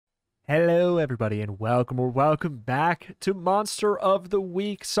Hello everybody and welcome back to Monster of the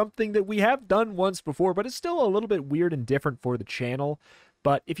Week, something that we have done once before, but it's still a little bit weird and different for the channel.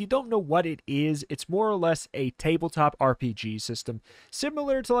 But if you don't know what it is, it's more or less a tabletop RPG system,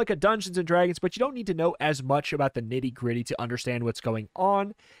 similar to like a Dungeons & Dragons, but you don't need to know as much about the nitty-gritty to understand what's going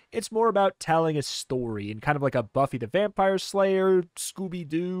on. It's more about telling a story in kind of like a Buffy the Vampire Slayer,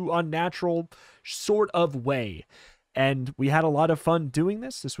 Scooby-Doo, Unnatural sort of way. And we had a lot of fun doing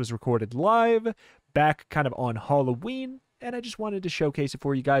this. This was recorded live back kind of on Halloween. And I just wanted to showcase it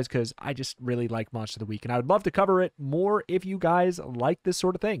for you guys because I just really like Monster of the Week. And I would love to cover it more if you guys like this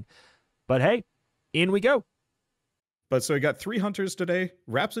sort of thing. But hey, in we go. But so we got 3 hunters today.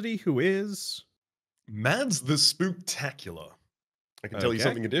 Rhapsody, who is... Mads the Spooktacular. I can tell you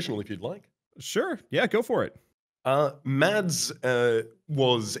something additional if you'd like. Sure. Yeah, go for it. Mads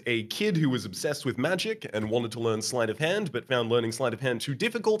was a kid who was obsessed with magic and wanted to learn sleight of hand, but found learning sleight of hand too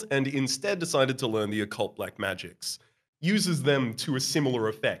difficult and instead decided to learn the occult black magics. Uses them to a similar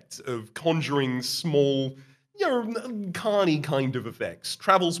effect of conjuring small, carny kind of effects.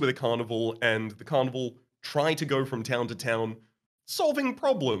 Travels with a carnival, and the carnival try to go from town to town, solving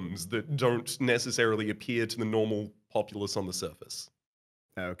problems that don't necessarily appear to the normal populace on the surface.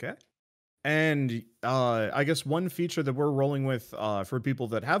 Okay. And I guess one feature that we're rolling with for people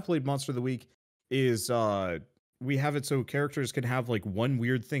that have played Monster of the Week is we have it so characters can have like one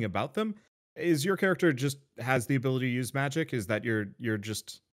weird thing about them. Is your character just has the ability to use magic? Is that you're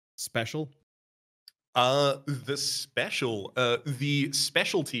just special? The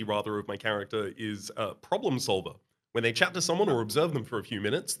specialty rather of my character is problem solver. When they chat to someone or observe them for a few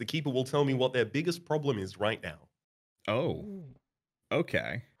minutes, the keeper will tell me what their biggest problem is right now. Oh,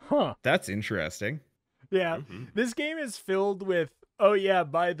 okay. Huh. That's interesting. Yeah, This game is filled with, oh yeah,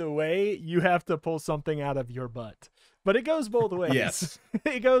 by the way, you have to pull something out of your butt. But it goes both ways. Yes.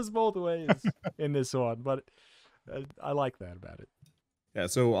 It goes both ways in this one, but I like that about it. Yeah,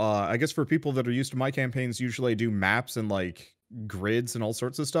 so I guess for people that are used to my campaigns, usually I do maps and like grids and all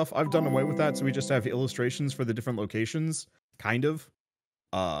sorts of stuff. I've done away with that, so we just have illustrations for the different locations, kind of.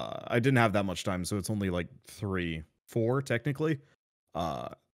 I didn't have that much time, so it's only like 3, 4 technically.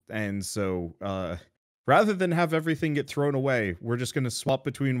 And so rather than have everything get thrown away, we're just going to swap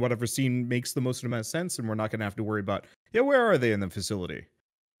between whatever scene makes the most amount of sense, and we're not going to have to worry about, where are they in the facility?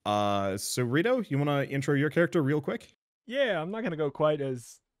 So Rito, you want to intro your character real quick? Yeah, I'm not going to go quite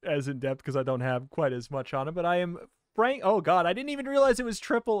as in depth because I don't have quite as much on it, but I am Frank. Oh God, I didn't even realize it was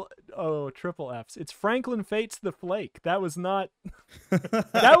triple Fs. It's Franklin Fates the Flake. That was not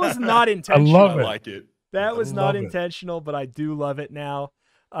intentional. I like it. That was not intentional, but I do love it now.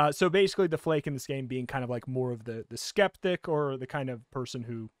 So basically the Flake in this game being kind of like more of the skeptic or the kind of person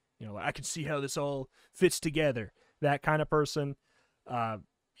who, I can see how this all fits together. That kind of person.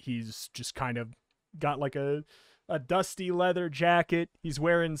 He's just kind of got like a dusty leather jacket. He's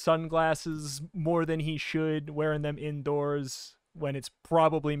wearing sunglasses more than he should, wearing them indoors when it's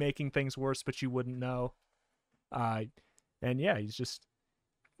probably making things worse, but you wouldn't know. And yeah,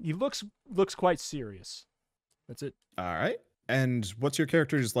 he looks quite serious. That's it. All right. And what's your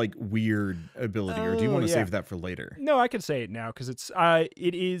character's like weird ability, or do you want to save that for later? No, I can say it now because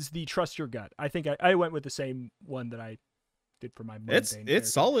it is the trust your gut. I think I went with the same one that I did for my mundane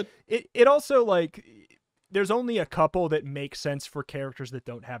It's solid. It also like there's only a couple that make sense for characters that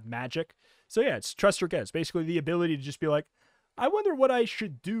don't have magic. So yeah, it's trust your gut. It's basically the ability to just be like, I wonder what I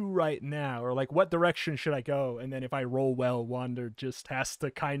should do right now, or like what direction should I go? And then if I roll well, Wander just has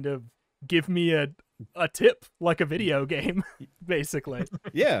to kind of give me a tip like a video game, basically.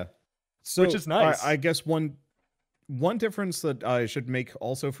 Yeah. So which is nice. I guess one difference that I should make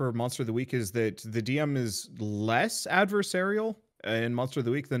also for Monster of the Week is that the DM is less adversarial in Monster of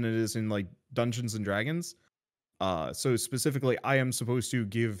the Week than it is in like Dungeons and Dragons. So specifically, I am supposed to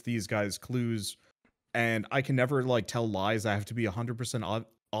give these guys clues, and I can never like tell lies. I have to be 100%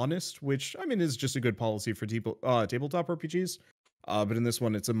 honest, which I mean is just a good policy for tabletop RPGs. But in this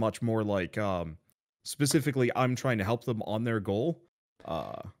one, it's a much more like specifically, I'm trying to help them on their goal.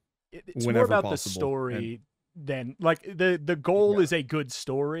 It's more about the story than like the goal is a good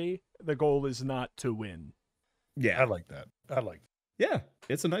story. The goal is not to win. Yeah, I like that. Yeah,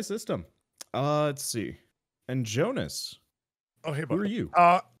 it's a nice system. Let's see. And Jonas. Oh, hey, who are you?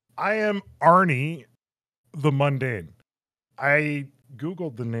 I am Arnie, the Mundane. I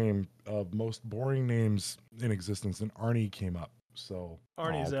Googled the name of most boring names in existence, and Arnie came up. So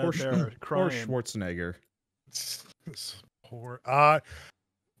Arnie's out there crying. Or Schwarzenegger. Poor. A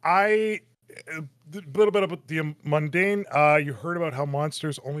little bit about the mundane. You heard about how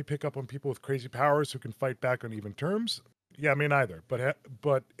monsters only pick up on people with crazy powers who can fight back on even terms. Yeah, me neither.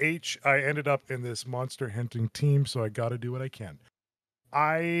 But H, I ended up in this monster hunting team, so I got to do what I can.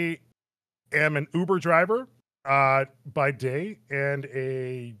 I am an Uber driver by day and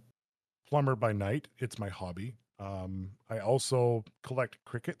a plumber by night. It's my hobby. I also collect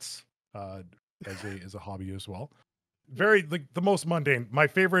crickets as a hobby as well. Very like the most mundane. My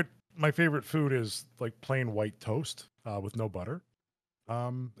favorite food is like plain white toast with no butter.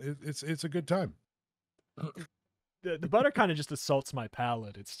 It's a good time. The butter kind of just assaults my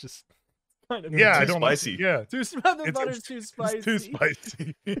palate. It's just kind of Yeah, I too don't spicy. Yeah, the butter's too spicy. It's too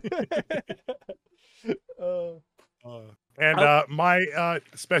spicy. And my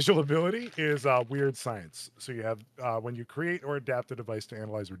special ability is weird science. So you have when you create or adapt a device to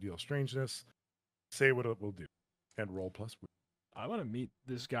analyze or deal strangeness, say what it will do, and roll plus. I want to meet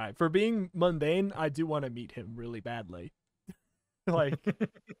this guy. For being mundane, I do want to meet him really badly. Like,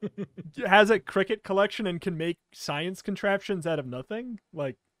 has a cricket collection and can make science contraptions out of nothing.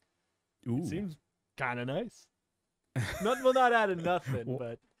 Like, it seems kind of nice. Not out of nothing,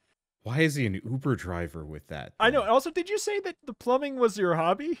 but why is he an Uber driver with that? I know. Also, did you say that the plumbing was your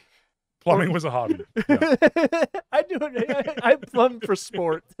hobby? Plumbing was a hobby. Yeah. I do it. I plumb for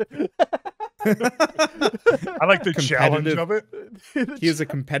sport. I like the challenge of it. He is a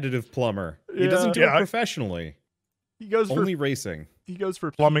competitive plumber. He Yeah. doeson do it professionally. He goes only for racing. He goes for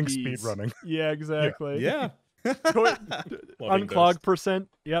plumbing, PBs. speed running. Yeah, exactly. Yeah. Unclog percent.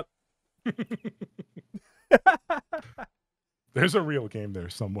 Yep. There's a real game there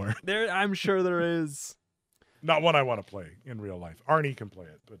somewhere. I'm sure there is. Not one I want to play in real life. Arnie can play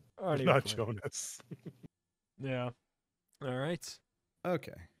it, but Arnie not can play Jonas. Yeah. All right.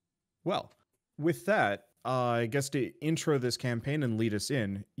 Okay. Well, with that, I guess to intro this campaign and lead us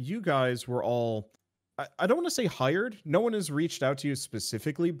in, you guys were all, I don't want to say hired. No one has reached out to you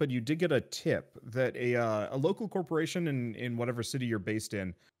specifically, but you did get a tip that a local corporation in whatever city you're based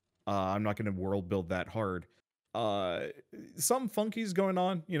in, I'm not going to world build that hard. Some funky's going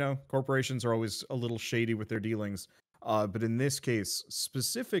on. You know, corporations are always a little shady with their dealings. But in this case,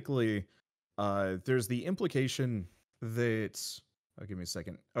 specifically, there's the implication that... Oh, give me a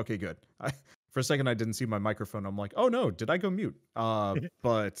second. Okay, good. For a second, I didn't see my microphone. I'm like, oh no, did I go mute?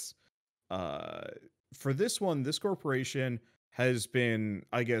 But for this one, this corporation has been,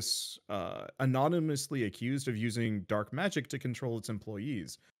 I guess, anonymously accused of using dark magic to control its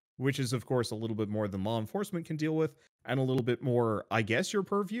employees, which is, of course, a little bit more than law enforcement can deal with, and a little bit more, I guess, your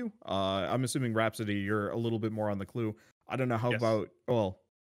purview. I'm assuming, Rhapsody, you're a little bit more on the clue. I don't know how about... Well,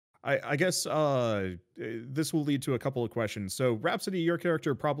 I guess this will lead to a couple of questions. So, Rhapsody, your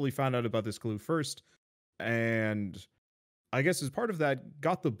character probably found out about this clue first, and I guess as part of that,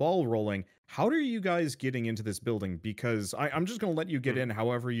 got the ball rolling. How are you guys getting into this building? Because I'm just going to let you get in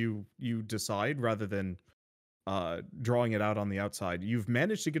however you decide, rather than drawing it out on the outside. You've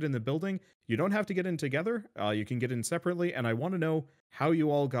managed to get in the building. You don't have to get in together. You can get in separately, and I want to know how you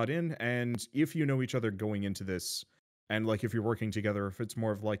all got in, and if you know each other going into this. And like if you're working together, if it's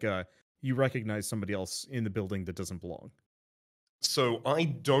more of like you recognize somebody else in the building that doesn't belong. So I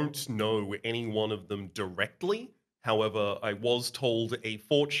don't know any one of them directly. However, I was told a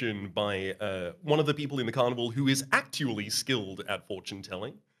fortune by one of the people in the carnival who is actually skilled at fortune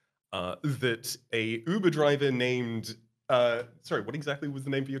telling, that a Uber driver named... sorry, what exactly was the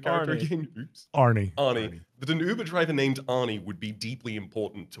name for your character Arnie. again? Oops. Arnie. That an Uber driver named Arnie would be deeply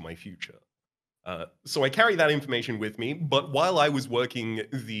important to my future. So I carry that information with me, but while I was working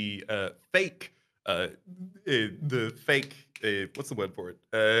the fake, what's the word for it?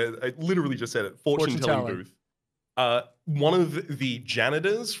 I literally just said it, fortune-telling booth. One of the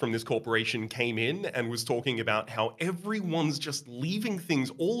janitors from this corporation came in and was talking about how everyone's just leaving things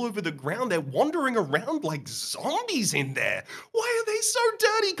all over the ground. They're wandering around like zombies in there. Why are they so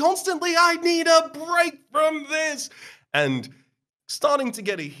dirty constantly? I need a break from this. And starting to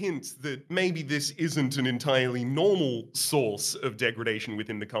get a hint that maybe this isn't an entirely normal source of degradation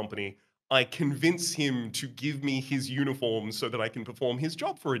within the company, I convince him to give me his uniform so that I can perform his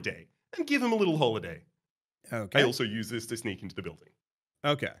job for a day and give him a little holiday. Okay. I also use this to sneak into the building.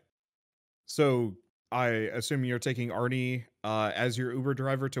 Okay. So I assume you're taking Arnie as your Uber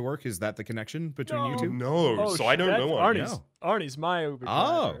driver to work. Is that the connection between you two? No, Oh, so I don't know Arnie. Arnie's my Uber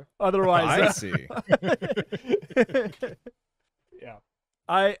Oh. driver. Otherwise, I see. Yeah.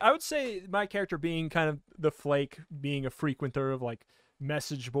 I would say my character being kind of the flake, being a frequenter of like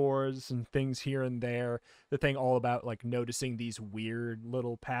message boards and things here and there, the thing all about like noticing these weird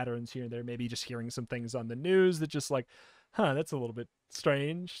little patterns here and there, maybe just hearing some things on the news that just like, that's a little bit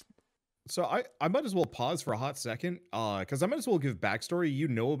strange. So I might as well pause for a hot second, because I might as well give backstory. You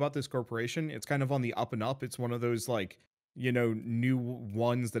know about this corporation. It's kind of on the up and up. It's one of those like new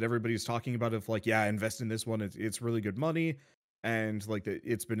ones that everybody's talking about of like, yeah, invest in this one. It's really good money. And like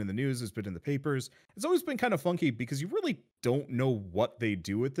it's been in the news, it's been in the papers. It's always been kind of funky because you really don't know what they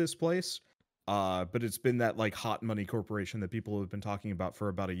do at this place. But it's been that like hot money corporation that people have been talking about for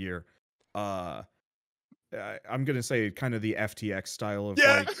about a year. I'm gonna say kind of the FTX style of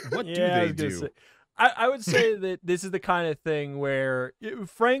like, what do they do? I would say that this is the kind of thing where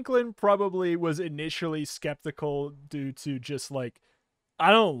Franklin probably was initially skeptical due to just like, I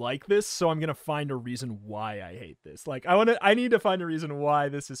don't like this, so I'm gonna find a reason why I hate this. Like, I need to find a reason why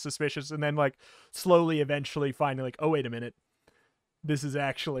this is suspicious, and then like slowly, eventually finding like, oh wait a minute, there's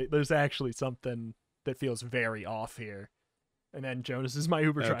actually something that feels very off here. And then Jonas is my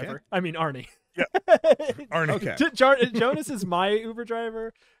Uber driver. I mean Arnie. Yeah, Arnie. Okay. Jonas is my Uber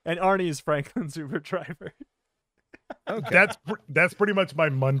driver, and Arnie is Franklin's Uber driver. Okay. That's pretty much my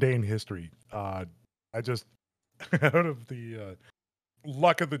mundane history. I just out of the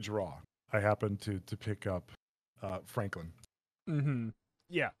luck of the draw, I happened to pick up Franklin. Mm-hmm.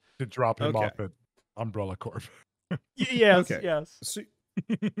 Yeah. To drop him off at Umbrella Corp. Yes. Okay. Yes.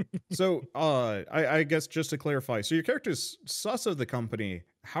 So I guess just to clarify, so your character's sus of the company.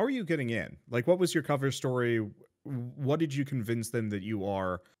 How are you getting in? Like, what was your cover story? What did you convince them that you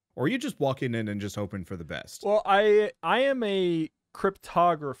are? Or are you just walking in and just hoping for the best? Well, I am a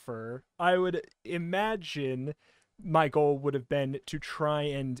cryptographer. I would imagine my goal would have been to try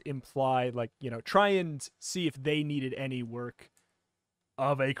and imply, like, try and see if they needed any work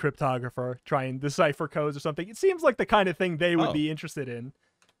of a cryptographer, try and decipher codes or something. It seems like the kind of thing they would be interested in.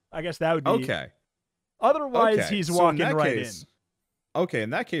 I guess that would be okay. Otherwise, he's walking right in. Okay, in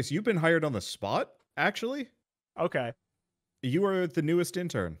that case, you've been hired on the spot, actually. Okay. You are the newest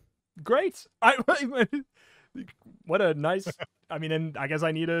intern. Great. What a nice... I mean, and I guess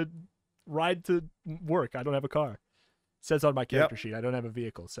I need a ride to work. I don't have a car. It says on my character sheet I don't have a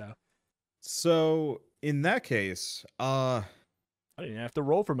vehicle, so... So, in that case, I didn't have to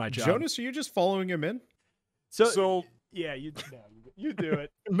roll for my job. Jonas, are you just following him in? So yeah, you do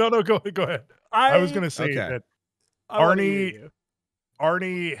it. No, go ahead. I was going to say that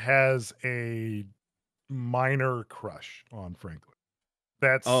Arnie has a minor crush on Franklin.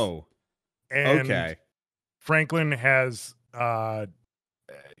 That's okay. Franklin has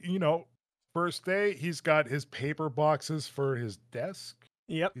first day he's got his paper boxes for his desk.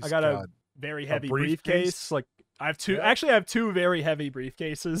 Yep, I got a very heavy briefcase. Like I have two. Actually, I have two very heavy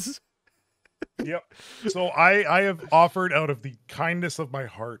briefcases. Yep. So I have offered out of the kindness of my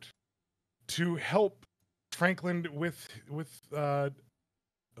heart to help Franklin with I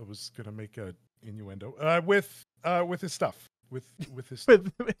was gonna make a innuendo with his stuff with his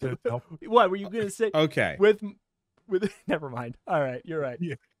help. What were you gonna say? Okay. With never mind. All right, you're right.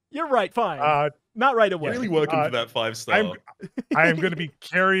 Yeah. You're right. Fine. Not right away. Really working for that 5-star. I am going to be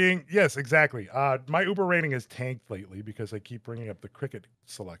carrying. Yes, exactly. My Uber rating has tanked lately because I keep bringing up the cricket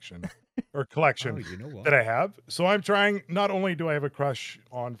selection or collection that I have. So I'm trying. Not only do I have a crush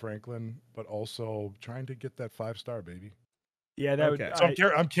on Franklin, but also trying to get that 5-star, baby. Yeah, that okay. would. So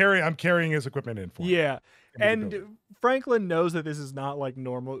I'm carrying his equipment in for him. Yeah, and Franklin knows that this is not like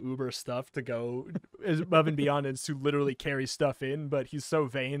normal Uber stuff to go above and beyond and to literally carry stuff in. But he's so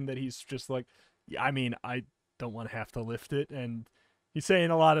vain that he's just like, yeah, I mean, I don't want to have to lift it, and he's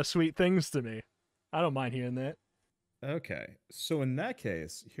saying a lot of sweet things to me. I don't mind hearing that. Okay, so in that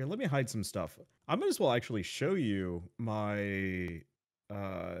case, here, let me hide some stuff. I might as well actually show you my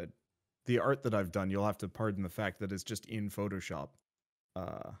the art that I've done. You'll have to pardon the fact that it's just in Photoshop.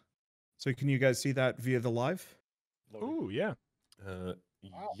 So can you guys see that via the live? Ooh, yeah.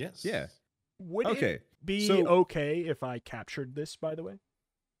 Yes. Yeah. Would it be okay if I captured this, by the way?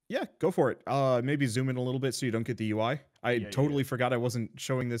 Yeah, go for it. Maybe zoom in a little bit so you don't get the UI. I totally forgot I wasn't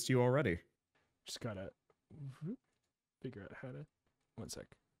showing this to you already. Just gotta figure out how to... One sec.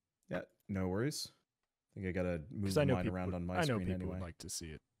 Yeah, no worries. I think I gotta move mine around on my screen anyway. I know people would like to see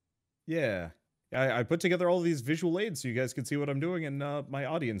it. Yeah. I put together all these visual aids so you guys can see what I'm doing, and my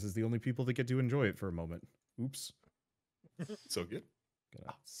audience is the only people that get to enjoy it for a moment. Oops. So good.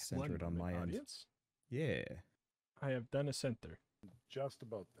 Gotta center it on my audience. Yeah. I have done a center. Just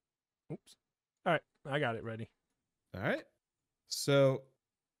about that. Oops. All right. I got it ready. All right. So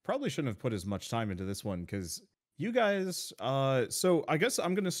probably shouldn't have put as much time into this one because you guys, so I guess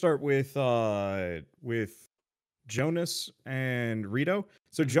I'm going to start with Jonas and Rito.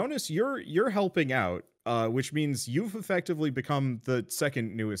 So Jonas, you're helping out, which means you've effectively become the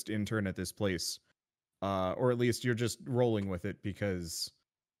second newest intern at this place. Or at least you're just rolling with it because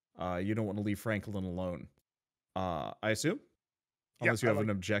you don't want to leave Franklin alone. I assume? Unless you have an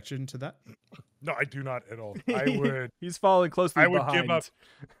objection to that. No, I do not at all. I would. He's following closely I would behind. give up.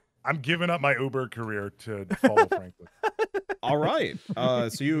 I'm giving up my Uber career to follow Franklin. All right.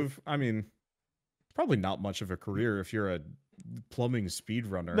 So you've, I mean, probably not much of a career if you're a plumbing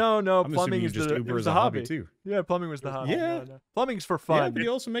speedrunner. No, I'm plumbing assuming is just the, Uber it was is the a hobby too. Yeah, plumbing was the hobby. Yeah. No. Plumbing's for Yeah, fun. but you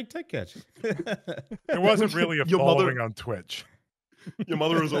also make tech gadgets. There wasn't really a Your following mother- on Twitch. Your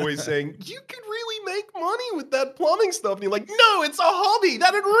mother was always saying, "You could really make money with that plumbing stuff," and you're like, "No, it's a hobby.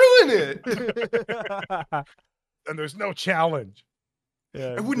 That'd ruin it. And there's no challenge.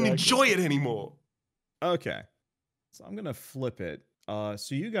 Yeah, I wouldn't exactly. enjoy it anymore." Okay. So I'm gonna flip it. So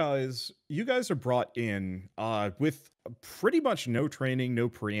you guys are brought in with pretty much no training, no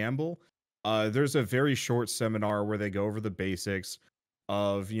preamble. There's a very short seminar where they go over the basics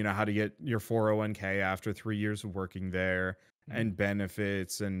of, you know, how to get your 401k after 3 years of working there, and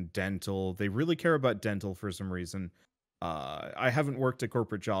benefits and dental. They really care about dental for some reason. I haven't worked a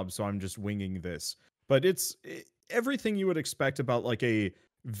corporate job, so I'm just winging this. But it's everything you would expect about like a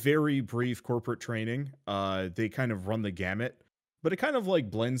very brief corporate training. They kind of run the gamut, but it kind of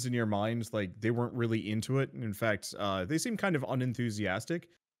like blends in your mind. Like they weren't really into it. In fact, they seem kind of unenthusiastic.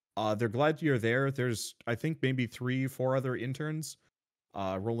 They're glad you're there. There's, I think, maybe 3-4 other interns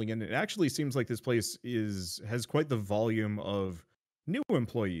rolling in. It actually seems like this place has quite the volume of new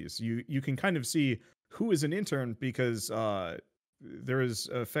employees. You can kind of see who is an intern because there is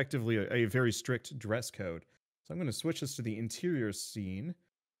effectively a very strict dress code. So I'm going to switch this to the interior scene,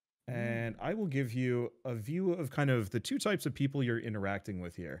 and I will give you a view of kind of the two types of people you're interacting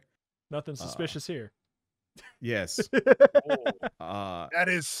with here. Nothing suspicious here. Yes. That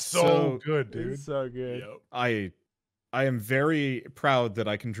is so good, dude. It's so good. I am very proud that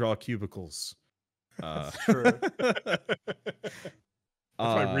I can draw cubicles. That's true. That's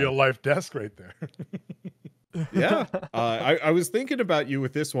my real life desk right there. Yeah. I was thinking about you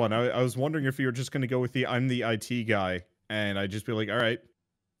with this one. I was wondering if you were just going to go with I'm the IT guy, and I'd just be like, all right,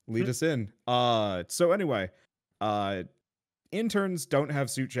 lead us in. So anyway, interns don't have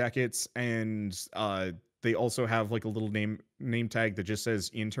suit jackets, and they also have like a little name tag that just says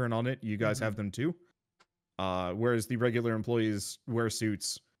intern on it. You guys have them too. Whereas the regular employees wear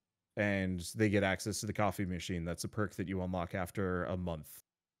suits and they get access to the coffee machine. That's a perk that you unlock after a month.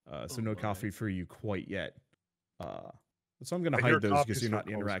 So no coffee for you quite yet. So I'm going to hide those because you're not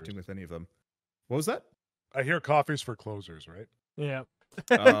interacting with any of them. What was that? I hear coffee's for closers, right? Yeah.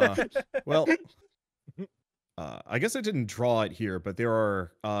 Well, I guess I didn't draw it here, but there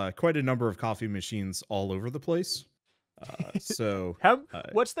are quite a number of coffee machines all over the place. So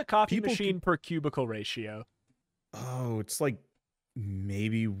what's the coffee people machine per cubicle ratio? Oh, it's like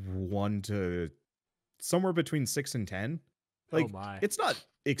maybe 1 to somewhere between 6 and 10. Like, oh my. It's not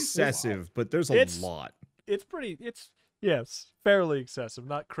excessive, but there's a lot. Yes, fairly excessive,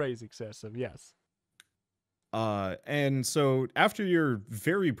 not crazy excessive. Yes. And so after your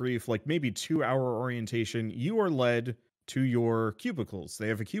very brief, like maybe 2-hour orientation, you are led to your cubicles. They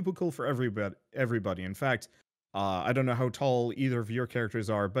have a cubicle for everybody. In fact, I don't know how tall either of your characters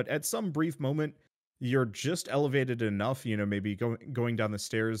are, but at some brief moment, you're just elevated enough, you know, maybe going down the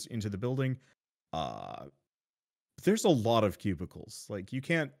stairs into the building. There's a lot of cubicles. Like you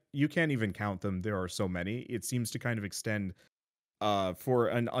can't even count them. There are so many. It seems to kind of extend for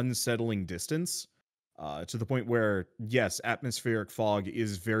an unsettling distance. To the point where, yes, atmospheric fog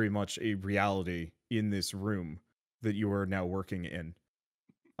is very much a reality in this room that you are now working in.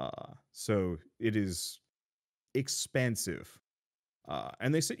 So it is expansive.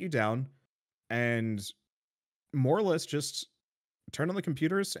 And they sit you down and more or less just turn on the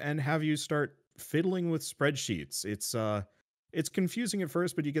computers and have you start fiddling with spreadsheets. It's confusing at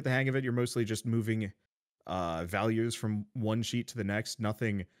first, but you get the hang of it. You're mostly just moving values from one sheet to the next.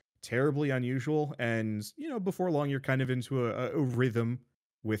 Nothing terribly unusual, and you know, before long you're kind of into a rhythm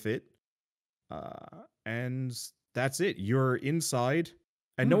with it, and that's it. You're inside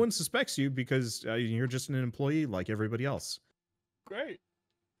and no one suspects you because you're just an employee like everybody else. Great.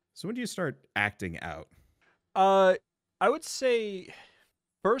 So when do you start acting out? I would say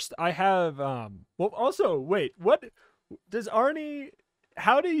first I have well, also wait, what does Arnie,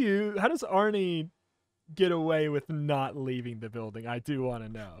 how does Arnie get away with not leaving the building? I do want to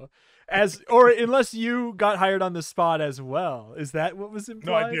know. Or unless you got hired on the spot as well. Is that what was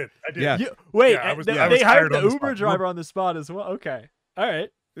implied? No, I did. Yeah. Wait, I was they hired hired the on the Uber spot. driver on the spot as well. Okay. All right.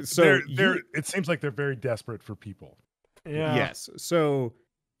 So it seems like they're very desperate for people. Yeah. Yes. So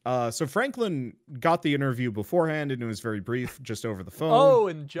Franklin got the interview beforehand and it was very brief, just over the phone. Oh,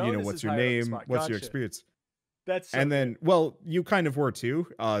 and Jonas, you know, what's is your hired on the name? spot. What's your Gotcha. experience? That's so and good. then, well, you kind of were too.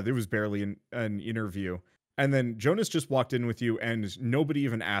 There was barely an interview. And then Jonas just walked in with you, and nobody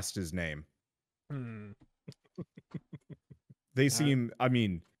even asked his name. They seem, I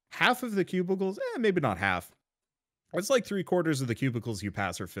mean, half of the cubicles, maybe not half. It's like 3/4 of the cubicles you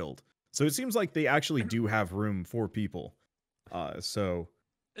pass are filled. So it seems like they actually do have room for people. So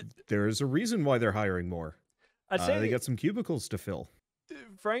there's a reason why they're hiring more. I'd say they got some cubicles to fill.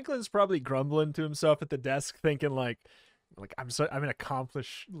 Franklin's probably grumbling to himself at the desk, thinking like I'm an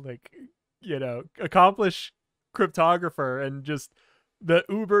accomplished accomplished cryptographer, and just the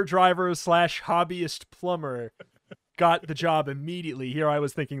Uber driver / hobbyist plumber got the job immediately. Here I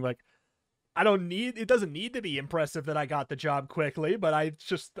was thinking like, it doesn't need to be impressive that I got the job quickly, but I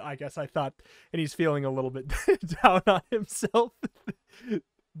guess I thought, and he's feeling a little bit down on himself.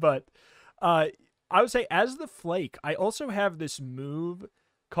 But I would say, as the Flake, I also have this move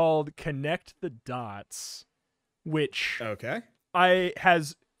called Connect the Dots, which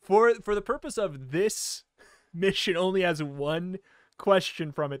has for the purpose of this mission only has one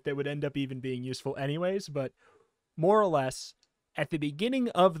question from it that would end up even being useful anyways, but more or less, at the beginning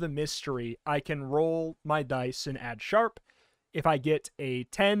of the mystery, I can roll my dice and add sharp. If I get a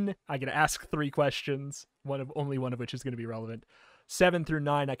 10, I get to ask 3 questions, only one of which is going to be relevant. 7 through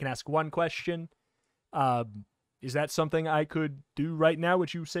 9, I can ask 1 question. Is that something I could do right now?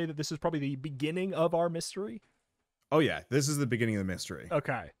 Would you say that this is probably the beginning of our mystery? Oh yeah, this is the beginning of the mystery.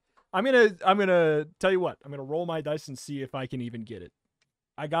 Okay. I'm gonna tell you what, I'm gonna roll my dice and see if I can even get it.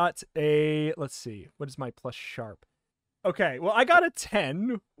 I got let's see, what is my plus sharp? Okay, well, I got a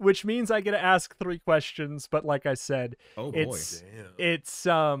 10, which means I get to ask 3 questions, but like I said, it's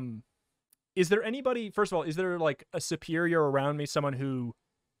is there anybody, first of all, is there like a superior around me, someone who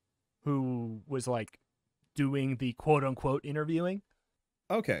was like doing the quote unquote interviewing?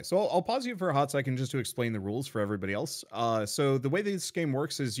 Okay, so I'll pause you for a hot second just to explain the rules for everybody else. So the way this game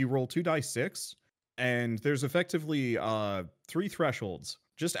works is you roll 2 dice 6, and there's effectively 3 thresholds.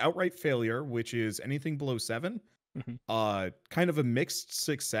 Just outright failure, which is anything below 7. Kind of a mixed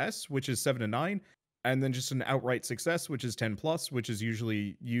success, which is 7 to 9, and then just an outright success, which is 10 plus, which is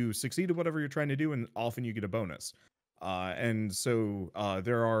usually you succeed at whatever you're trying to do, and often you get a bonus. And so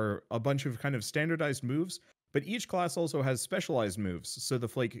there are a bunch of kind of standardized moves, but each class also has specialized moves. So the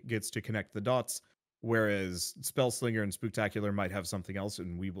Flake gets to connect the dots, whereas Spellslinger and Spooktacular might have something else,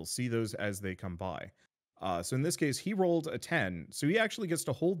 and we will see those as they come by. So in this case, he rolled a 10, so he actually gets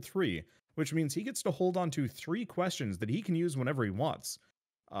to hold 3, which means he gets to hold on to 3 questions that he can use whenever he wants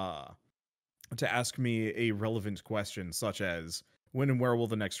to ask me a relevant question, such as, when and where will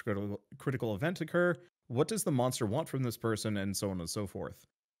the next critical event occur? What does the monster want from this person? And so on and so forth.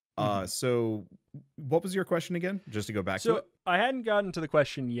 So what was your question again? Just to go back to it. I hadn't gotten to the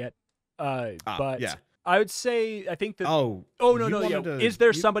question yet, but yeah. I would say, I think that... Is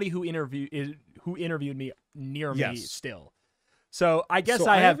there somebody who interviewed me near me still? So I guess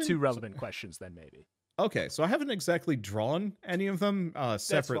I have 2 relevant questions then, maybe. Okay, so I haven't exactly drawn any of them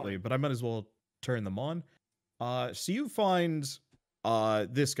separately, but I might as well turn them on. So you find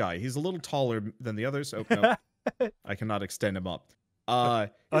this guy. He's a little taller than the others. Oh, no. I cannot extend him up.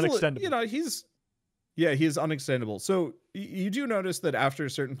 Unextendable. He is unextendable. So you do notice that after a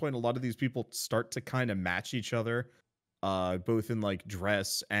certain point, a lot of these people start to kind of match each other, both in like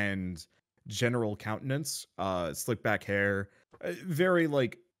dress and general countenance, slick back hair, very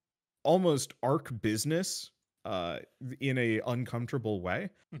like almost arc business, in a uncomfortable way.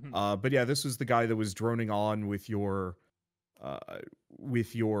 But yeah, this was the guy that was droning on with your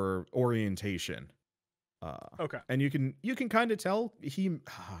orientation. Okay. And you can kind of tell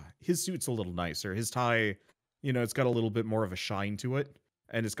his suit's a little nicer. His tie, it's got a little bit more of a shine to it,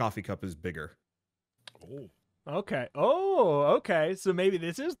 and his coffee cup is bigger. Okay. Okay. So maybe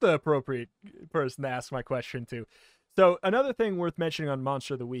this is the appropriate person to ask my question to. So another thing worth mentioning on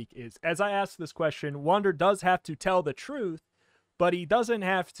Monster of the Week is, as I ask this question, Wander does have to tell the truth, but he doesn't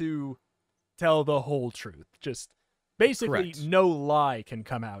have to tell the whole truth. Just basically no lie can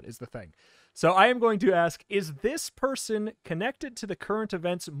come out is the thing. So I am going to ask, is this person connected to the current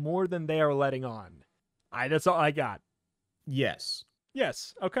events more than they are letting on? That's all I got. Yes.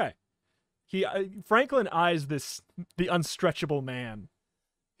 Yes. Okay. Franklin eyes the unstretchable man.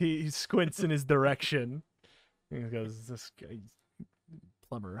 He squints in his direction. He goes, this guy,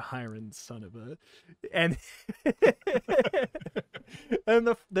 plumber hiring son of a... And,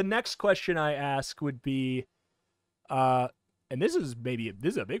 and the next question I ask would be, and this is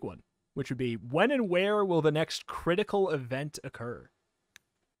a big one, which would be, when and where will the next critical event occur?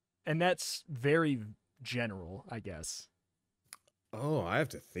 And that's very general, I guess. Oh, I have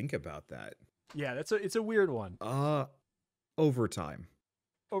to think about that. Yeah, it's a weird one. Overtime.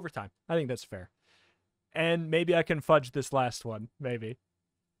 Overtime. I think that's fair. and maybe I can fudge this last one. Maybe.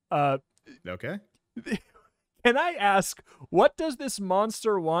 Okay. Can I ask, what does this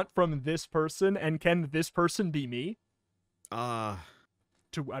monster want from this person, and can this person be me? I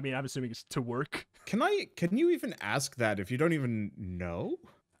mean, I'm assuming it's to work. Can you even ask that if you don't even know?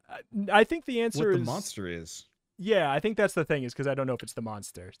 I think the answer what is the monster is. Yeah, I think that's the thing, is because I don't know if it's the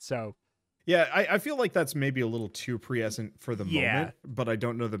monster. So yeah, I feel like that's maybe a little too prescient for the moment, but I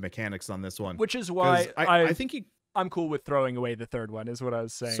don't know the mechanics on this one. Which is why I think I'm cool with throwing away the third one, is what I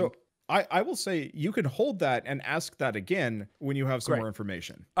was saying. So I will say you can hold that and ask that again when you have some more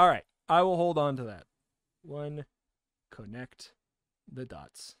information. All right, I will hold on to that. One, connect the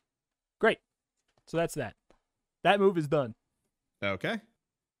dots. Great. So that's that. That move is done. Okay.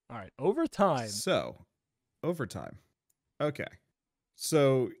 All right, overtime. So, overtime. Okay.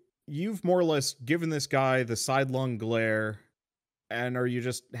 So, you've more or less given this guy the sidelong glare, and are you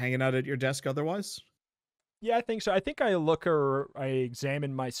just hanging out at your desk otherwise? Yeah, I think so. I think I look or I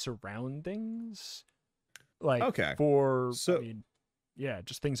examine my surroundings. Like, okay. I mean, yeah,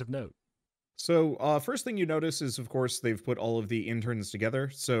 just things of note. So, first thing you notice is, of course, they've put all of the interns together.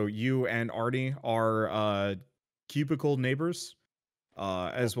 So, you and Arnie are cubicle neighbors.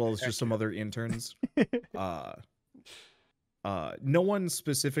 As well as just some other interns. No one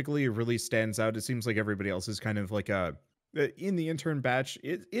specifically really stands out. It seems like everybody else is kind of like in the intern batch.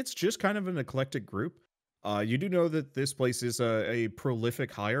 It's just kind of an eclectic group. You do know that this place is a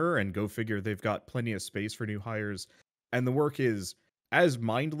prolific hire, and go figure, they've got plenty of space for new hires. And the work is as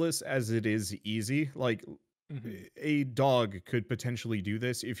mindless as it is easy. Like, a dog could potentially do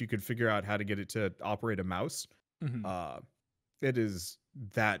this if you could figure out how to get it to operate a mouse. It is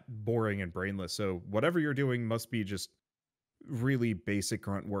that boring and brainless. So whatever you're doing must be just really basic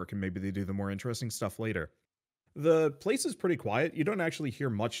grunt work, and maybe they do the more interesting stuff later. The place is pretty quiet. You don't actually hear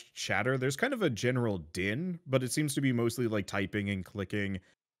much chatter. There's kind of a general din, but it seems to be mostly like typing and clicking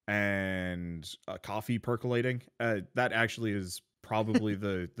and coffee percolating. That actually is probably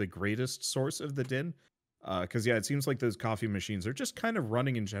the greatest source of the din. Because, yeah, it seems like those coffee machines are just kind of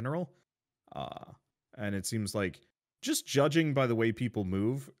running in general. And it seems like, just judging by the way people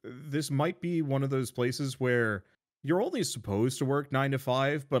move, this might be one of those places where you're only supposed to work 9 to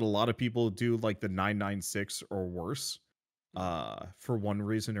 5, but a lot of people do like the 996 or worse for one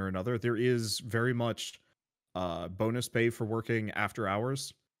reason or another. There is very much bonus pay for working after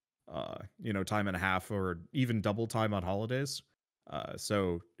hours, time and a half or even double time on holidays.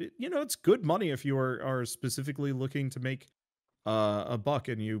 So, it's good money if you are specifically looking to make a buck,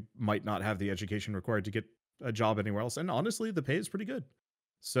 and you might not have the education required to get a job anywhere else. And honestly, the pay is pretty good.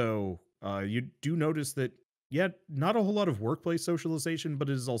 So you do notice that, yeah, not a whole lot of workplace socialization, but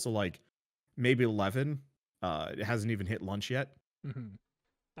it is also like maybe 11. It hasn't even hit lunch yet. All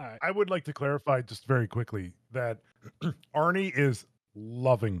right. I would like to clarify just very quickly that Arnie is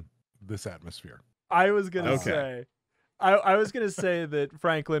loving this atmosphere. I was going to say, I was going to say that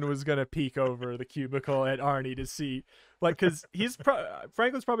Franklin was going to peek over the cubicle at Arnie to see, like, because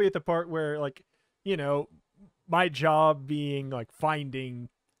Franklin's probably at the part where, like, my job being like finding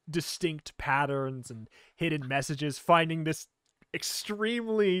distinct patterns and hidden messages, finding this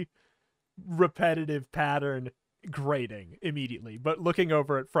extremely repetitive pattern grating immediately, but looking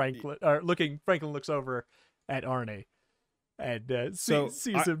over at Franklin looks over at Arnie and sees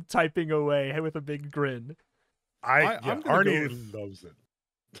him typing away with a big grin. Arnie loves it.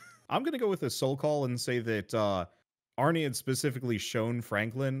 I'm gonna go with a soul call and say that Arnie had specifically shown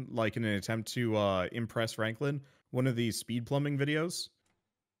Franklin, like in an attempt to impress Franklin, one of these speed plumbing videos.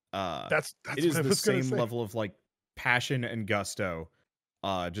 That's it is the same level of like passion and gusto,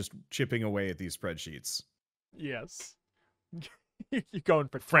 just chipping away at these spreadsheets. Yes. You're going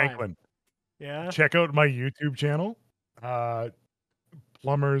for Franklin. Time. Yeah. Check out my YouTube channel.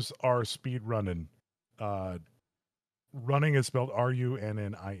 Plumbers are speed running. Running is spelled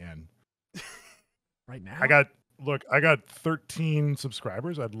RUNNIN. Right now? I got 13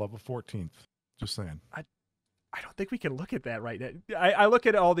 subscribers. I'd love a 14th. Just saying. I don't think we can look at that right now. I look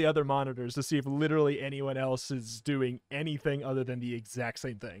at all the other monitors to see if literally anyone else is doing anything other than the exact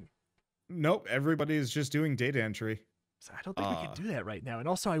same thing. Nope, everybody is just doing data entry. So I don't think we can do that right now. And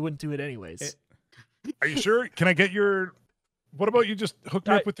also, I wouldn't do it anyways. Are you sure? Can I get your... What about you just hook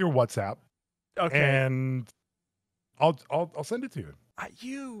me up with your WhatsApp? Okay. And I'll send it to you.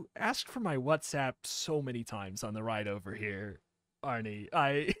 You asked for my WhatsApp so many times on the ride over here, Arnie.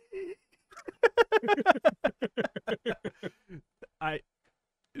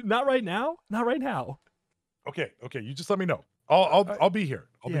 Not right now. Not right now. Okay. You just let me know. I'll be here.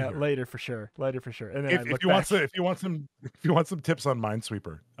 I'll be here. Later for sure. And then if you want some tips on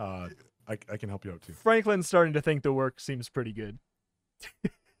Minesweeper, I can help you out too. Franklin's starting to think the work seems pretty good.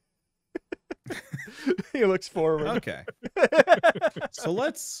 He looks forward. Okay. So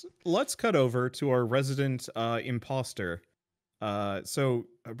let's cut over to our resident imposter. So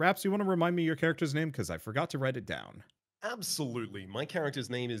Raps, you want to remind me your character's name because I forgot to write it down. Absolutely. My character's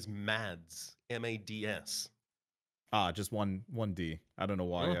name is Mads. M-A-D-S. Just one D. I don't know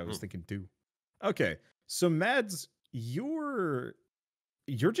why I was thinking two. Okay. So Mads, you're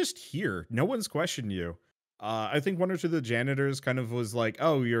just here. No one's questioned you. I think one or two of the janitors kind of was like,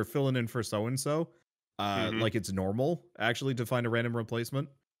 "Oh, you're filling in for so and so." Like it's normal actually to find a random replacement.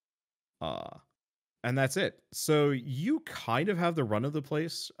 And that's it. So you kind of have the run of the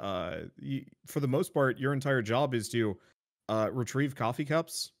place. For the most part, your entire job is to retrieve coffee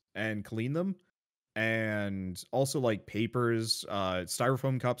cups and clean them, and also like papers,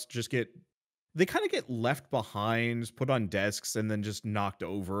 styrofoam cups they kind of get left behind, put on desks, and then just knocked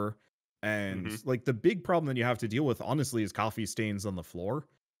over. And like the big problem that you have to deal with, honestly, is coffee stains on the floor.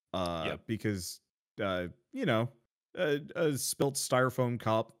 Because a spilt styrofoam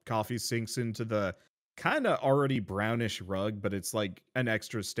cup coffee sinks into the kind of already brownish rug, but it's like an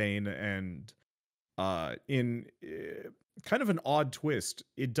extra stain. And in kind of an odd twist,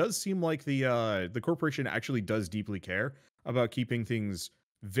 it does seem like the corporation actually does deeply care about keeping things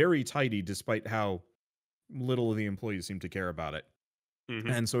very tidy, despite how little the employees seem to care about it.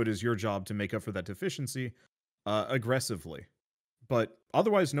 And so it is your job to make up for that deficiency aggressively. But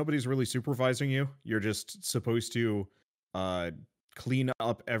otherwise, nobody's really supervising you. You're just supposed to clean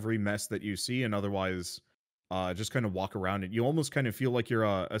up every mess that you see, and otherwise just kind of walk around it. You almost kind of feel like you're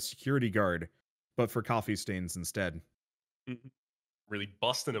a security guard, but for coffee stains instead. Really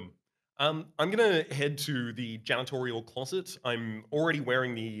busting them. I'm going to head to the janitorial closet. I'm already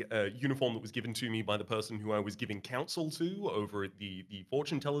wearing the uniform that was given to me by the person who I was giving counsel to over at the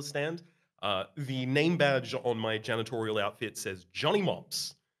fortune teller stand. The name badge on my janitorial outfit says Johnny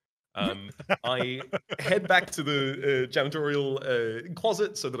Mops. I head back to the janitorial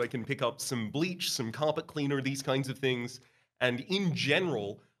closet so that I can pick up some bleach, some carpet cleaner, these kinds of things. And in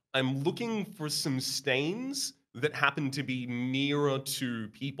general, I'm looking for some stains that happen to be nearer to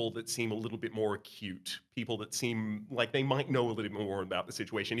people that seem a little bit more acute, people that seem like they might know a little bit more about the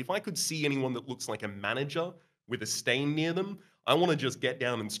situation. If I could see anyone that looks like a manager with a stain near them, I want to just get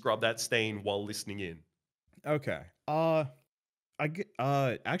down and scrub that stain while listening in. Okay.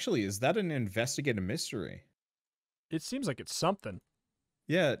 Actually, is that an investigative mystery? It seems like it's something.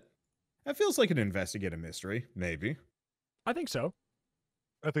 Yeah, that feels like an investigative mystery, maybe. I think so.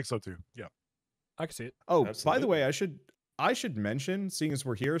 I think so too. Yeah. I can see it. Oh, Absolutely. by the way, I should mention, seeing as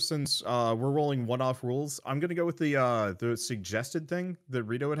we're here, since we're rolling one-off rules, I'm gonna go with the suggested thing that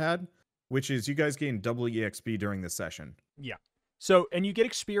Rito had, which is you guys gain double EXP during this session. Yeah. So, and you get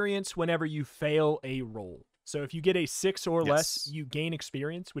experience whenever you fail a roll. So if you get a 6 or less, you gain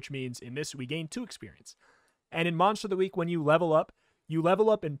experience, which means in this we gain 2 experience. And in Monster of the Week, when you level up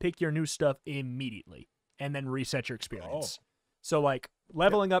and pick your new stuff immediately, and then reset your experience. So like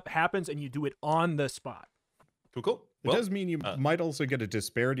leveling up happens and you do it on the spot. Cool. It does mean you might also get a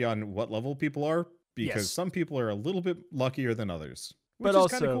disparity on what level people are, because some people are a little bit luckier than others, which is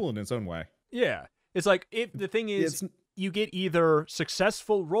kind of cool in its own way. Yeah. It's like, if the thing is, you get either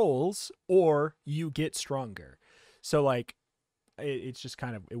successful rolls or you get stronger. So like, it's just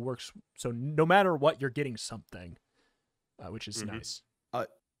kind of, it works. So no matter what, you're getting something, which is nice.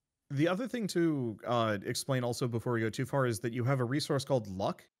 The other thing to explain also before we go too far is that you have a resource called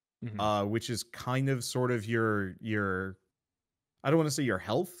luck, which is kind of sort of your I don't want to say your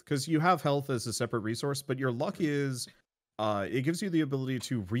health, because you have health as a separate resource, but your luck is it gives you the ability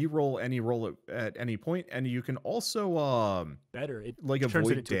to re-roll any roll at any point, and you can also avoid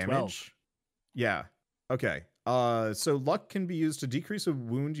damage. 12. Yeah. Okay. So luck can be used to decrease a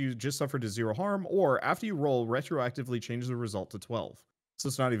wound you just suffered to 0 harm, or after you roll, retroactively change the result to 12. So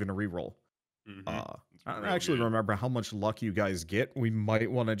it's not even a reroll. I don't actually remember how much luck you guys get. We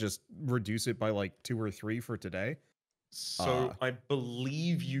might want to just reduce it by like 2 or 3 for today. So I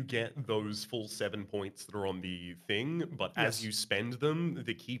believe you get those full 7 points that are on the thing, but as you spend them,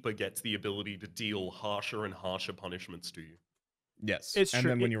 the keeper gets the ability to deal harsher and harsher punishments to you. Yes. It's and true.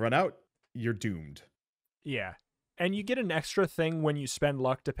 then when you run out, you're doomed. Yeah. And you get an extra thing when you spend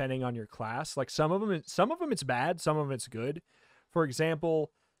luck depending on your class. Like some of them it's bad, some of them it's good. For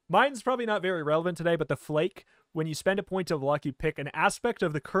example, mine's probably not very relevant today, but the flake, when you spend a point of luck, you pick an aspect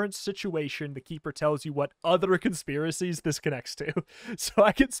of the current situation. The keeper tells you what other conspiracies this connects to. So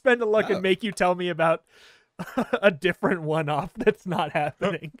I could spend a luck and make you tell me about a different one-off that's not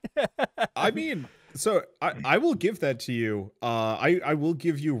happening. I mean, So I will give that to you. I will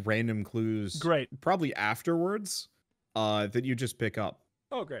give you random clues. Great. Probably afterwards. That you just pick up.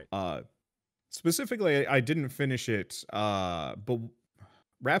 Oh, great. Specifically, I didn't finish it. But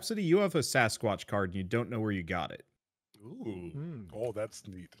Rhapsody, you have a Sasquatch card and you don't know where you got it. Ooh. Oh, that's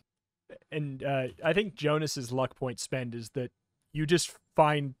neat. And I think Jonas's luck point spend is that you just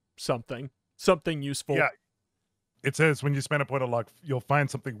find something useful. Yeah. It says when you spend a point of luck, you'll find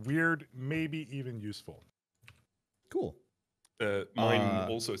something weird, maybe even useful. Cool. Mine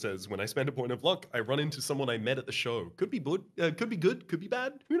also says, when I spend a point of luck, I run into someone I met at the show. Could be good, could be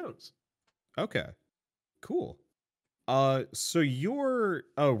bad. Who knows? Okay. Cool. So you're...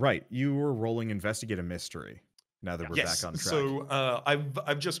 Oh, right. You were rolling Investigate a Mystery. Now that we're back on track. So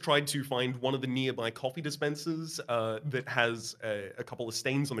I've just tried to find one of the nearby coffee dispensers that has a couple of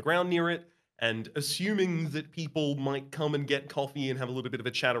stains on the ground near it, and assuming that people might come and get coffee and have a little bit of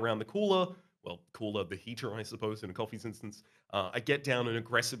a chat around the cooler, the heater, I suppose, in a coffee's instance, I get down and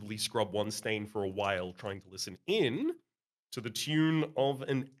aggressively scrub one stain for a while, trying to listen in to the tune of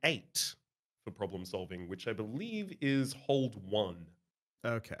an 8 for problem solving, which I believe is hold 1.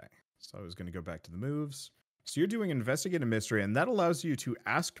 Okay. So I was going to go back to the moves. So you're doing Investigate a Mystery, and that allows you to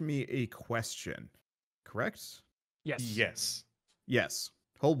ask me a question, correct? Yes. Yes.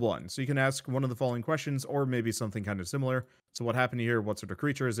 Hold 1. So you can ask one of the following questions, or maybe something kind of similar. So what happened here? What sort of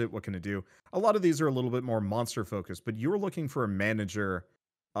creature is it? What can it do? A lot of these are a little bit more monster focused, but you're looking for a manager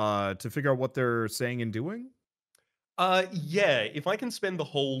to figure out what they're saying and doing? Yeah, if I can spend the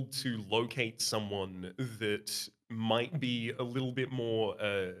hold to locate someone that might be a little bit more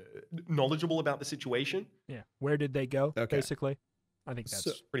knowledgeable about the situation. Yeah. Where did they go, Okay. basically? I think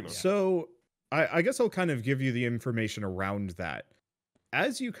that's pretty much. So I guess I'll kind of give you the information around that.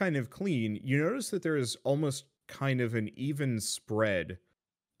 As you kind of clean, you notice that there is almost kind of an even spread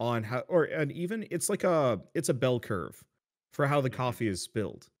on how, or an even, it's a bell curve for how the coffee is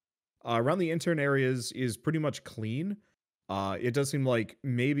spilled. Around the intern areas is pretty much clean. It does seem like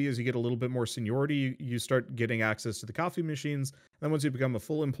maybe as you get a little bit more seniority, you start getting access to the coffee machines. Then once you become a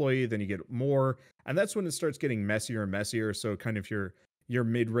full employee, then you get more. And that's when it starts getting messier and messier. So kind of your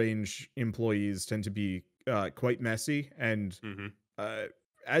mid-range employees tend to be quite messy. And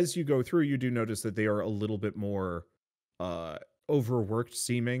as you go through, you do notice that they are a little bit more overworked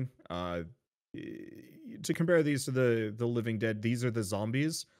seeming. To compare these to the Living Dead, these are the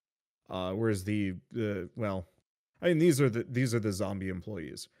zombies. Whereas these are the zombie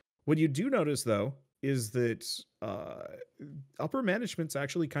employees. What you do notice though is that upper management's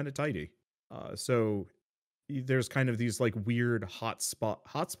actually kind of tidy. So there's kind of these like weird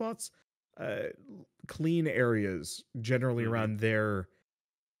hotspots, clean areas generally around their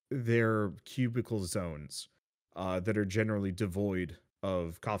cubicle zones that are generally devoid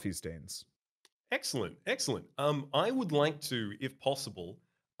of coffee stains. Excellent. I would like to, if possible,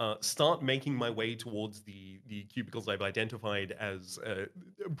 start making my way towards the cubicles I've identified as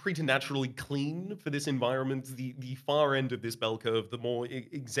preternaturally clean for this environment, the far end of this bell curve, the more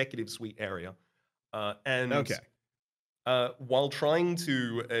executive suite area. While trying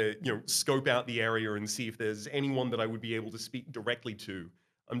to scope out the area and see if there's anyone that I would be able to speak directly to,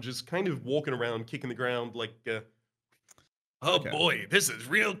 I'm just kind of walking around, kicking the ground like, boy, this is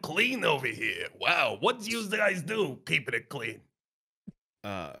real clean over here. Wow, what do you guys do keeping it clean?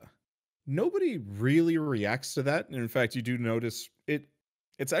 Nobody really reacts to that. And in fact, you do notice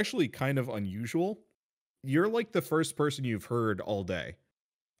it's actually kind of unusual. You're like the first person you've heard all day,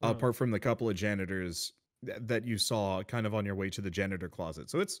 apart from the couple of janitors that you saw kind of on your way to the janitor closet.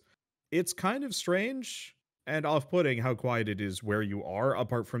 So it's kind of strange and off-putting how quiet it is where you are,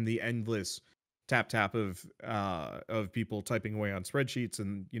 apart from the endless tap of people typing away on spreadsheets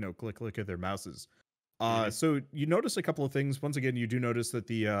and click of their mouses. So you notice a couple of things. Once again, you do notice that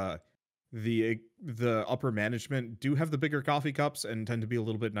the upper management do have the bigger coffee cups and tend to be a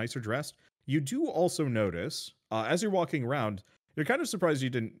little bit nicer dressed. You do also notice, as you're walking around, you're kind of surprised you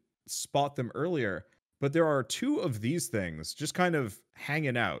didn't spot them earlier, but there are 2 of these things just kind of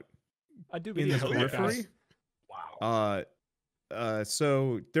hanging out. I do in the periphery. Wow.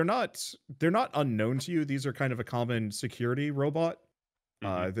 So they're not unknown to you. These are kind of a common security robot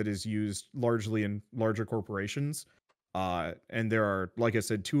that is used largely in larger corporations. And there are, like I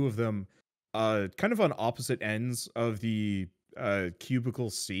said, 2 of them kind of on opposite ends of the cubicle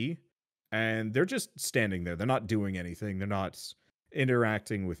C. And they're just standing there. They're not doing anything. They're not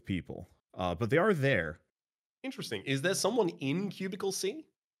interacting with people. But they are there. Interesting. Is there someone in cubicle C?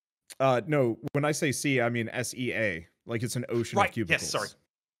 No, when I say C, I mean SEA. Like it's an ocean of cubicles. Yes, sorry.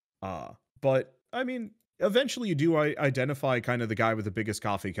 But I mean, eventually you do identify kind of the guy with the biggest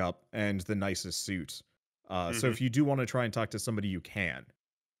coffee cup and the nicest suit. So if you do want to try and talk to somebody, you can.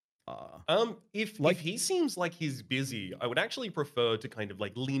 If like- he seems like he's busy, I would actually prefer to kind of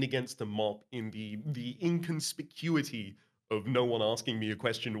like lean against the mop in the inconspicuity of no one asking me a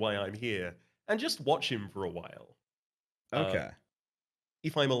question why I'm here, and just watch him for a while. Okay.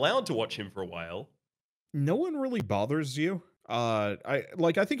 If I'm allowed to watch him for a while, No one really bothers you. I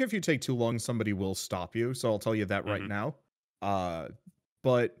think if you take too long, somebody will stop you. So I'll tell you that right now.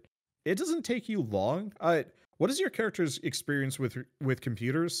 But it doesn't take you long. What is your character's experience with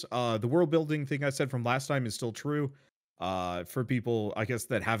computers? The world building thing I said from last time is still true. For people, I guess,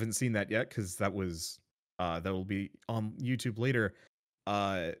 that haven't seen that yet, because that will be on YouTube later.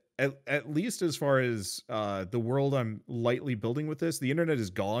 At least as far as the world I'm lightly building with this, the internet is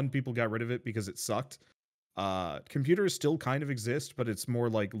gone. People got rid of it because it sucked. Computers still kind of exist, but it's more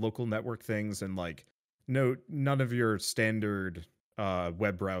like local network things, and like none of your standard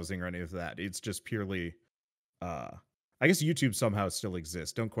web browsing or any of that. It's just purely I guess YouTube somehow still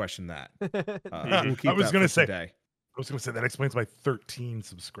exists. Don't question that. We'll keep I was that gonna for say today. I was going to say that explains my 13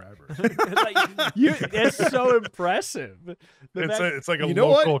 subscribers. It's so impressive. It's like a You know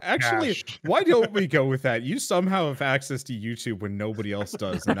local what? Actually, cache. why don't we go with that? You somehow have access to YouTube when nobody else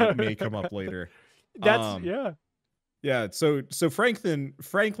does, and that may come up later. That's Yeah, so Franklin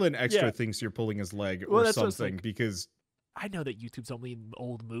extra Yeah. thinks you're pulling his leg Well, or that's what I was something, like. because I know that YouTube's only in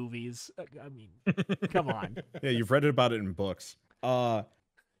old movies. I mean, come on. yeah, you've read about it in books.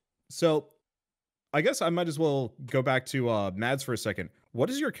 So I guess I might as well go back to Mads for a second. What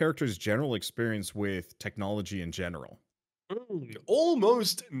is your character's general experience with technology in general?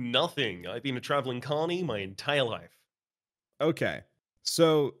 almost nothing. I've been a traveling carny my entire life. Okay,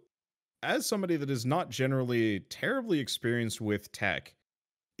 so as somebody that is not generally terribly experienced with tech,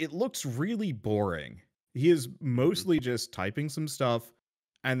 it looks really boring. He is mostly just typing some stuff,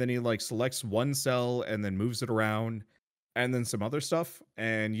 and then he like selects one cell and then moves it around, and then some other stuff,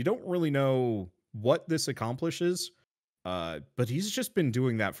 and you don't really know what this accomplishes. But he's just been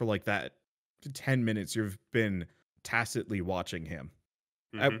doing that for like that 10 minutes. You've been tacitly watching him.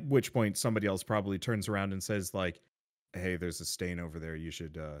 At which point somebody else probably turns around and says like, "Hey, there's a stain over there. You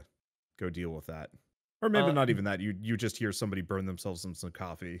should go deal with that." Or maybe not even that. You just hear somebody burn themselves in some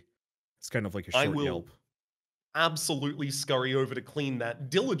coffee. It's kind of like a I short will yelp. absolutely scurry over to clean that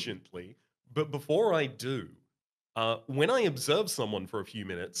diligently. But before I do, when I observe someone for a few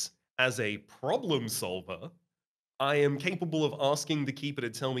minutes as a problem solver, I am capable of asking the keeper to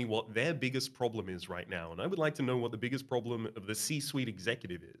tell me what their biggest problem is right now. And I would like to know what the biggest problem of the C-suite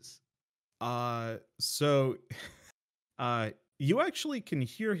executive is. So you actually can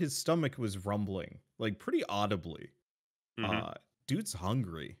hear his stomach was rumbling, like pretty audibly. Dude's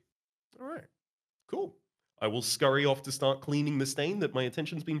hungry. All right, cool. I will scurry off to start cleaning the stain that my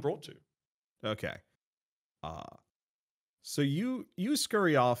attention's been brought to. Okay. So you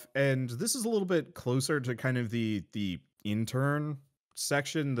scurry off, and this is a little bit closer to kind of the intern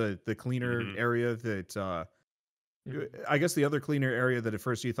section, the cleaner area that I guess the other cleaner area that at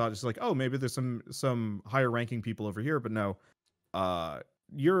first you thought is like, oh, maybe there's some higher ranking people over here, but no.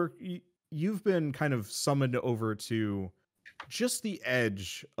 You've been kind of summoned over to just the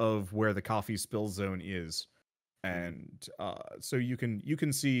edge of where the coffee spill zone is, and so you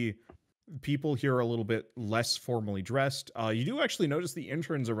can see people here are a little bit less formally dressed. You do actually notice the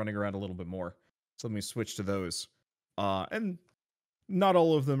interns are running around a little bit more, so let me switch to those. And not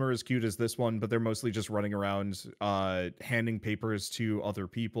all of them are as cute as this one, but they're mostly just running around handing papers to other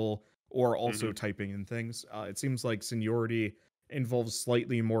people, or also typing in things. It seems like seniority involves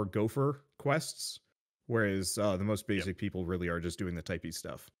slightly more gopher quests, whereas the most basic people really are just doing the typey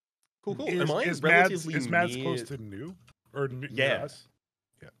stuff. Cool. Is Am I Mads relatively close near... to new? Or Yeah. us?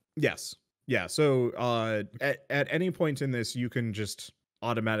 Yes. Yeah. So at any point in this, you can just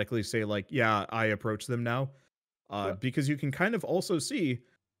automatically say like, yeah, I approach them now. Because you can kind of also see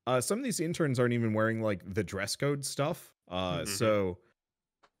some of these interns aren't even wearing like the dress code stuff. So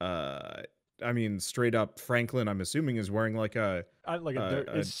I mean, straight up Franklin, I'm assuming, is wearing like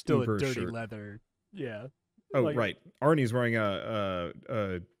it's still Uber a dirty shirt. leather. Yeah. Oh, Like- right. Arnie's wearing a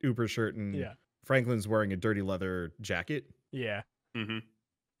Uber shirt, and Yeah. Franklin's wearing a dirty leather jacket. Yeah.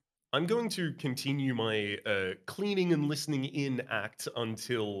 I'm going to continue my cleaning and listening in act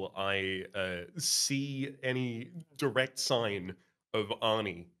until I see any direct sign of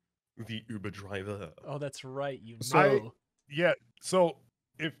Arnie, the Uber driver. Oh, that's right. So- Yeah. So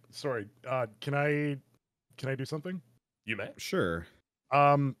can I do something? You may. Sure.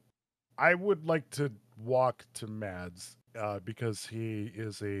 I would like to walk to Mads because he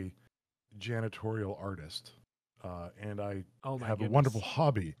is a janitorial artist, and I Oh my have goodness. a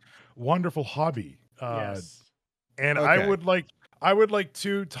wonderful hobby. Yes. And Okay. I would like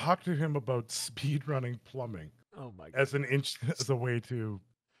to talk to him about speedrunning plumbing Oh my goodness. as a way to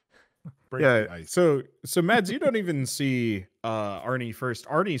break the ice. So Mads, you don't even see Arnie first.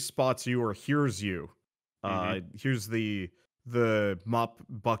 Arnie spots you or hears you. Here's the mop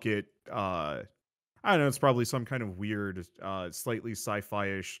bucket. I don't know. It's probably some kind of weird, slightly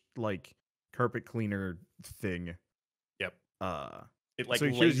sci-fi-ish like carpet cleaner thing. Yep. It so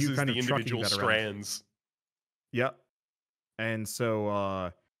here's you lasers kind the of trucking individual that around. strands. Yep. And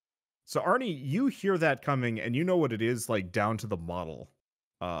so Arnie, you hear that coming, and you know what it is, like down to the model.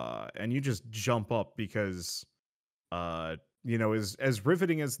 And you just jump up because, you know, as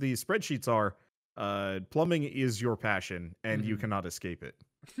riveting as the spreadsheets are, plumbing is your passion, and you cannot escape it.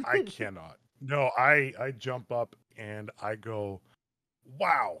 I cannot. No, I jump up and I go,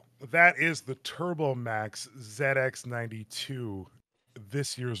 wow, that is the Turbo Max ZX92,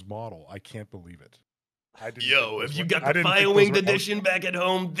 this year's model. I can't believe it. Yo, if you got the Firewinged edition back at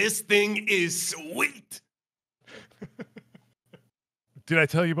home, this thing is sweet. Did I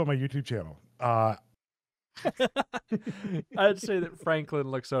tell you about my YouTube channel? I'd say that Franklin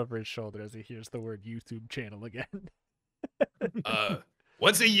looks over his shoulder as he hears the word YouTube channel again.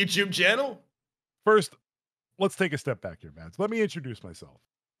 What's a YouTube channel? First, let's take a step back here, Mads. Let me introduce myself.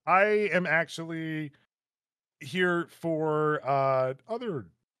 I am actually here for other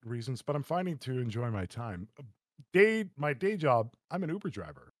reasons, but I'm finding to enjoy my time. My day job, I'm an Uber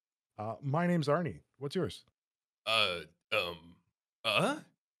driver. My name's Arnie. What's yours?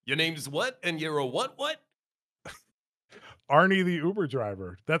 Your name's what? And you're a what? Arnie the Uber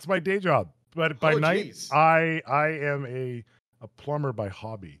driver. That's my day job. But by night, geez. I am a plumber by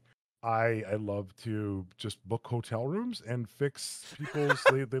hobby. I love to just book hotel rooms and fix people's.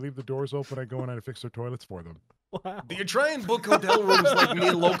 they leave the doors open. I go in and I fix their toilets for them. Wow. Do you try and book hotel rooms like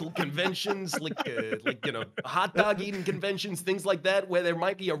near local conventions, like you know, hot dog eating conventions, things like that, where there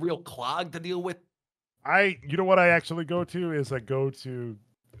might be a real clog to deal with? You know what I actually go to is I go to,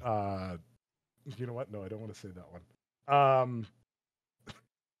 you know what? No, I don't want to say that one.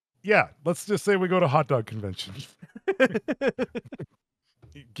 Yeah, let's just say we go to hot dog conventions.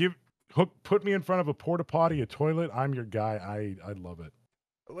 Put me in front of a porta potty, a toilet. I'm your guy. I love it.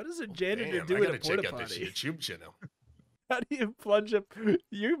 What does a janitor Damn, do I in gotta a porta check out this potty? YouTube channel. How do you plunge up?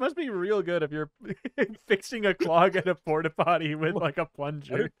 You must be real good if you're fixing a clog at a porta potty with like a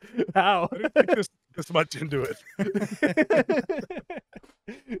plunger. How? I didn't think this much into it.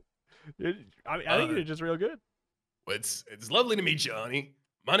 I think you're just real good. Well, it's lovely to meet you, Arnie.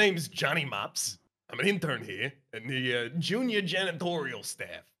 My name's Johnny Mops. I'm an intern here in the junior janitorial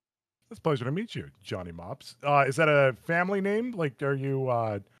staff. It's a pleasure to meet you, Johnny Mops. Is that a family name? Like, are you?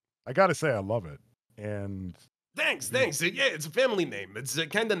 I gotta say, I love it. And Thanks. Yeah, it's a family name. It's a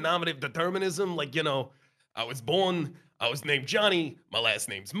kind of nominative determinism. Like, you know, I was named Johnny. My last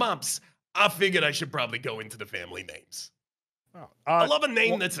name's Mops. I figured I should probably go into the family names. I love a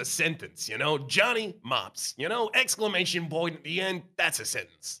name that's a sentence, you know? Johnny Mops, you know? Exclamation point at the end, that's a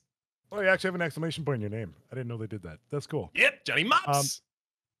sentence. Oh, you actually have an exclamation point in your name. I didn't know they did that. That's cool. Yep, Johnny Mops.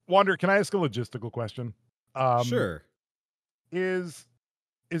 Wander, can I ask a logistical question? Sure. Is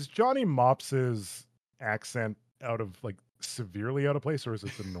Johnny Mops's accent out of like severely out of place, or is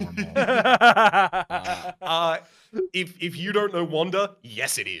it the normal? If you don't know Wanda,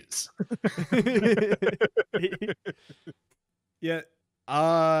 yes, it is. Yeah.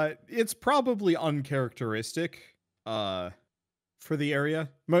 It's probably uncharacteristic for the area.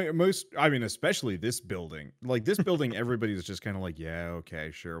 I mean, especially this building. Like this building, everybody's just kind of like, yeah, okay,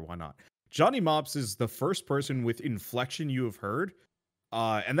 sure, why not? Johnny Mops is the first person with inflection you have heard.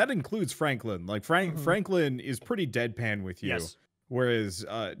 And that includes Franklin. Like Franklin is pretty deadpan with you. Yes. Whereas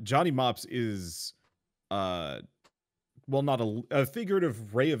Johnny Mops is well, not a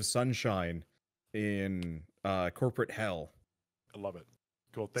figurative ray of sunshine in corporate hell. I love it.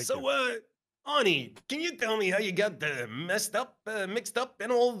 Cool. Thank you. So, Arnie, can you tell me how you got mixed up in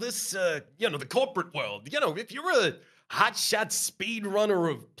all this, you know, the corporate world? You know, if you're a hotshot speed runner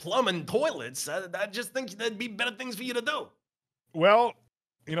of plumbing toilets, I just think there'd be better things for you to do. Well,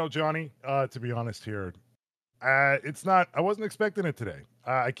 you know, Johnny, to be honest here, I wasn't expecting it today.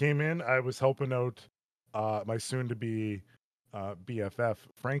 I came in, I was helping out my soon-to-be BFF,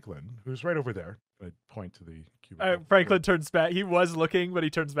 Franklin, who's right over there. I point to the cubicle. Franklin turns back. He was looking, but he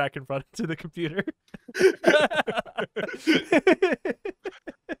turns back in front to the computer.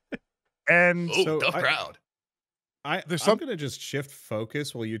 And so tough crowd. I'm going to just shift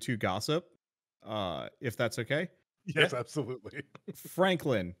focus while you two gossip, if that's okay. Yes, absolutely.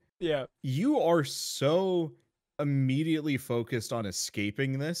 Franklin, Yeah. You are so immediately focused on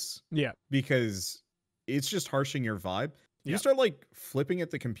escaping this Yeah. because it's just harshing your vibe. You Yeah. start like flipping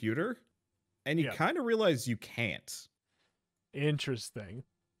at the computer and you Yeah. kind of realize you can't. Interesting.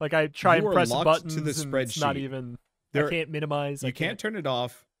 Like I try You and are press locked buttons to the and it's not spreadsheet. even There- I can't minimize. You can't turn it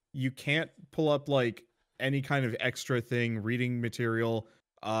off. You can't pull up like any kind of extra thing, reading material,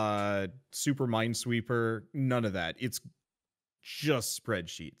 super minesweeper, none of that. It's just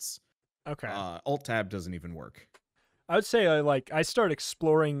spreadsheets. Okay. Alt tab doesn't even work. I would say I start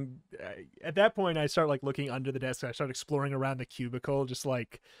exploring at that point. I start like looking under the desk. I start exploring around the cubicle, just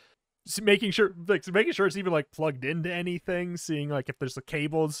like making sure it's even like plugged into anything, seeing like if there's the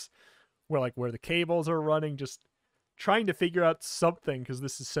cables where the cables are running, just trying to figure out something because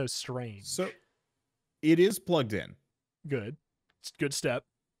this is so strange. So it is plugged in. Good. It's a good step.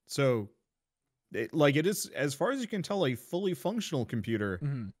 So it is, as far as you can tell, a fully functional computer,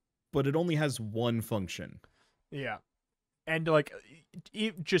 but it only has one function. Yeah. And like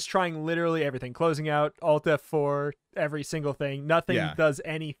just trying literally everything, closing out Alt F4, every single thing. Nothing does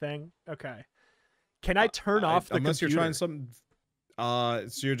anything. Okay. Can I turn off the unless computer? You're trying something.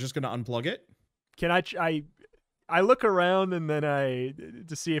 So you're just gonna unplug it? Can I look around and then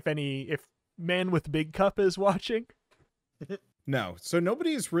to see if Man with Big Cup is watching? No. So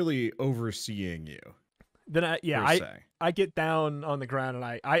nobody's really overseeing you. Then I get down on the ground and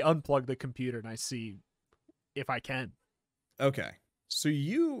I unplug the computer and I see if I can. Okay. So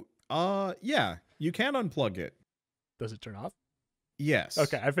you you can unplug it. Does it turn off? Yes.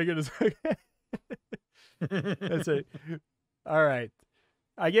 Okay, I figured it's okay. That's it. All right.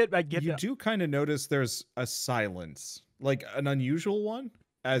 I get You do kind of notice there's a silence, like an unusual one,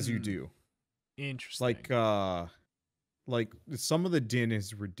 as you do. Interesting. Like some of the din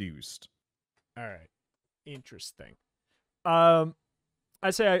is reduced. All right. Interesting. I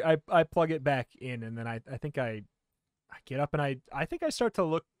say I plug it back in and then I think I get up and I think I start to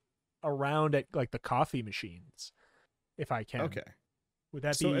look around at like the coffee machines if I can. Okay. Would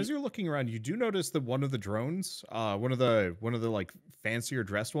that so as you're looking around, you do notice that one of the drones, one of the like fancier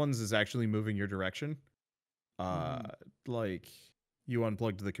dressed ones, is actually moving your direction. Like you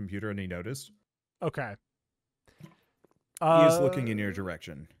unplugged the computer and he noticed. Okay. He is looking in your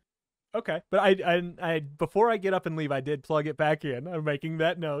direction. Okay, but I before I get up and leave, I did plug it back in. I'm making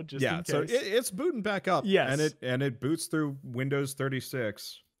that note just in case. So it's booting back up. Yes, and it boots through Windows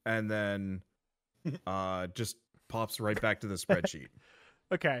 36 and then just pops right back to the spreadsheet.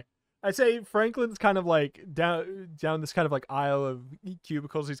 Okay. I'd say Franklin's kind of like down this kind of like aisle of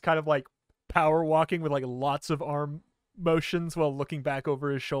cubicles. He's kind of like power walking with like lots of arm motions while looking back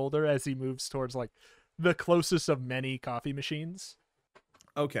over his shoulder as he moves towards like the closest of many coffee machines.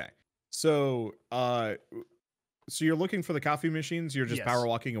 Okay. So you're looking for the coffee machines. You're just power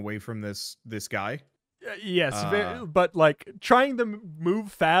walking away from this guy. Yes, but like trying to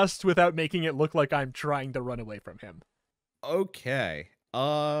move fast without making it look like I'm trying to run away from him. Okay.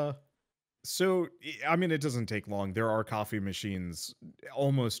 So, I mean, it doesn't take long. There are coffee machines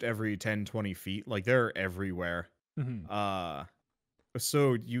almost every 10, 20 feet. Like, they're everywhere.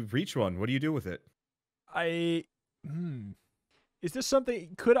 So you reach one. What do you do with it? Is this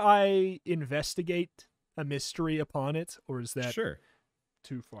something, could I investigate a mystery upon it? Or is that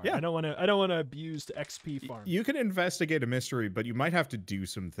too far? Yeah. I don't want to abuse the XP farm. You can investigate a mystery, but you might have to do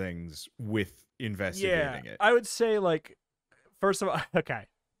some things with investigating it. I would say, like, first of all, okay.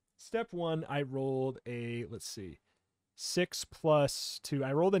 Step 1, I rolled a, let's see, 6 plus 2.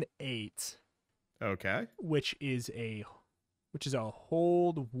 I rolled an 8. Okay. Which is a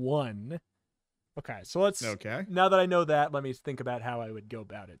hold 1. Okay, so let's. Okay. Now that I know that, let me think about how I would go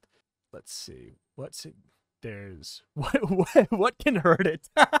about it. Let's see. There's what can hurt it?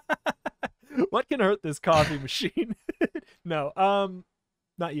 What can hurt this coffee machine? No,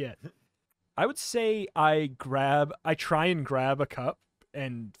 not yet. I would say I try and grab a cup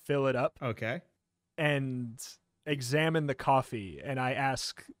and fill it up. Okay. And examine the coffee, and I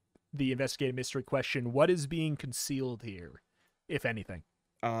ask the investigative mystery question: what is being concealed here, if anything?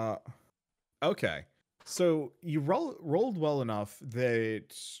 Okay. So you rolled well enough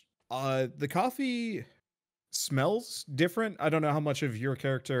that the coffee smells different. I don't know how much of your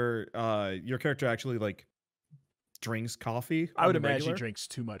character actually like drinks coffee. I would imagine he drinks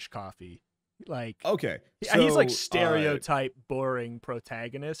too much coffee. Like, okay, he's like stereotype boring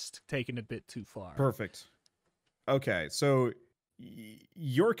protagonist, taken a bit too far. Perfect. Okay, so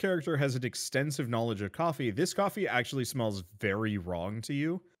your character has an extensive knowledge of coffee. This coffee actually smells very wrong to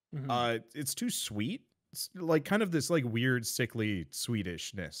you. It's too sweet. It's like kind of this like weird sickly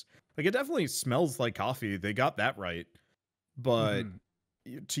sweetishness. Like it definitely smells like coffee. They got that right. But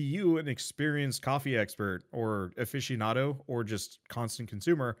to you, an experienced coffee expert or aficionado or just constant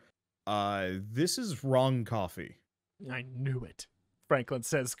consumer, this is wrong coffee. I knew it, Franklin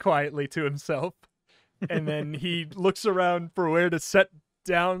says quietly to himself. And then he looks around for where to set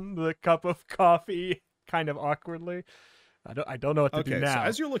down the cup of coffee kind of awkwardly. I don't know what to do now. So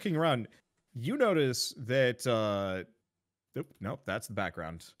as you're looking around, you notice that nope, that's the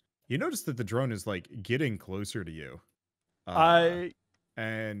background. You notice that the drone is like getting closer to you.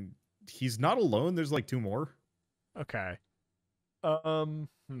 And he's not alone. There's like 2 more. Okay.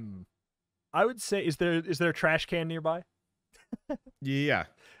 I would say, is there a trash can nearby? Yeah.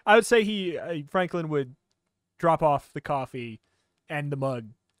 I would say Franklin would drop off the coffee and the mug,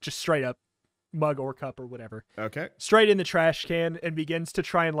 just straight up, mug or cup or whatever. Okay. Straight in the trash can, and begins to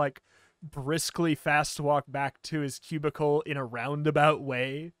try and like briskly fast walk back to his cubicle in a roundabout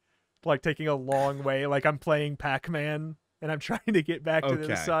way, like taking a long way, like I'm playing Pac-Man and I'm trying to get back to the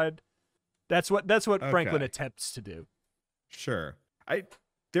other side. That's what Franklin attempts to do. Sure.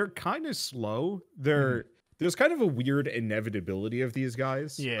 They're kind of slow. There's kind of a weird inevitability of these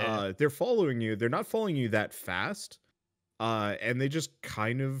guys. Yeah. They're following you. They're not following you that fast. And they just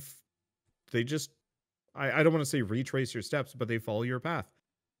I don't want to say retrace your steps, but they follow your path.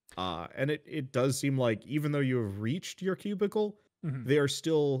 And it does seem like even though you have reached your cubicle, they are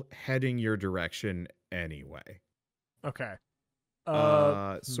still heading your direction anyway. Okay.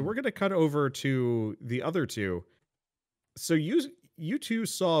 So we're going to cut over to the other 2. So you 2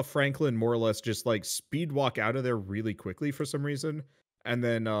 saw Franklin more or less just like speed walk out of there really quickly for some reason. And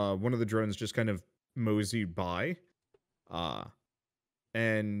then one of the drones just kind of moseyed by.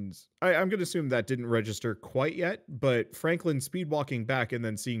 And I'm going to assume that didn't register quite yet, but Franklin speed walking back and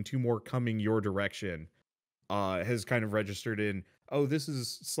then seeing 2 more coming your direction has kind of registered in, oh, this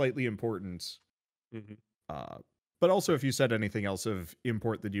is slightly important. But also, if you said anything else of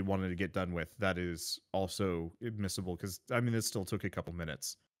import that you wanted to get done with, that is also admissible, because, I mean, it still took a couple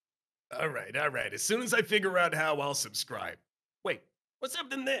minutes. All right. As soon as I figure out how, I'll subscribe. Wait, what's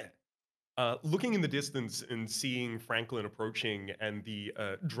happening there? Looking in the distance and seeing Franklin approaching and the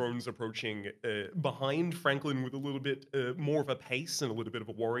drones approaching behind Franklin with a little bit more of a pace and a little bit of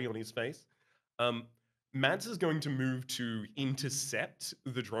a worry on his face, Mads is going to move to intercept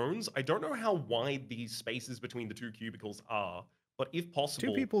the drones. I don't know how wide these spaces between the 2 cubicles are, but if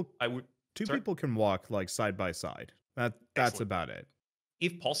possible, Two people can walk like side by side. That's Excellent. about it.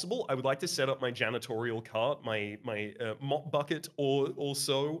 If possible, I would like to set up my janitorial cart, my mop bucket or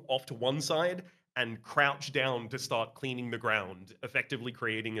so off to one side and crouch down to start cleaning the ground, effectively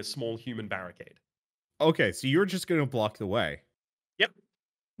creating a small human barricade. Okay, so you're just going to block the way. Yep.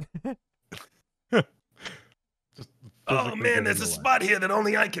 Oh man, there's a spot here that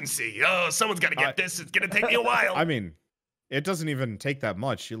only I can see. Oh, someone's got to get this. It's going to take me a while. I mean, it doesn't even take that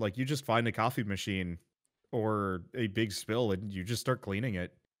much. You just find a coffee machine or a big spill and you just start cleaning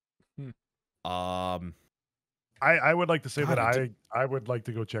it. I would like to say that I would like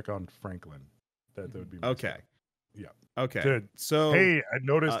to go check on Franklin. That would be my okay. step. Yeah. Okay. Good. So hey, I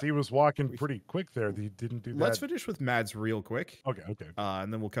noticed he was walking pretty quick there. He didn't do that. Let's finish with Mads real quick. Okay.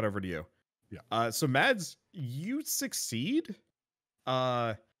 And then we'll cut over to you. Yeah. So Mads, you succeed.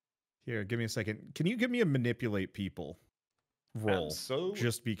 Here, give me a second. Can you give me a manipulate people roll? So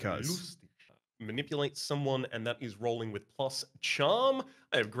just because. Manipulate someone, and that is rolling with plus charm.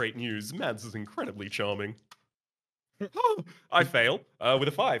 I have great news. Mads is incredibly charming. I fail with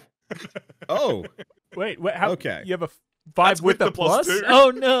a 5. Oh. Wait, how? Okay. You have a 5 with a plus? +2.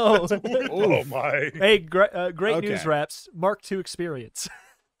 Oh no! Oh my! Hey, great news, Raps. Mark 2 experience.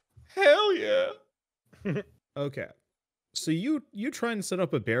 Hell yeah! Okay. So you try and set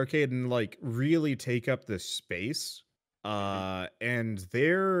up a barricade and like really take up the space. And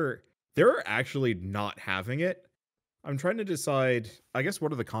they're actually not having it. I'm trying to decide, I guess,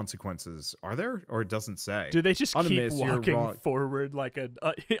 what are the consequences? Are there? Or it doesn't say. Do they just keep walking forward like an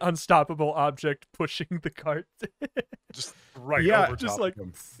unstoppable object pushing the cart? Just right over just top like, of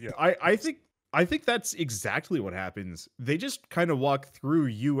him. Yeah. I think that's exactly what happens. They just kind of walk through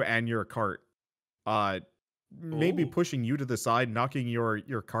you and your cart. Maybe pushing you to the side, knocking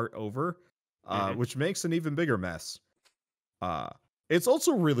your cart over, which makes an even bigger mess. It's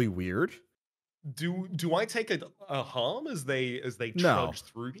also really weird. Do I take a harm as they trudge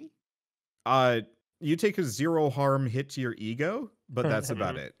through me? You take a 0 harm hit to your ego, but that's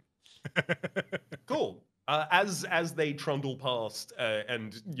about it. Cool. As they trundle past,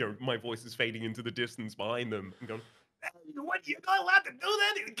 and my voice is fading into the distance behind them, I'm going, "What? You're not allowed to do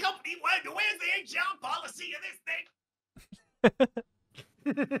that in the company? Where's the HR policy of this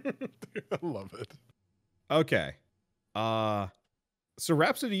thing?" I love it. Okay. So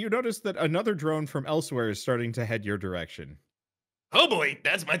Rhapsody, you notice that another drone from elsewhere is starting to head your direction. Oh boy,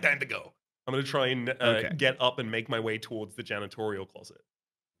 that's my time to go. I'm gonna try and Okay. get up and make my way towards the janitorial closet.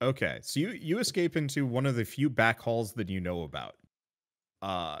 Okay, so you escape into one of the few back halls that you know about.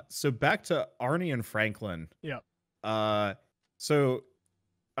 So back to Arnie and Franklin. Yeah. So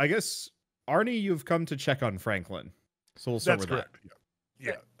I guess Arnie, you've come to check on Franklin. So we'll start That's with correct.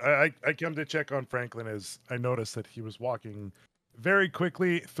 Yeah. I come to check on Franklin as I noticed that he was walking very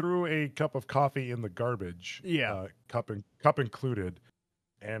quickly through a cup of coffee in the garbage. Yeah. Cup included.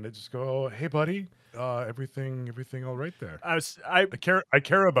 And I just go, hey buddy, everything all right there. I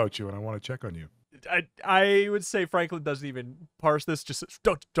care about you and I want to check on you. I would say Franklin doesn't even parse this. Just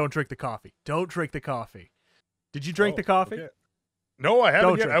don't drink the coffee. Don't drink the coffee. Did you drink the coffee? Okay. No, I haven't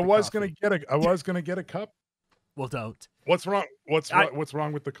Don't yet. drink I the was coffee. gonna get a cup. Well, don't. What's wrong? What's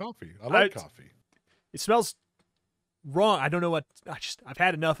wrong with the coffee? I like coffee. It smells wrong. I don't know what. I've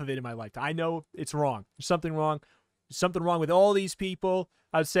had enough of it in my life. I know it's wrong. There's something wrong. There's something wrong with all these people.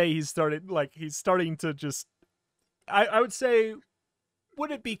 I'd say he's starting to just. I would say, would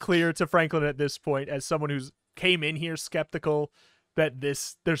it be clear to Franklin at this point, as someone who's came in here skeptical, that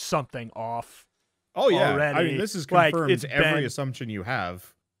there's something off? Oh yeah, already. I mean this is confirmed it's every Benn. assumption you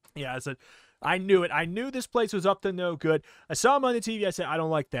have. Yeah, I said, I knew it. I knew this place was up to no good. I saw him on the TV. I said, I don't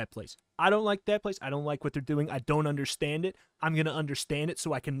like that place. I don't like that place. I don't like what they're doing. I don't understand it. I'm going to understand it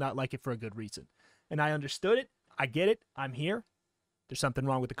so I can not like it for a good reason. And I understood it. I get it. I'm here. There's something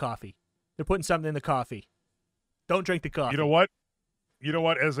wrong with the coffee. They're putting something in the coffee. Don't drink the coffee. You know what?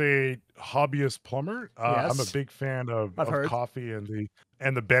 As a hobbyist plumber, I'm a Yes. big fan of heard. coffee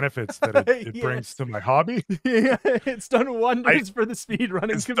and the benefits that it brings Yes. to my hobby. Yeah, it's done wonders for the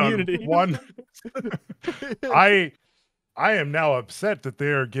speedrunning It's done community. I am now upset that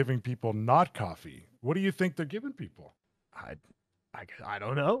they're giving people not coffee. What do you think they're giving people? I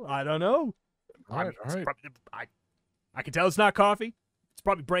don't know. I don't know. All right. I can tell it's not coffee. It's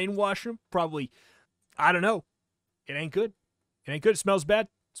probably brainwashing them. Probably, I don't know. It ain't good. It ain't good. It smells bad.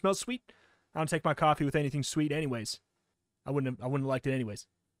 It smells sweet. I don't take my coffee with anything sweet, anyways. I wouldn't have liked it anyways.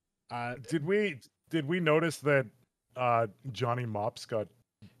 Did we notice that Johnny Mops got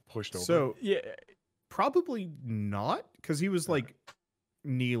pushed over? So Yeah, probably not, because he was like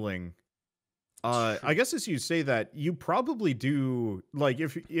kneeling. I guess as you say that, you probably do. Like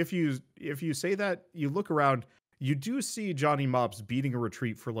if you say that, you look around, you do see Johnny Mops beating a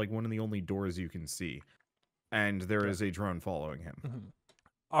retreat for like one of the only doors you can see, and there is a drone following him. Mm-hmm.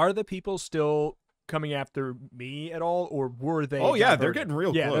 Are the people still coming after me at all, or were they? Oh yeah, they're diverted? getting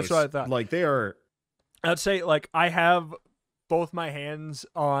real Yeah, close. that's what I thought. Like they are. I'd say like I have both my hands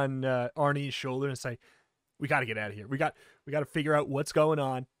on Arnie's shoulder and say, "We got to get out of here. We got to figure out what's going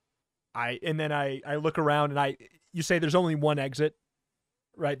on." And then I look around and you say there's only one exit,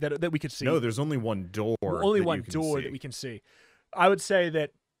 right? That we could see. No, there's only one door. Only that one you can door see. that we can see. I would say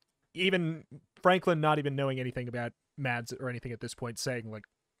that even Franklin, not even knowing anything about Mads or anything at this point, saying like,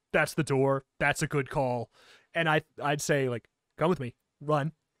 "That's the door. That's a good call." And I'd say like, "Come with me,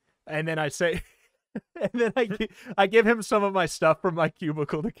 run." And then I say, and then I give him some of my stuff from my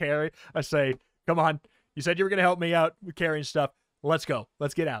cubicle to carry. I say, "Come on, you said you were going to help me out with carrying stuff. Let's go.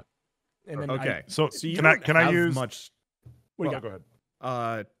 Let's get out." And then Okay. So you can I don't have use much? What do you Well, got? go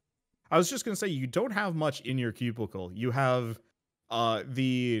ahead. I was just gonna say you don't have much in your cubicle. You have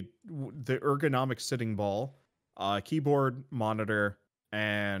the ergonomic sitting ball, keyboard, monitor,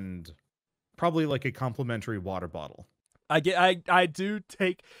 and probably like a complimentary water bottle. I do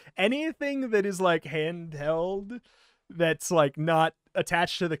take anything that is like handheld, that's like not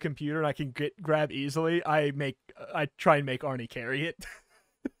attached to the computer and I can grab easily. I try and make Arnie carry it.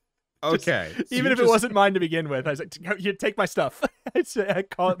 Okay. So Even you if it wasn't mine to begin with, I was like, "You take my stuff." I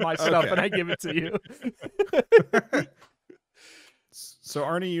call it my stuff and I give it to you. So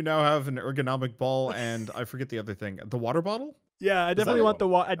Arnie, you now have an ergonomic ball, and I forget the other thing. The water bottle? Yeah, I definitely that want the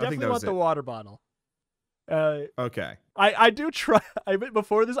I think definitely that want was the it. water bottle. Okay. I do try.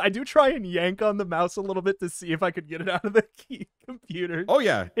 Before this, I do try and yank on the mouse a little bit to see if I could get it out of the computer. Oh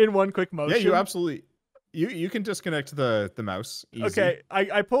yeah. In one quick motion. Yeah, you absolutely. You can disconnect the mouse. Easy. Okay,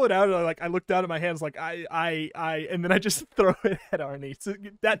 I pull it out and I look down at my hands like and then I just throw it at Arnie. So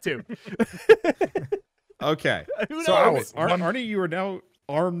that too. Okay. Who So knows? Arnie, you are now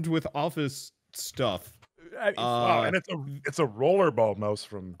armed with office stuff. Wow, and it's a rollerball mouse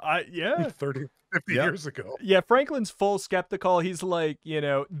from Yeah. 30, 50 Yep. years ago. Yeah, Franklin's full skeptical. He's like,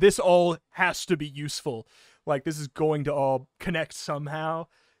 this all has to be useful. Like, this is going to all connect somehow.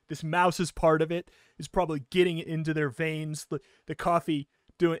 This mouse is part of it. It's probably getting it into their veins. The coffee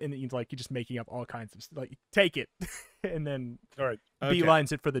doing, and he's like, he's just making up all kinds of like, take it, and then All right.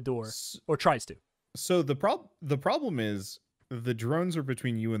 beelines it for the door, or tries to. So the problem is the drones are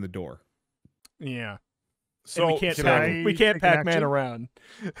between you and the door. Yeah. So And we can't take an Pac-Man action? around.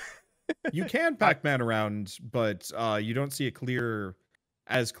 You can Pac-Man around, but you don't see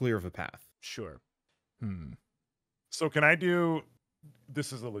as clear of a path. Sure. So can I do?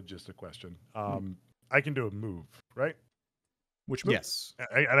 This is a logistic question. I can do a move, right? Which move? Yes.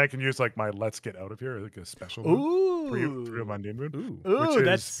 And I can use like my "Let's get out of here" like a special move. Ooh. Three of mundane move. Ooh. Ooh, which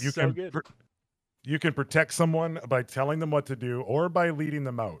that's is you so can good. you can protect someone by telling them what to do or by leading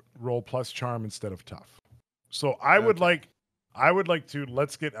them out. Roll plus charm instead of tough. So I would like to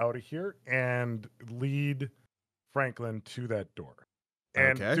let's get out of here and lead Franklin to that door.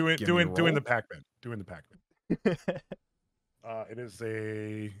 And Okay, doing give me a roll. the Pac-Man. Doing the Pac-Man. It is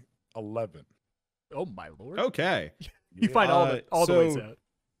a 11. Oh my lord. Okay. You find all the ways out.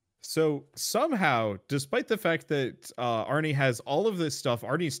 So somehow, despite the fact that Arnie has all of this stuff,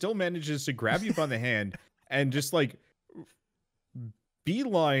 Arnie still manages to grab you by the hand and just like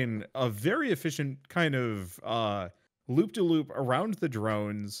beeline a very efficient kind of loop-de-loop around the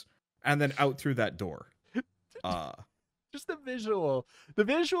drones and then out through that door. Just the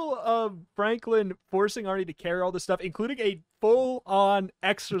visual of Franklin forcing Arnie to carry all this stuff, including a full-on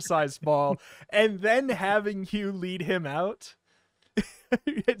exercise ball, and then having you lead him out.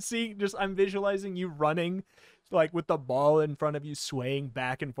 And I'm visualizing you running, like with the ball in front of you, swaying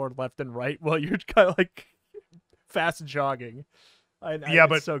back and forth, left and right, while you're kind of like fast jogging. Yeah,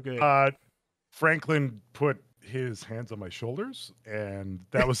 but it's so good. Franklin put his hands on my shoulders, and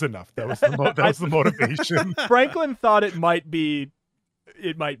that was enough. That was the motivation. Franklin thought it might be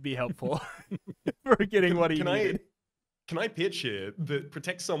helpful for getting what he needed. Can I pitch here that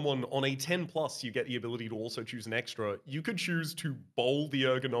protect someone on a 10+, you get the ability to also choose an extra. You could choose to bowl the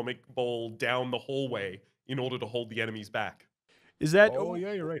ergonomic ball down the hallway in order to hold the enemies back. Is that? Oh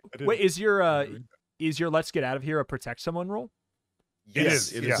yeah, you're right. Wait, is your let's get out of here a protect someone roll?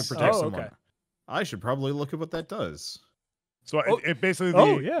 Yes, it is to protect someone. Okay. I should probably look at what that does. So it basically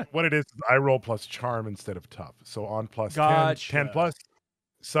what it is I roll plus charm instead of tough. So on plus Gotcha. 10 plus,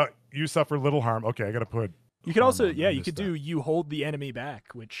 so you suffer little harm. Okay, I gotta put. You could also you missed could that. do you hold the enemy back,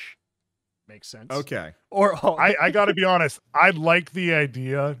 which makes sense. Okay. Or I gotta be honest. I like the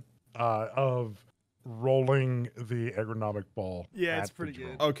idea of rolling the ergonomic ball. Yeah, at it's the pretty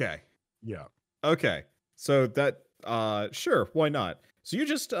drone. good. Okay. Yeah. Okay. So that sure, why not? So you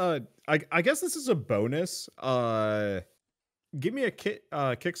just I guess this is a bonus. Give me a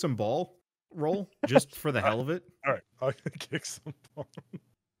kick some ball roll just for the hell of it. All right, I'll kick some ball.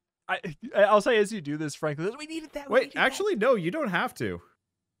 I'll say as you do this, Franklin, we needed that. Wait, actually no, you don't have to.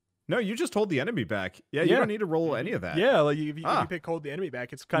 No, you just hold the enemy back. Yeah, you don't need to roll any of that. Yeah, like if you pick hold the enemy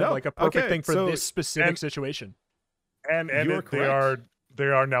back, it's kind of like a perfect thing for this specific situation. And they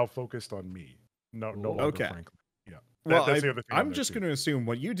are now focused on me. No longer Franklin. Yeah. Well, that's the other thing I'm just going to assume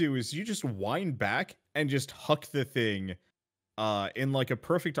what you do is you just wind back and just huck the thing in like a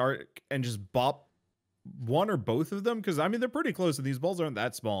perfect arc and just bop one or both of them, because I mean they're pretty close and these balls aren't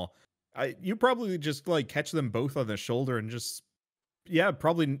that small. You probably just like catch them both on the shoulder and just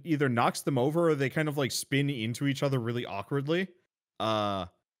probably either knocks them over or they kind of like spin into each other really awkwardly,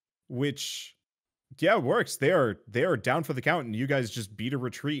 which works. They are down for the count and you guys just beat a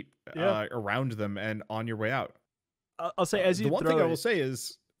retreat around them and on your way out. I'll say as you the one thing I will say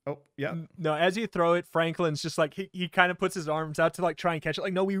is no, as you throw it, Franklin's just like he kind of puts his arms out to like try and catch it.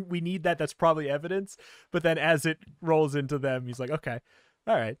 Like, no, we need that. That's probably evidence. But then as it rolls into them, he's like, okay,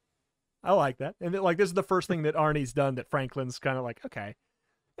 all right, I like that. And like this is the first thing that Arnie's done that Franklin's kind of like, okay,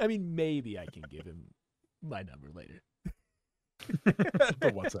 I mean maybe I can give him my number later.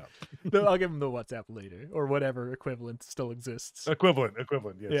 The WhatsApp. No, I'll give him the WhatsApp later or whatever equivalent still exists. Equivalent.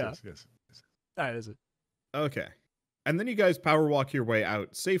 Yes. All right, is it? Okay. And then you guys power walk your way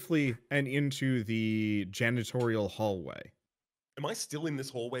out safely and into the janitorial hallway. Am I still in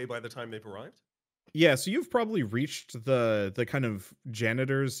this hallway by the time they've arrived? Yeah, so you've probably reached the kind of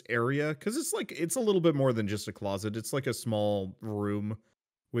janitor's area, because it's a little bit more than just a closet. It's like a small room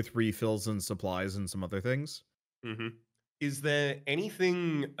with refills and supplies and some other things. Mm-hmm. Is there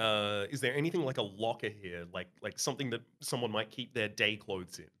anything like a locker here, like something that someone might keep their day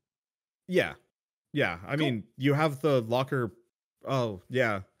clothes in? Yeah. Yeah, I mean, you have the locker. Oh,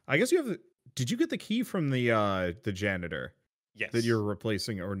 yeah. I guess you have. Did you get the key from the janitor? Yes. That you're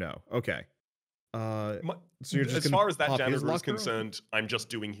replacing, or no? Okay. So you're just as far as that pop his janitor is locker concerned, I'm just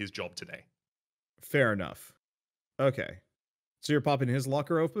doing his job today. Fair enough. Okay. So you're popping his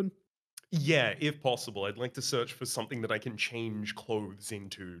locker open? Yeah, if possible, I'd like to search for something that I can change clothes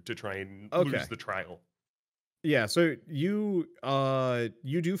into to try and Okay. lose the trail. Yeah, so you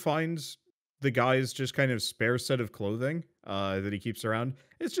do find the guy's just kind of spare set of clothing that he keeps around.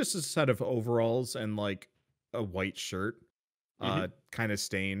 It's just a set of overalls and like a white shirt, kind of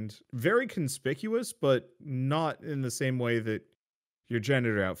stained. Very conspicuous, but not in the same way that your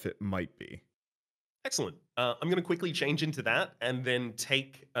janitor outfit might be. Excellent. I'm going to quickly change into that and then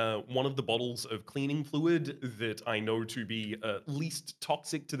take one of the bottles of cleaning fluid that I know to be least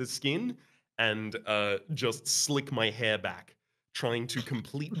toxic to the skin and just slick my hair back, trying to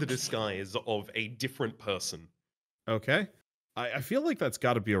complete the disguise of a different person. Okay. I feel like that's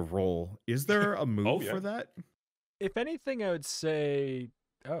got to be a roll. Is there a move yeah. for that? If anything, I would say,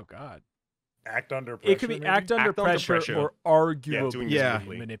 oh god, Act under pressure. it could be maybe? act under pressure or arguably doing Yeah.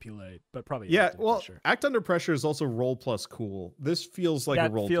 manipulate, but probably Yeah, act under well, pressure. act under pressure is also roll plus cool. This feels like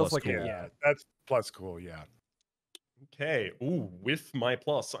That a roll feels plus like cool. a- Yeah, that's plus cool. Yeah. Okay. Ooh, with my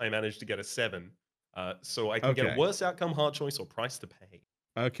plus, I managed to get a 7. So I can get Okay. a worse outcome, hard choice, or price to pay.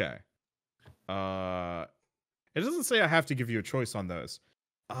 Okay. It doesn't say I have to give you a choice on those.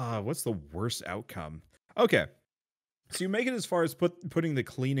 What's the worst outcome? Okay. So you make it as far as putting the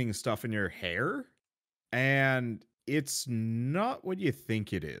cleaning stuff in your hair, and it's not what you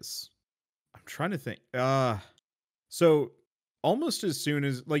think it is. I'm trying to think. So almost as soon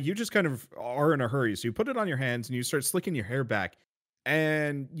as like you just kind of are in a hurry, so you put it on your hands and you start slicking your hair back,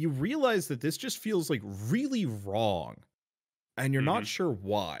 and you realize that this just feels like really wrong, and you're not sure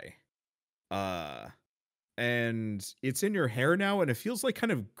why. And it's in your hair now, and it feels like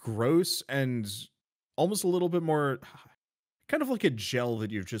kind of gross and almost a little bit more kind of like a gel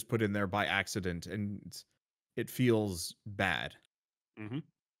that you've just put in there by accident, and it feels bad.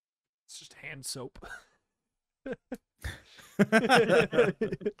 It's just hand soap.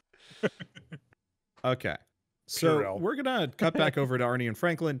 Okay. So Purell. we're going to cut back over to Arnie and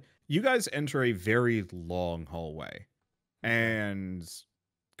Franklin. You guys enter a very long hallway, and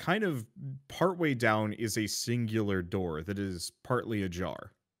kind of partway down is a singular door that is partly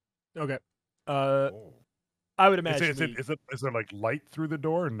ajar. Okay. Oh. I would imagine. Is there like light through the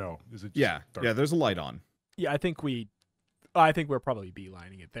door? No. Is it? Just Yeah. dark? Yeah, there's a light on. Yeah, I think we're probably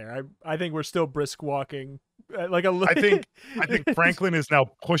beelining it there. I think we're still brisk walking, like a. I think Franklin is now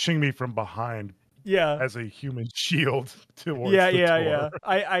pushing me from behind Yeah. as a human shield towards Yeah. the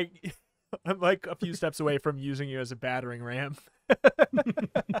door. I'm like a few steps away from using you as a battering ram.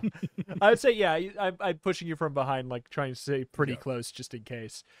 I'd say, yeah, I'm pushing you from behind, like trying to stay pretty close just in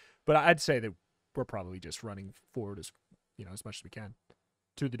case. But I'd say that we're probably just running forward as much as we can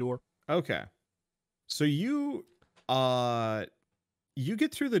to the door. Okay. So you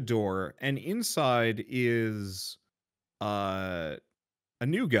get through the door, and inside is a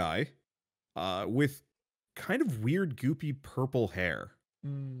new guy with kind of weird goopy purple hair.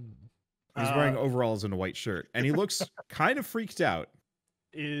 He's wearing overalls and a white shirt, and he looks kind of freaked out.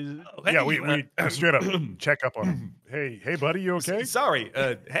 Hey, we straight up check up on him. Hey, buddy, you okay? Sorry.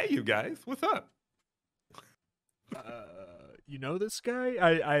 Hey, you guys. What's up? You know this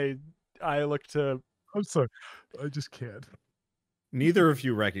guy? I look to. I'm sorry, I just can't. Neither of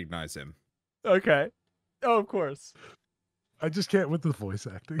you recognize him. Okay. Oh, of course. I just can't with the voice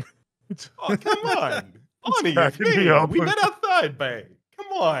acting. Oh, come on. Arnie, it's cracking me me. up. We met outside, babe. Come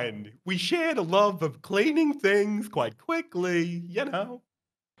on. We shared a love of cleaning things quite quickly, you know.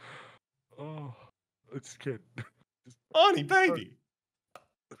 Oh, it's good. Arnie, baby.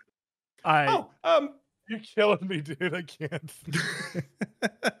 You're killing me, dude. I can't.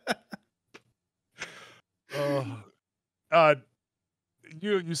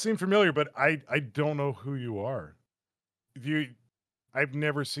 You seem familiar, but I don't know who you are. I've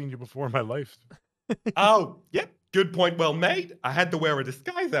never seen you before in my life. Oh, yep. Good point, well made. I had to wear a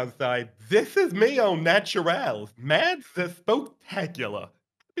disguise outside. This is me on natural. Mad the spectacular.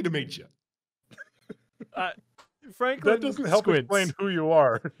 Happy to meet you. Franklin, That doesn't help squints. explain who you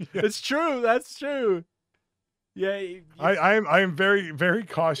are. It's true. That's true. Yeah. I am very, very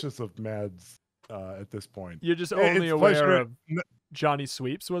cautious of Mads at this point. You're just only It's aware pleasure- of Johnny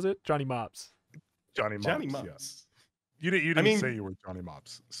Sweeps, was it? Johnny Mops. Johnny Mops. Johnny Yeah. Mops. You didn't mean- say you were Johnny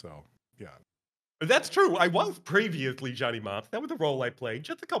Mops, so yeah. That's true. I was previously Johnny Mops. That was a role I played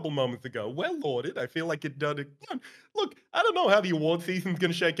just a couple moments ago. Well lauded. I feel like it done it. Look, I don't know how the award season's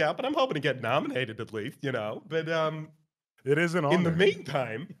gonna shake out, but I'm hoping to get nominated at least, But It is an honor. in the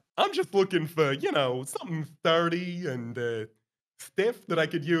meantime, I'm just looking for, something sturdy and stiff that I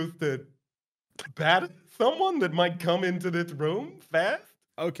could use to bat someone that might come into this room fast.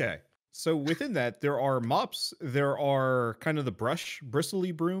 Okay. So within that, there are mops. There are kind of the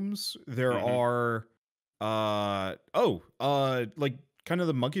bristly brooms. There are, like kind of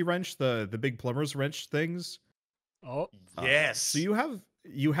the monkey wrench, the big plumber's wrench things. Oh, Yes. So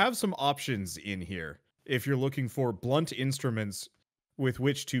you have some options in here if you're looking for blunt instruments with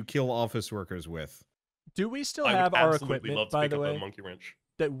which to kill office workers with. do we still I have would our absolutely equipment, love to by pick the up a way, monkey wrench.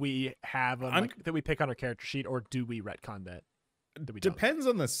 that we have on, that we pick on our character sheet, or do we retcon that? That we don't? Depends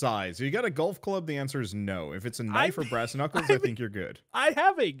on the size. If you got a golf club, the answer is no. If it's a knife or brass knuckles, I think you're good. I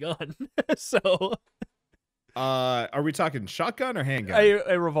have a gun, so Are we talking shotgun or handgun?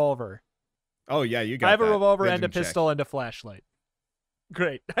 a revolver. Oh yeah, you got. I have that. a revolver and a Random check. pistol and a flashlight.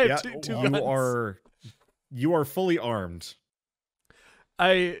 Great. I have two guns. You are fully armed.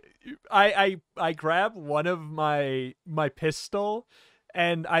 I grab one of my pistol,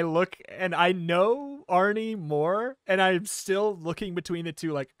 and I look, and I know Arnie more, and I'm still looking between the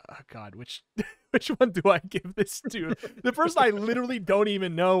two, like, oh god, which one do I give this to? The person I literally don't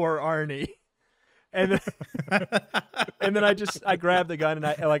even know are Arnie. And then I grab the gun and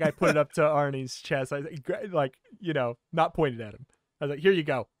I put it up to Arnie's chest. Not pointed at him. I was like, here you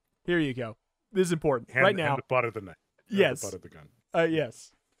go. This is important right now. Hand the butt of the knife. Yes. The butt of the gun.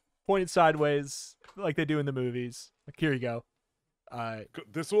 Yes. Pointed sideways like they do in the movies. Like, here you go. Thank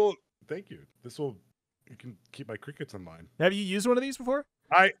you. You can keep my crickets in line. Have you used one of these before?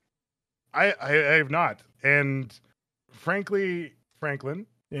 I have not. And frankly, Franklin.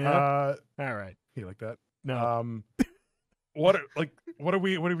 Yeah. All right. You like that? No. What are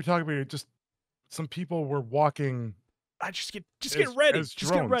we talking about? Just some people were walking. Just get ready.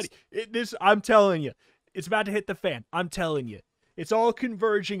 Just get ready. I'm telling you, it's about to hit the fan. I'm telling you, it's all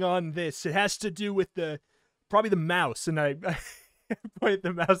converging on this. It has to do with probably the mouse, and I point at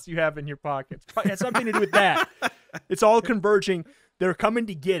the mouse you have in your pocket. It has something to do with that. It's all converging. They're coming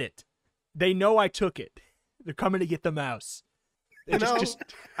to get it. They know I took it. They're coming to get the mouse.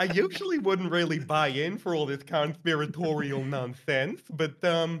 I usually wouldn't really buy in for all this conspiratorial nonsense, but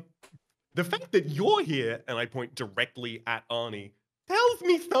the fact that you're here, and I point directly at Arnie, tells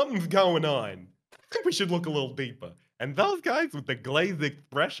me something's going on. I think we should look a little deeper. And those guys with the glazed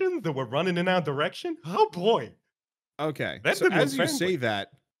expressions that were running in our direction, oh boy. Okay, That so didn't look as you friendly. say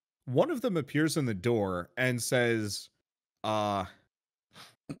that, one of them appears in the door and says,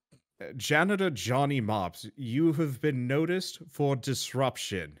 Janitor Johnny Mops, you have been noticed for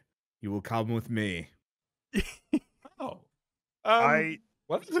disruption. You will come with me. Oh. I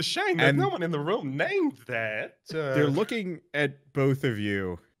Well, it's a shame. There's And- no one in the room named that. They're looking at both of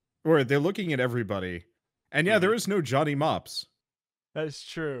you, or they're looking at everybody. And yeah, there is no Johnny Mops. That is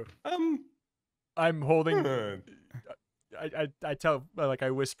true. Um. I'm holding. I tell, like,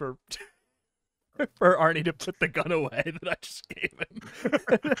 I whisper for Arnie to put the gun away that I just gave him.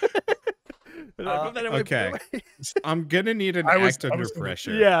 And I put that away, okay. put it away. I'm gonna need an I was- act I under was-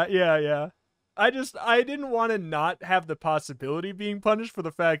 pressure. Yeah. I didn't want to not have the possibility of being punished for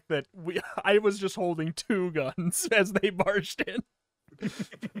the fact that I was just holding two guns as they barged in.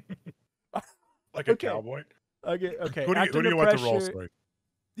 like a Okay. cowboy. Okay. Who do you want to roll? Sorry.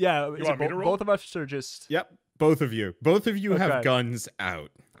 Yeah, You want me to roll? both of us are just. Yep. Both of you Okay. have guns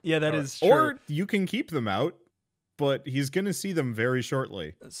out. Yeah, that Alright. is true. Or you can keep them out, but he's gonna see them very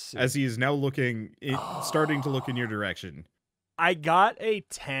shortly. Let's see. As he is now starting to look in your direction. I got a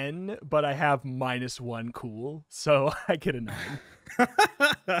 10, but I have -1 cool, so I get a 9.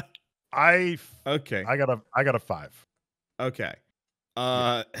 Okay. I got a 5. Okay.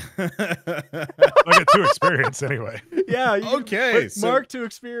 I got 2 experience anyway. Yeah. Okay, so- Mark to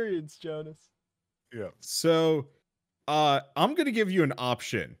experience, Jonas. Yeah. So, I'm gonna give you an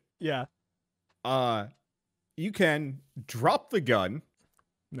option. Yeah. You can drop the gun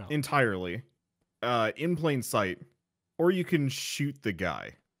No. entirely, in plain sight, or you can shoot the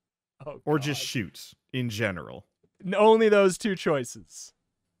guy, Oh, or God. just shoot in general. Only those two choices.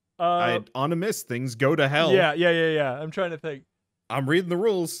 On a miss, things go to hell. Yeah. I'm trying to think. I'm reading the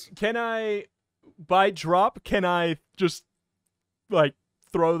rules. Can I, by drop, can I just like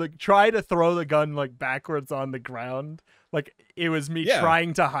try to throw the gun like backwards on the ground? Like it was me Yeah.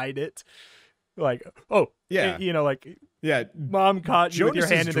 trying to hide it. Like, oh, Yeah. like Yeah, mom caught you with your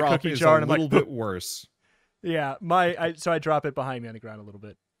Jonas's hand in the drop cookie is jar, a and I'm little like, bit worse. yeah, so I drop it behind me on the ground a little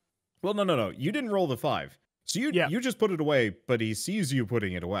bit. Well, no. You didn't roll the 5. So you just put it away, but he sees you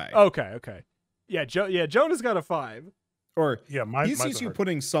putting it away. Okay. Yeah, Jonah's got a 5. Or Yeah, he mine's sees you hard.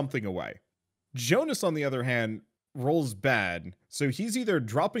 putting something away. Jonas, on the other hand, rolls bad. So he's either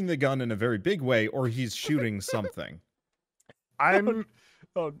dropping the gun in a very big way or he's shooting something. I'm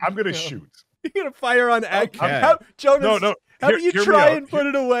Oh, gonna no. shoot. You're gonna fire on Okay. Jonas. No. How about you hear me try out. and put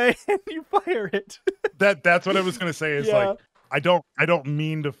it away and you fire it? That's what I was gonna say. Is Yeah. like I don't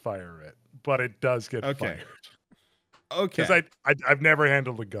mean to fire it, but it does get Okay. fired. Okay. Because I've never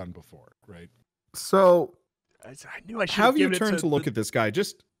handled a gun before, right? So I knew I should how have you given it turned to look the at this guy?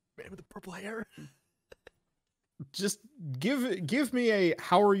 Just man with the purple hair. give me a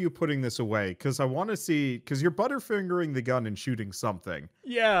how are you putting this away? Because I want to see, because you're butterfingering the gun and shooting something.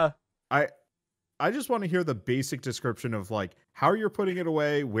 Yeah. I just want to hear the basic description of like how you're putting it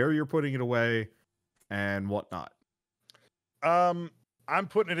away, where you're putting it away, and whatnot. I'm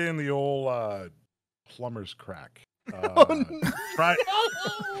putting it in the old plumber's crack. Oh, no.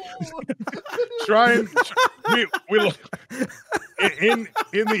 Try and we in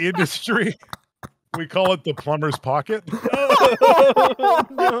the industry we call it the plumber's pocket. Oh,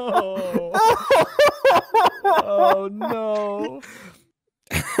 no. Oh, no.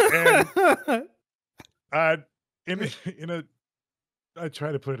 And I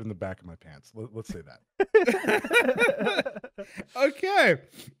try to put it in the back of my pants. Let's say that. Okay.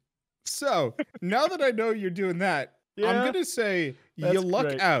 So now that I know you're doing that, I'm Yeah. gonna say That's you luck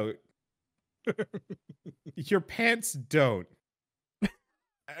great. out. Your pants don't.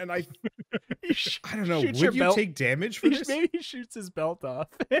 And I don't know. Shoot your Would you belt. take damage for this? Maybe he shoots his belt off.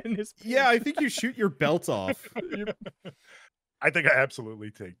 And his Yeah, I think you shoot your belt off. I think I absolutely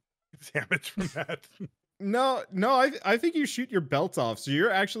take damage from that. No, I think you shoot your belt off, so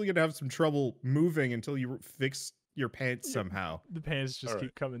you're actually gonna have some trouble moving until you fix your pants somehow. the pants just All keep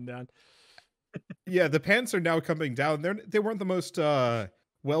right. coming down. Yeah, the pants are now coming down. They weren't the most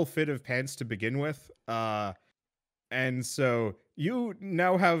well fit of pants to begin with. And so you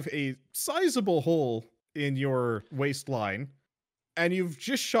now have a sizable hole in your waistline, and you've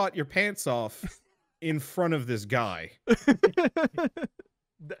just shot your pants off in front of this guy.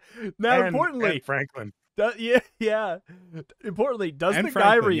 Now, And importantly, Franklin. yeah. Importantly, does And the guy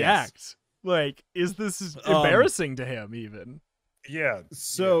Franklin, yes. react? Like, is this embarrassing to him? Even? Yeah.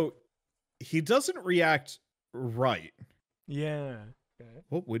 So he doesn't react right. Yeah. Okay.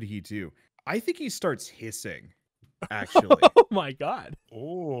 What would he do? I think he starts hissing, actually. Oh my god.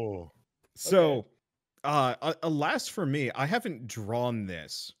 Oh. So, alas for me, I haven't drawn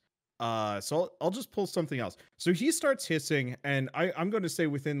this. So I'll just pull something else. So he starts hissing, and I'm going to say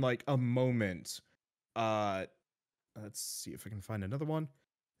within like a moment. Let's see if I can find another one.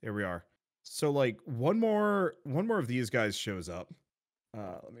 There we are. So like one more of these guys shows up.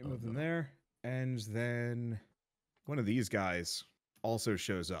 Let me move them there, and then one of these guys also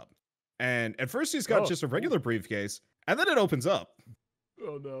shows up. And at first he's got just a regular briefcase, and then it opens up.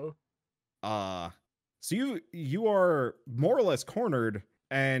 Oh no. So you are more or less cornered,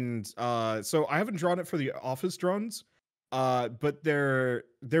 and so I haven't drawn it for the office drones, but their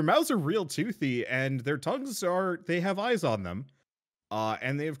mouths are real toothy, and their tongues they have eyes on them,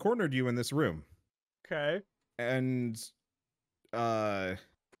 and they have cornered you in this room. Okay. And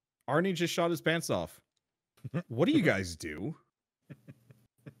Arnie just shot his pants off. What do you guys do?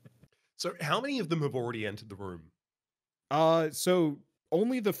 So how many of them have already entered the room? So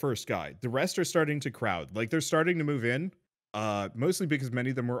only the first guy. The rest are starting to crowd. Like they're starting to move in. Mostly because many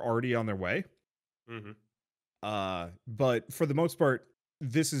of them were already on their way. Mm-hmm. But for the most part,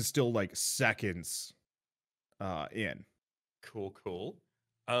 this is still like seconds in. Cool.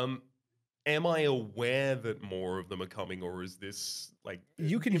 Am I aware that more of them are coming, or is this like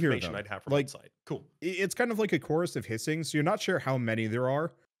You can hear information them. I'd have from Like, outside? Cool. It's kind of like a chorus of hissing, so you're not sure how many there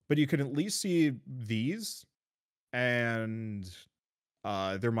are, but you can at least see these, and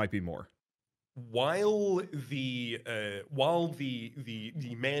there might be more. While the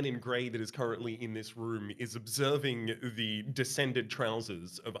man in grey that is currently in this room is observing the descended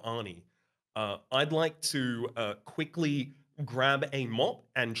trousers of Arnie, I'd like to quickly grab a mop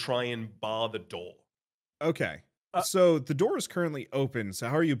and try and bar the door. Okay. So the door is currently open. So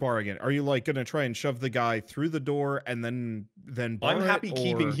how are you barring it? Are you like going to try and shove the guy through the door and then bar I'm happy it,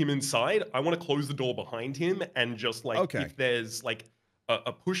 keeping or- him inside. I want to close the door behind him and just like Okay. if there's like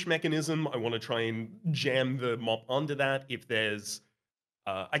a push mechanism, I want to try and jam the mop onto that. If there's,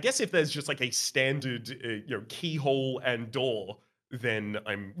 I guess if there's just like a standard, keyhole and door, then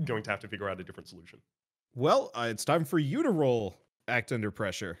I'm going to have to figure out a different solution. Well, it's time for you to roll Act Under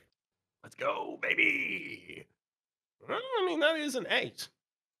Pressure. Let's go, baby. I mean, that is an 8.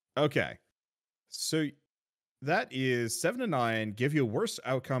 Okay. So that is 7 to 9. Give you a worst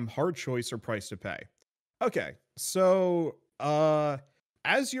outcome, hard choice, or price to pay. Okay. So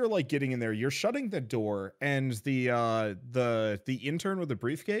as you're like getting in there, you're shutting the door, and the intern with the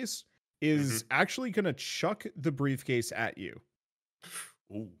briefcase is actually gonna chuck the briefcase at you.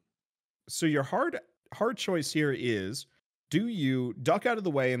 Ooh. So your hard choice here is, Do you duck out of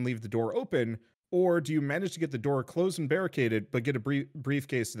the way and leave the door open, or do you manage to get the door closed and barricaded, but get a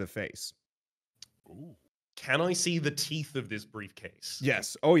briefcase to the face? Ooh. Can I see the teeth of this briefcase?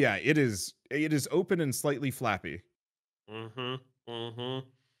 Yes. Oh yeah, it is open and slightly flappy. I'm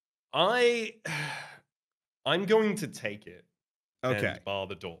going to take it. Okay. And bar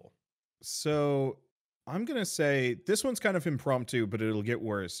the door. So I'm gonna say this one's kind of impromptu, but it'll get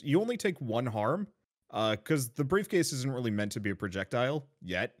worse. You only take 1 harm, because the briefcase isn't really meant to be a projectile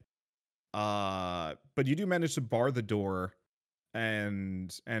yet. But you do manage to bar the door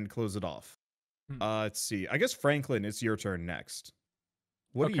and close it off. Let's see. I guess Franklin, it's your turn next.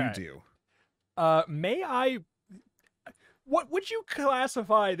 What do you do? May I? What would you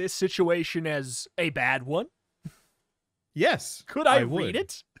classify this situation as a bad one? Yes. Could I would. read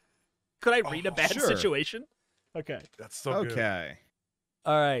it? Could I read a bad sure. situation? Okay. That's so good. Okay.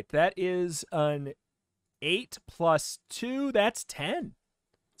 All right. That is an 8 plus 2. That's 10.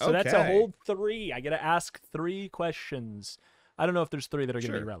 So that's a Okay. whole 3. I got to ask 3 questions. I don't know if there's 3 that are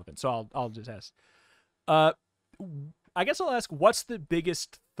going to be relevant, so I'll just ask. I guess I'll ask, what's the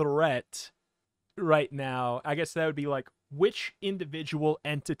biggest threat right now? I guess that would be like, which individual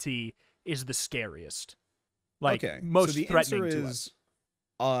entity is the scariest? Like, most so the threatening answer to is,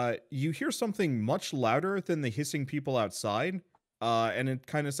 us. you hear something much louder than the hissing people outside, and it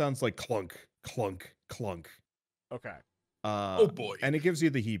kind of sounds like clunk, clunk, clunk. Okay. Oh boy. And it gives you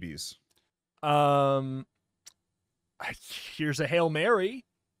the heebies. Here's a Hail Mary.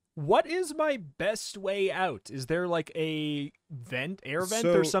 What is my best way out? Is there like a air vent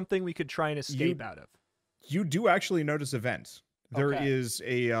or So, something we could try and escape out of? You do actually notice a vent. There Okay. is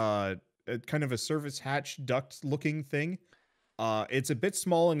a kind of a service hatch duct looking thing. It's a bit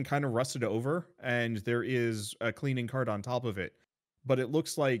small and kind of rusted over, and there is a cleaning cart on top of it. But it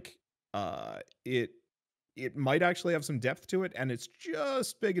looks like it might actually have some depth to it, and it's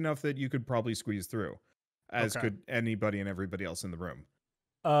just big enough that you could probably squeeze through, as Okay. could anybody and everybody else in the room.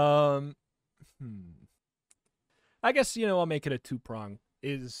 I guess, I'll make it a 2-prong.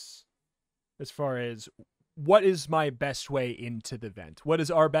 Is as far as what is my best way into the vent? What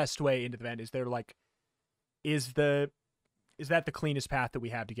is our best way into the vent? Is there like, is that the cleanest path that we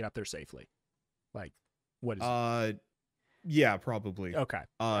have to get up there safely? Like, what is it? Yeah, probably. Okay.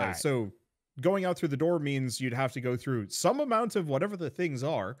 Alright. So going out through the door means you'd have to go through some amount of whatever the things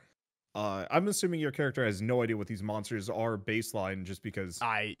are. I'm assuming your character has no idea what these monsters are baseline, just because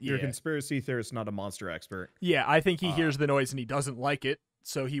you're a conspiracy theorist, not a monster expert. Yeah, I think he hears the noise and he doesn't like it,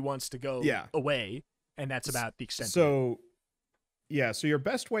 so he wants to go away, and that's about the extent of it. So, yeah, so your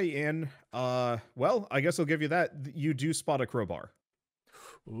best way in, well, I guess I'll give you that. You do spot a crowbar.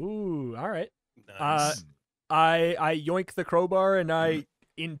 Ooh, all right. Nice. I yoink the crowbar, and I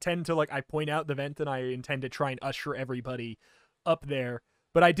intend to, I point out the vent, and I intend to try and usher everybody up there.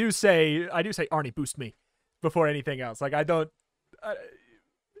 But I do say, Arnie, boost me before anything else. Like, I don't.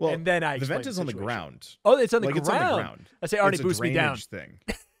 Well, and then I the vent explain is on the situation. ground. Oh, it's on the Like, ground. it's on the ground. I say, Arnie, It's a boost me down. drainage thing.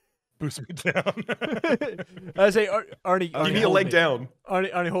 Boost me down. I say, Arnie, Give me a hold leg me. down.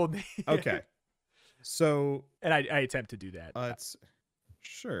 Arnie, hold me. Okay. So. And I attempt to do that. It's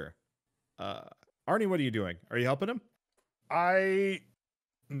sure. Arnie, what are you doing? Are you helping him? No.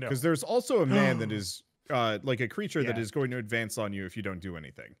 Because there's also a man that is like a creature that Yeah. is going to advance on you if you don't do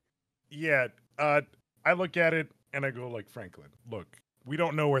anything. Yeah. I look at it and I go like, Franklin, look, we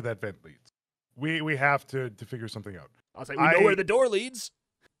don't know where that vent leads. We have to figure something out. I'll say, we know where the door leads.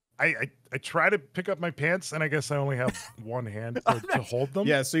 I try to pick up my pants, and I guess I only have one hand to hold them.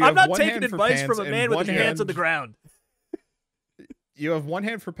 Yeah, so you I'm have not one taking hand for advice pants from a and man with one his hands on the hand- ground. You have one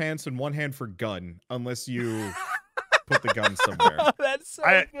hand for pants and one hand for gun, unless you put the gun somewhere. That's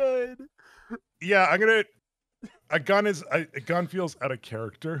so good. Yeah, a gun feels out of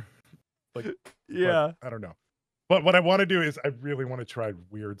character. Like, Yeah. I don't know. But what I want to do is I really want to try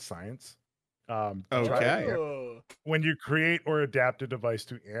weird science. Okay. When you create or adapt a device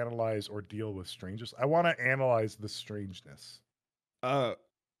to analyze or deal with strangeness, I want to analyze the strangeness. Here,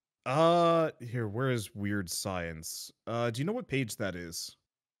 where is weird science? Do you know what page that is?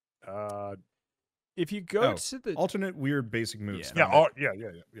 If you go to the alternate weird basic moves. Yeah,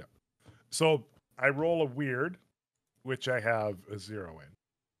 yeah. So I roll a weird, which I have a 0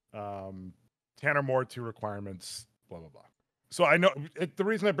 in. 10 or more, 2 requirements, blah, blah, blah. So I know the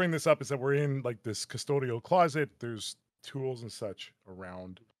reason I bring this up is that we're in like this custodial closet. There's tools and such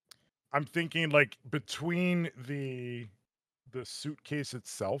around. I'm thinking like between the suitcase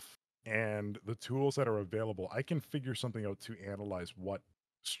itself and the tools that are available, I can figure something out to analyze what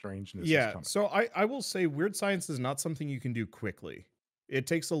strangeness is coming. So I will say weird science is not something you can do quickly. It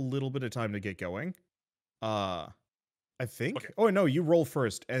takes a little bit of time to get going. I think. Okay. Oh no, you roll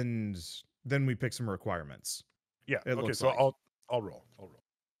first, and then we pick some requirements. Yeah. It Okay. looks So like. I'll roll.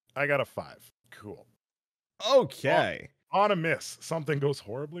 I got a 5. Cool. Okay. On a miss, something goes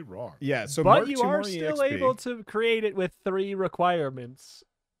horribly wrong. Yeah. So but Mark you 2 are more still EXP. able to create it with 3 requirements.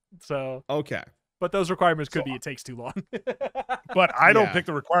 So, Okay. but those requirements could So- be it takes too long. But I don't Yeah. pick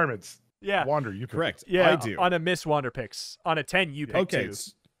the requirements. yeah. Wander, you pick Correct. it. Yeah, I do. on a miss Wander picks. On a 10, you pick Okay. 2.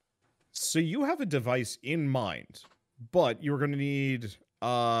 So you have a device in mind, but you're going to need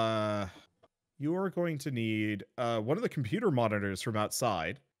one of the computer monitors from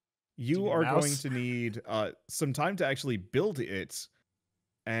outside. You need a are going mouse? to need some time to actually build it,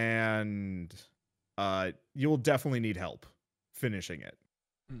 and you'll definitely need help finishing it.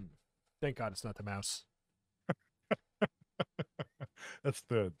 Thank God it's not the mouse. That's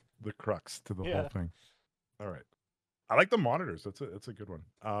the crux to the Yeah. whole thing. All right. I like the monitors. That's a good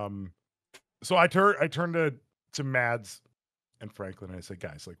one. So I turned to Mads and Franklin and I said,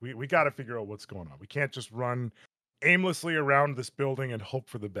 guys, like we got to figure out what's going on. We can't just run aimlessly around this building and hope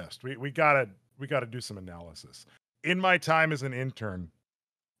for the best. We gotta do some analysis. In my time as an intern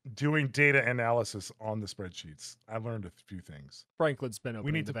doing data analysis on the spreadsheets, I learned a few things. Franklin's been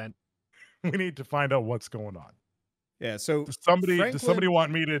opening need the to- vent. We need to find out what's going on. Yeah. So Does somebody Franklin-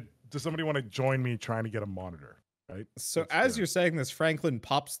 want to join me trying to get a monitor? Right. So That's as the- you're saying this, Franklin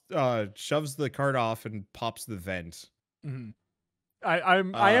shoves the card off and pops the vent. Mhm.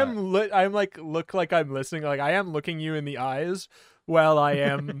 I'm like look like I'm listening. Like I am looking you in the eyes while I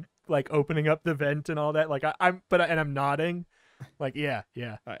am like opening up the vent and all that. Like I'm nodding. Like yeah.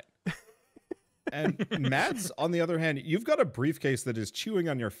 And Mads, on the other hand, you've got a briefcase that is chewing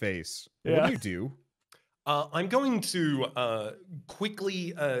on your face. What Yeah. do you do? I'm going to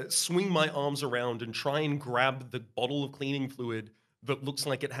quickly swing my arms around and try and grab the bottle of cleaning fluid that looks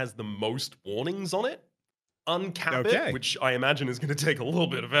like it has the most warnings on it, uncap Okay. it, which I imagine is going to take a little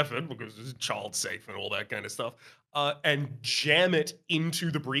bit of effort because it's child safe and all that kind of stuff, and jam it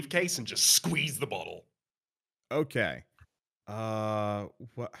into the briefcase and just squeeze the bottle. Okay.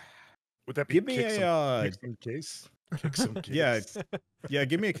 What? Would that be Give me kick a some case? Kick some case. yeah.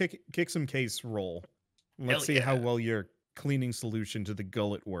 Give me a kick some case roll. Let's Hell see how yeah. well your cleaning solution to the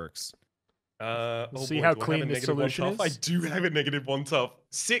gullet works. Oh See boy, how do I have clean a the negative one solution tough? I is? do have a negative one tough.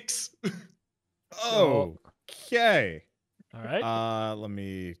 6. Okay. All right. Let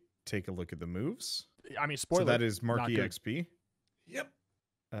me take a look at the moves. I mean, spoiler. So that is Mark not good. EXP. Yep.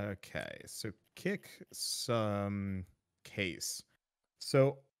 Okay, so kick some case.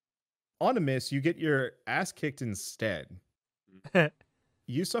 So on a miss, you get your ass kicked instead.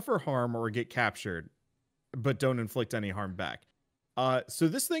 You suffer harm or get captured, but don't inflict any harm back. So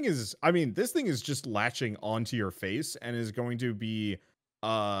this thing is just latching onto your face and is going to be,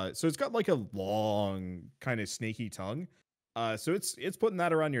 so it's got like a long kind of snaky tongue. So it's putting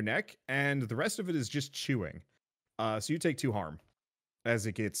that around your neck, and the rest of it is just chewing. So you take 2 harm as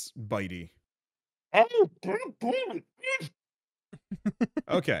it gets bitey.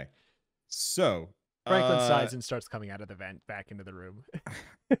 Okay. So Franklin sighs and starts coming out of the vent back into the room.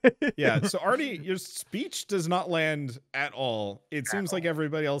 yeah, so Arnie, your speech does not land at all. It seems like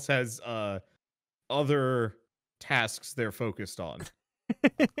everybody else has other tasks they're focused on.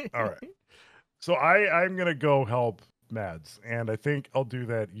 All right. So I'm gonna go help Mads, and I think I'll do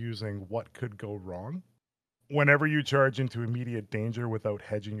that using what could go wrong. Whenever you charge into immediate danger without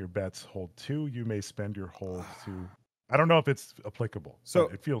hedging your bets, hold 2. You may spend your hold to. I don't know if it's applicable. So,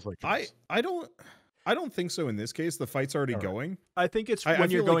 but it feels like it is. I don't think so in this case. The fight's already All right. going. I think it's I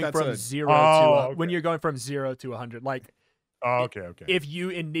when you're feel like going that's from a- 0 Oh, to when okay. you're going from 0 to 100. Like Oh, okay. if you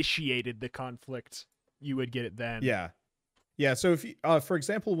initiated the conflict, you would get it then. Yeah. So if for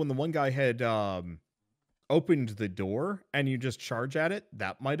example, when the one guy had opened the door and you just charge at it,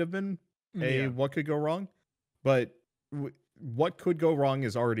 that might have been a Yeah. what could go wrong. But what could go wrong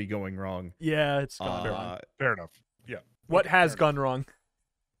is already going wrong. Yeah, it's gone wrong. Fair enough. Yeah. What Okay, has fair gone wrong?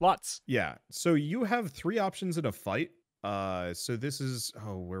 Lots. Yeah. So you have 3 options in a fight. So this is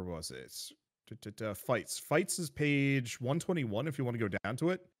where was it? Fights. Fights is page 121 if you want to go down to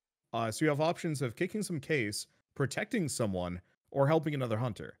it. So you have options of kicking some case, protecting someone, or helping another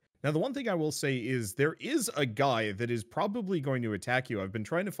hunter. Now, the one thing I will say is there is a guy that is probably going to attack you. I've been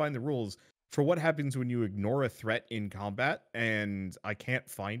trying to find the rules for what happens when you ignore a threat in combat, and I can't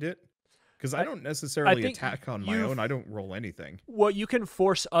find it. Because I don't necessarily think attack on my you've- own. I don't roll anything. Well, you can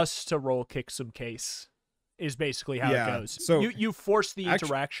force us to roll kick some case. Is basically how Yeah, it goes. so you force the actu-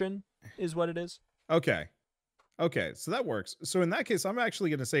 interaction, is what it is. Okay, so that works. So in that case, I'm actually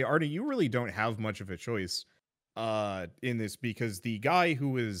going to say, Arnie, you really don't have much of a choice in this, because the guy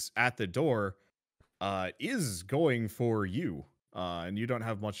who is at the door is going for you. And you don't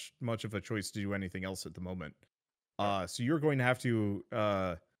have much of a choice to do anything else at the moment. So you're going to have to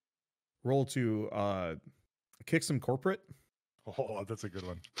roll to kick some corporate. Oh, that's a good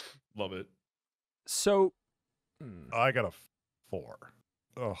one. Love it. So, I got a 4.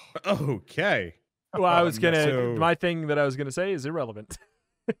 Oh, Okay. well, I was gonna. So- My thing that I was gonna say is irrelevant.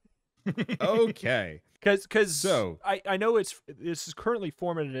 Okay. Because So- I know this is currently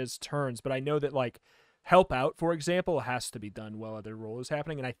formatted as turns, but I know that like help out, for example, has to be done while other roll is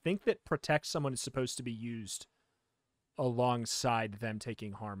happening, and I think that protect someone is supposed to be used alongside them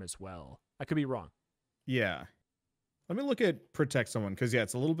taking harm as well. I could be wrong. Yeah. Let me look at protect someone because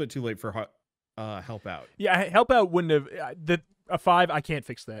it's a little bit too late for help out. Yeah, help out wouldn't have a 5. I can't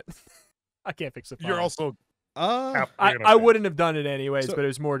fix that. I can't fix a 5. you're also Uh, I wouldn't have done it anyways, So- but it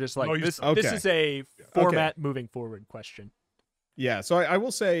was more just like No, you- this. Okay. This is a format moving forward question. yeah. So I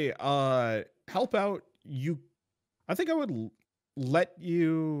will say, help out. I think I would let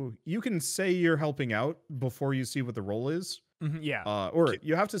you. You can say you're helping out before you see what the role is. Yeah. Or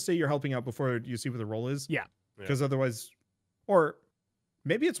you have to say you're helping out before you see what the role is. Yeah. Because otherwise, or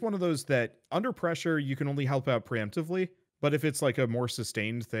maybe it's one of those that under pressure you can only help out preemptively. But if it's like a more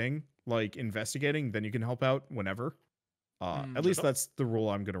sustained thing, like investigating, then you can help out whenever. At least that's the rule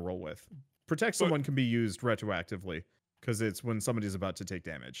I'm going to roll with. Protect someone can be used retroactively because it's when somebody's about to take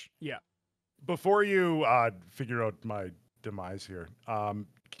damage. Yeah. before you figure out my demise here.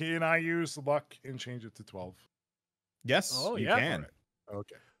 Can I use luck and change it to 12? Yes, Oh, you yeah. can.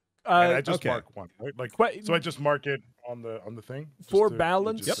 Okay. And I just okay. mark one, right? Like, Quite- so I just mark it on the thing just For to-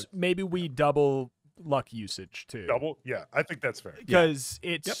 balance, just maybe we double luck usage too. double. Yeah, I think that's fair. Because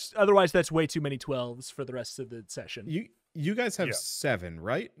it's otherwise that's way too many 12s for the rest of the session. You guys have Yeah. 7,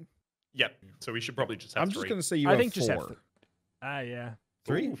 right? Yep. So we should probably just have I'm 3. just going to say you I have think 4. just have yeah.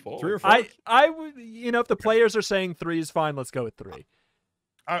 3? Ooh, 4. 3 or 4? I would, if the players are saying 3 is fine, let's go with 3.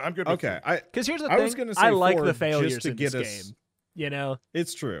 I'm good. With Okay. three. Because here's the I thing, was gonna say I like 4 the just failures to in get this us- game. You know,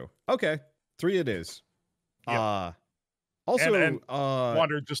 It's true. Okay. 3 it is. Yeah. Also, And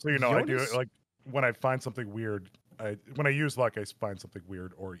Wander, just so you know, I do Jonas- it like when I find something weird. When I use luck, I find something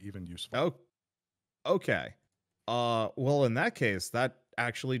weird or even useful. oh, okay. Well, in that case, that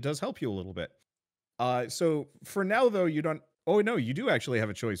actually does help you a little bit. So for now, though, you don't. Oh no, you do actually have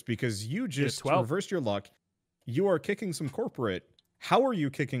a choice because you just 12. reversed your luck. You are kicking some corporate. How are you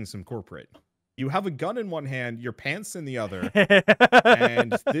kicking some corporate? You have a gun in one hand, your pants in the other,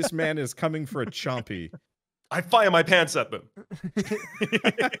 and this man is coming for a chompy. I fire my pants at them.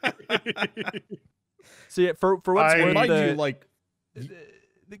 so yeah, for what's worth, Mind the, you, like,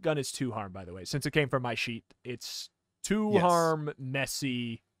 the gun is 2 harm, by the way. Since it came from my sheet, it's 2 Yes. harm,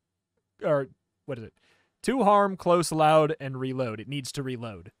 messy, or what is it? 2 harm, close, loud, and reload. It needs to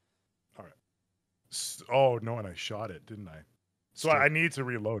reload. Oh no, and I shot it, didn't I? So I need to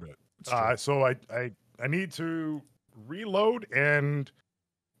reload it. So I need to reload, and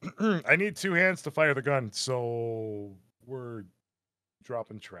I need 2 hands to fire the gun. So we're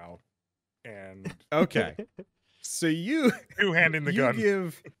dropping trowel, and okay. So you 2-handing the gun.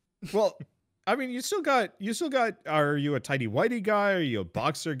 give. Well, I mean, you still got. Are you a tidy whitey guy? Are you a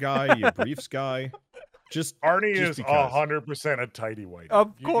boxer guy? Are you a briefs guy? Arnie just is because. 100% a tidy white.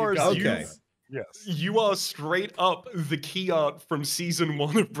 Of course. Okay. Yes. You are straight up the key art from season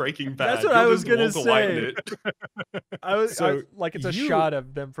 1 of Breaking Bad. That's what You're I was just gonna Walter White in say. it. I So like it's a you- shot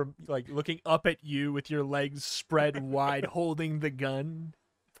of them from like looking up at you with your legs spread wide, holding the gun,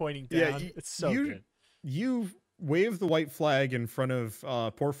 pointing down. Yeah, it's so you- good. You wave the white flag in front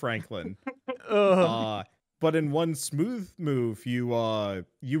of poor Franklin. Ugh. But in one smooth move, you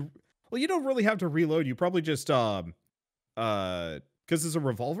you don't really have to reload. You probably just because it's a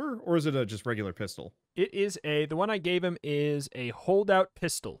revolver, or is it a just regular pistol? It is the one I gave him is a holdout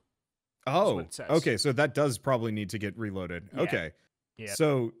pistol. Oh, what it says. okay. So that does probably need to get reloaded. Yeah. Okay. Yeah.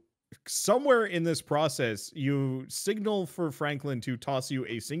 So somewhere in this process, you signal for Franklin to toss you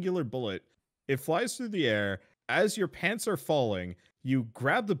a singular bullet. It flies through the air. As your pants are falling, you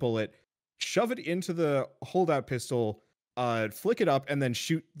grab the bullet, shove it into the holdout pistol, flick it up, and then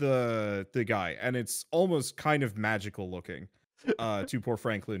shoot the guy. And it's almost kind of magical looking to poor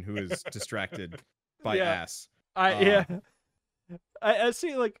Franklin, who is distracted by Yeah. ass. I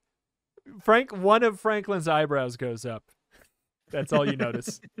see like one of Franklin's eyebrows goes up. That's all you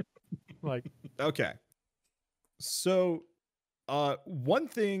notice. Like Okay. So, one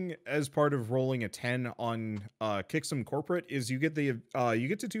thing as part of rolling a 10 on kick some corporate is you get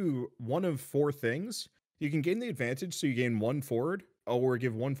to do one of 4 things. You can gain the advantage, so you gain 1 forward, or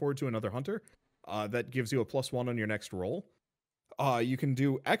give 1 forward to another hunter. That gives you a +1 on your next roll. You can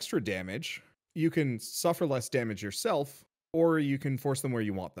do extra damage, you can suffer less damage yourself, or you can force them where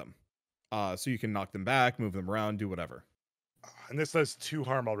you want them. So you can knock them back, move them around, do whatever. And this does 2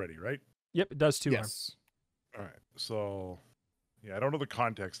 harm already, right? Yep, it does 2 harm. Yes. All right. So, yeah, I don't know the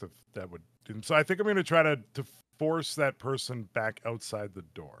context of that would. So I think I'm going to try to force that person back outside the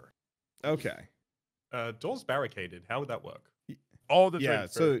door. Okay. Door's barricaded. How would that work? Oh, that's Yeah, right.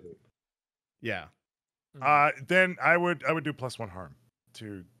 so yeah. Then I would do +1 harm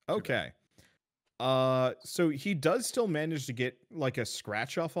to. Okay. So he does still manage to get like a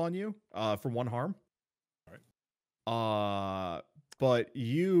scratch off on you, for 1 harm. All right. But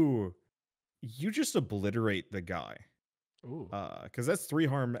you just obliterate the guy. Ooh. Because that's 3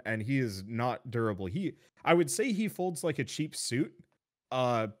 harm, and he is not durable. I would say he folds like a cheap suit.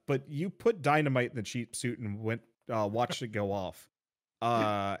 But you put dynamite in the cheap suit and watched it go off.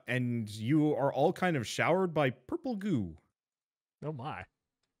 And you are all kind of showered by purple goo. Oh my.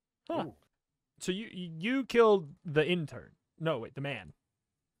 Huh. Ooh. So you killed the intern. No, wait, the man.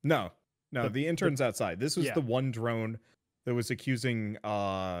 No, the intern's outside. This was yeah. the one drone that was accusing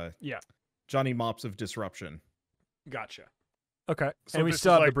Johnny Mops of disruption. Gotcha. Okay. So and we this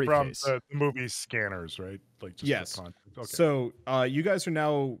still is have like the briefcase. from the movie Scanners, right? Like just Yes. for context. Okay. So you guys are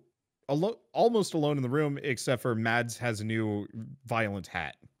now almost alone in the room, except for Mads has a new violent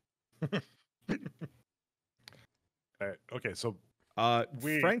hat. All right. Okay. So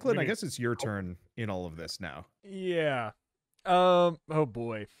Franklin, we I guess it's your turn in all of this now. Yeah. Oh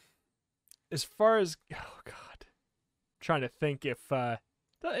boy. As far as God, trying to think if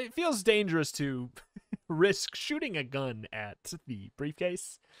it feels dangerous to risk shooting a gun at the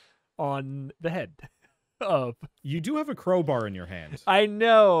briefcase on the head of. You do have a crowbar in your hand. I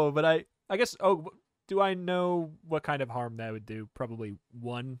know, but I guess. Oh, do I know what kind of harm that would do? Probably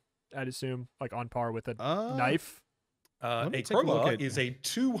 1, I'd assume, like on par with a knife. A me take a look crowbar at- is a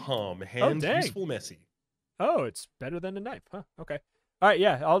 2 harm, hand dang. useful messy. Oh, it's better than a knife, huh? Okay. All right,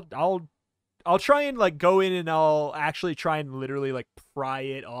 yeah. I'll try and like go in and I'll actually try and literally like pry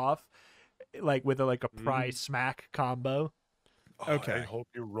it off, like with a pry smack combo. Okay. I hope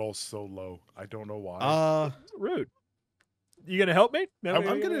you roll so low. I don't know why. Rude. You gonna help me? No, I'm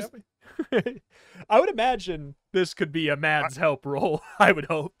you're gonna- help me? I would imagine this could be a Mads help roll. I would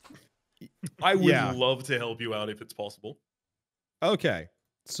hope. I would Yeah. love to help you out if it's possible. Okay.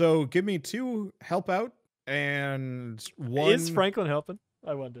 So give me 2 help out and 1. Is Franklin helping?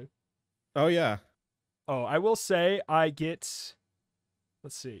 I wonder. Oh yeah. Oh, I will say I get.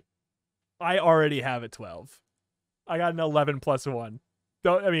 Let's see. I already have a 12. I got an 11 plus 1.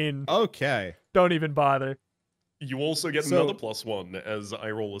 Okay. Don't even bother. You also get So- another +1 as I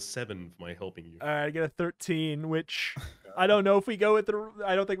roll a 7 for my helping you. All right, I get a 13, which I don't know if we go with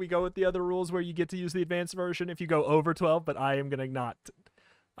I don't think we go with the other rules where you get to use the advanced version if you go over 12, but I am gonna not.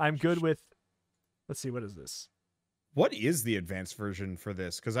 I'm good with. Let's see, what is this? What is the advanced version for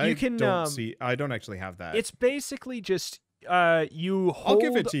this? Because I You can, don't see. I don't actually have that. It's basically just you hold. I'll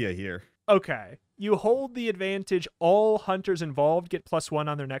give it to you here. Okay, you hold the advantage. All hunters involved get +1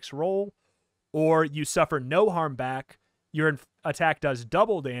 on their next roll, or you suffer no harm back. Your attack does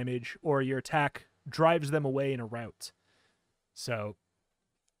double damage, or your attack drives them away in a rout. So,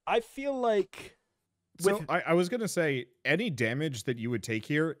 I feel like. So I was gonna say any damage that you would take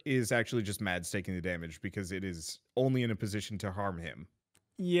here is actually just Mads taking the damage because it is only in a position to harm him.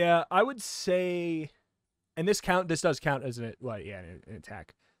 Yeah, I would say, and this does count as an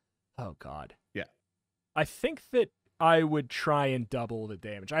attack. Oh God. Yeah. I think that I would try and double the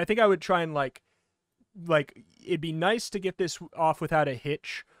damage. I think I would try and like it'd be nice to get this off without a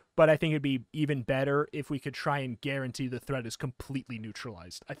hitch, but I think it'd be even better if we could try and guarantee the threat is completely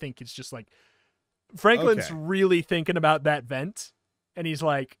neutralized. I think it's just like Franklin's Okay. really thinking about that vent, and he's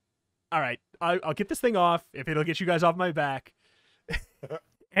like, all right, I'll get this thing off if it'll get you guys off my back.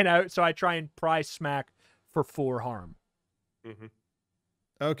 So I try and pry smack for 4 harm. Mm-hmm.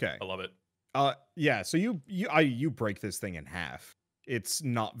 Okay. I love it. Yeah. So you break this thing in half. It's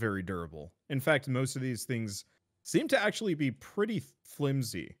not very durable. In fact, most of these things seem to actually be pretty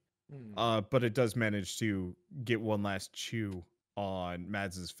flimsy. But it does manage to get one last chew on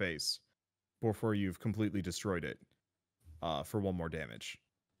Mads's face before you've completely destroyed it. For 1 more damage.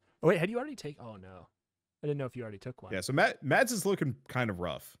 Oh wait, had you already taken? Oh no, I didn't know if you already took one. Yeah. So Mads is looking kind of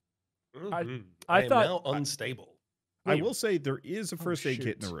rough. Mhm. I am thought- now unstable. I Wait. will say there is a first aid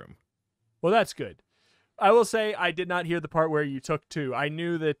kit in shoot. the room. Well, that's good. I will say I did not hear the part where you took 2. I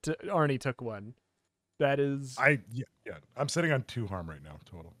knew that Arnie took 1. That is. Yeah. I'm sitting on 2 harm right now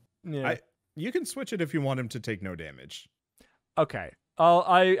total. Yeah. You can switch it if you want him to take no damage. Okay.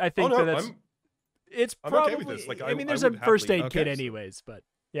 I think Oh no, that it's I'm probably. okay with this. Like, I mean, I there's a would first happily- aid kit Okay. anyways, but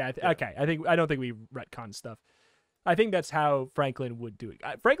Yeah. Okay. I don't think we retcon stuff. I think that's how Franklin would do it.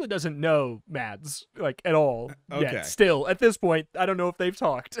 Franklin doesn't know Mads like at all Okay. yet. Still, at this point, I don't know if they've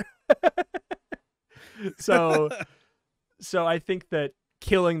talked. So I think that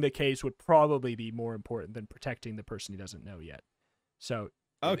killing the case would probably be more important than protecting the person he doesn't know yet. So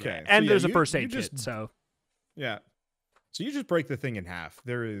okay. and So, there's a you- first you aid just- kit. So Yeah. So you just break the thing in half.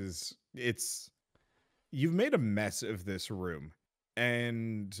 You've made a mess of this room,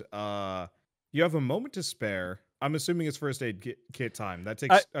 and you have a moment to spare. I'm assuming it's first aid kit time. That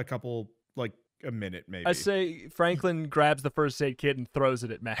takes a couple, like a minute maybe. I say Franklin grabs the first aid kit and throws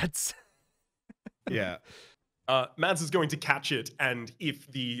it at Mads. Yeah. Mads is going to catch it, and if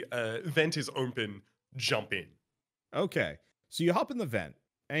the vent is open, jump in. Okay. So you hop in the vent,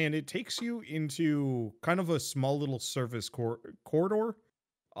 and it takes you into kind of a small little service corridor.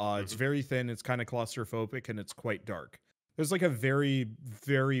 It's very thin, it's kind of claustrophobic, and it's quite dark. There's like a very,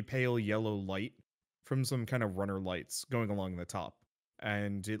 very pale yellow light from some kind of runner lights going along the top.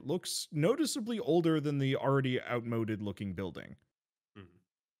 And it looks noticeably older than the already outmoded looking building.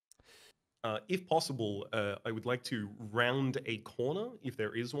 If possible, I would like to round a corner, if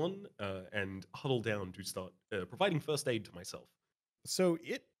there is one, and huddle down to start providing first aid to myself. So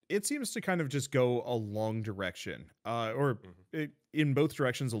it seems to kind of just go a long direction, in both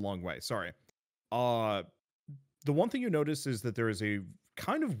directions a long way. Sorry. The one thing you notice is that there is a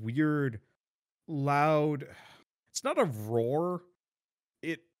kind of weird, loud. It's not a roar.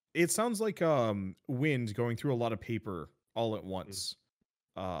 It sounds like wind going through a lot of paper all at once,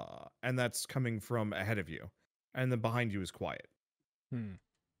 and that's coming from ahead of you, and then behind you is quiet.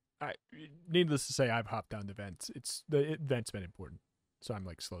 Needless to say, I've hopped down the vents. The vent's been important. So I'm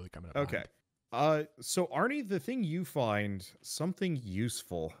like slowly coming up. Okay. behind. So Arnie, the thing you find something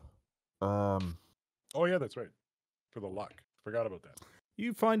useful. Oh yeah, that's right. For the luck. Forgot about that.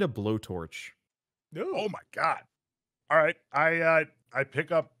 You find a blowtorch. Oh my god. All right. I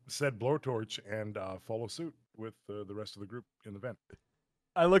pick up said blowtorch and follow suit with the rest of the group in the vent.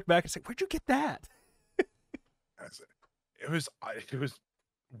 I look back and say, "Where'd you get that?" It was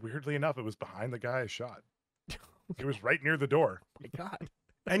weirdly enough, it was behind the guy I shot. It was right near the door. Oh my god.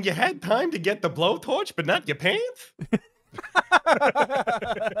 And you had time to get the blowtorch, but not your pants?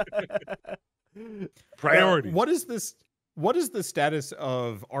 Priorities. What is this? What is the status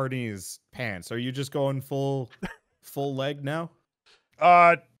of Arnie's pants? Are you just going full leg now?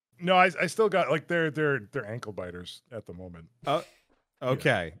 No, I still got like they're ankle biters at the moment.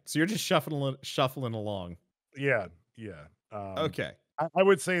 Okay. So you're just shuffling along. Yeah. Okay. I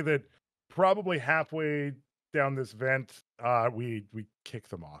would say that probably halfway down this vent, we kick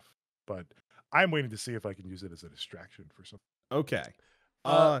them off. But I'm waiting to see if I can use it as a distraction for something. Okay.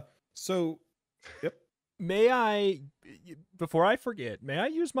 So yep. May I, before I forget, may I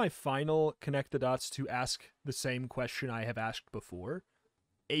use my final connect the dots to ask the same question I have asked before?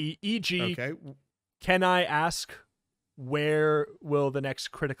 E.g., Okay. can I ask where will the next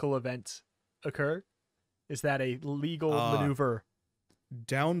critical event occur? Is that a legal maneuver?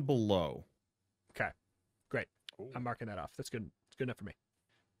 Down below. Okay, great. I'm marking that off. That's good. It's good enough for me.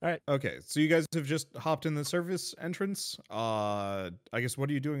 All right. Okay, so you guys have just hopped in the service entrance. I guess what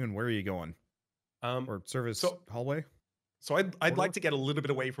are you doing and where are you going? Or service hallway? So I'd like to get a little bit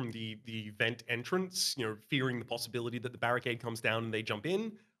away from the vent entrance, fearing the possibility that the barricade comes down and they jump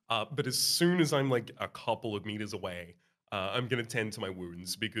in. But as soon as I'm like a couple of meters away, I'm going to tend to my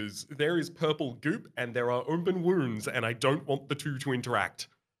wounds because there is purple goop and there are open wounds and I don't want the two to interact.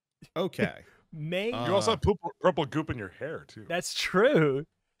 Okay. You You also have purple goop in your hair too. That's true.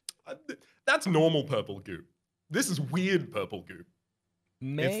 That's normal purple goop. This is weird purple goop.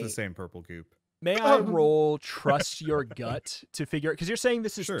 It's the same purple goop. May I roll trust your gut to figure, because you're saying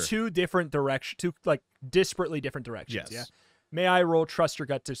this is Sure. two like disparately different directions. Yes. Yeah. May I roll trust your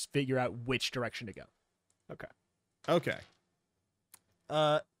gut to figure out which direction to go? Okay.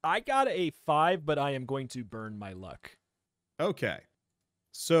 I got a 5, but I am going to burn my luck. Okay.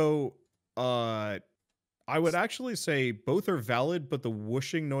 So, I would actually say both are valid, but the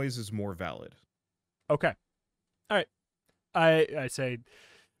whooshing noise is more valid. Okay. All right. I say,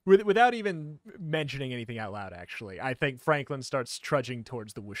 without even mentioning anything out loud, actually, I think Franklin starts trudging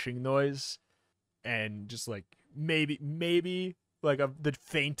towards the whooshing noise, and just like maybe like the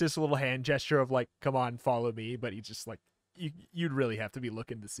faintest little hand gesture of like, "Come on, follow me," but he just like you'd really have to be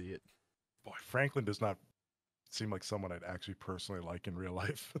looking to see it. Boy, Franklin does not seem like someone I'd actually personally like in real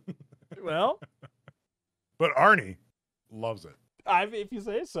life. Well, but Arnie loves it. if you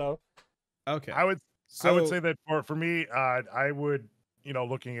say so. Okay. I would say that for me, I would,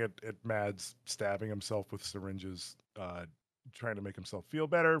 looking at Mads stabbing himself with syringes, trying to make himself feel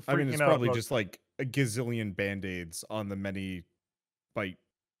better. I mean, it's freaking out probably about- just like a gazillion band-aids on the many bite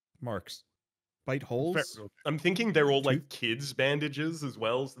marks. Bite holes? I'm thinking they're all like kids' bandages as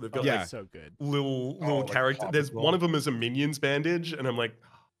well. So they've got Yeah. like That's so good. little like character. There's topical. one of them is a Minions bandage, and I'm like,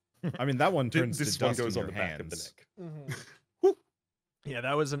 I mean, that one turns this to one dust goes in on your the back of the hands. neck. Yeah,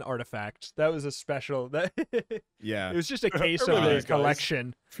 that was an artifact. That was a special. That it Yeah. was just a case of Remember the these guys?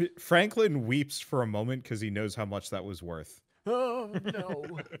 collection. Franklin weeps for a moment because he knows how much that was worth. Oh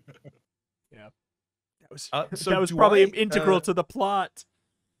no! Yeah, that was So that was do probably I, integral to the plot.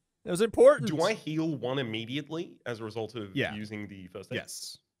 That was important. Do I heal one immediately as a result of Yeah. using the first aid?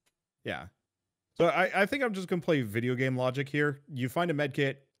 Yes. Yeah. So I think I'm just going to play video game logic here. You find a med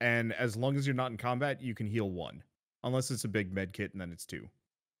kit, and as long as you're not in combat, you can heal 1. Unless it's a big med kit, and then it's 2.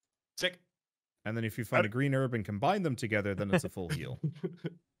 Sick. And then if you find a green herb and combine them together, then it's a full heal.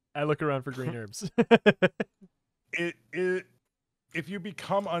 I look around for green herbs. If you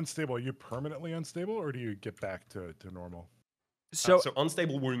become unstable, are you permanently unstable, or do you get back to normal? So So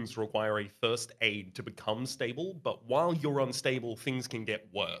unstable wounds require a first aid to become stable, but while you're unstable, things can get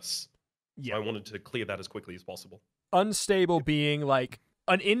worse. yeah, So I wanted to clear that as quickly as possible. unstable being like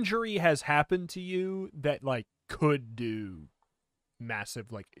an injury has happened to you that like could do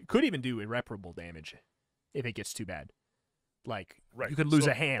massive, like could even do irreparable damage if it gets too bad. Like Right. you could lose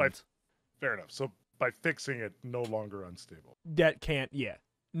So a hand. by- Fair enough. So by fixing it, no longer unstable. That can't. Yeah.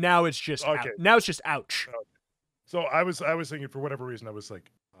 Now it's just Okay. now it's just ouch. So I was thinking for whatever reason I was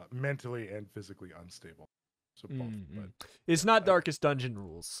like mentally and physically unstable. So both. But It's not Darkest Dungeon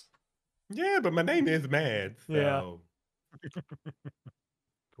rules. Yeah, but my name is Mad. Yeah. So.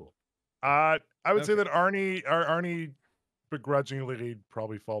 cool. I would say Okay. that Arnie begrudgingly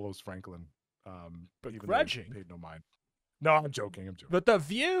probably follows Franklin. Even though he Begrudging? paid no mind. No, I'm joking. I'm joking. But the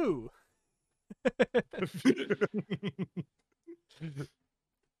view.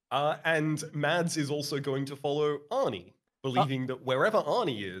 And Mads is also going to follow Arnie, believing that wherever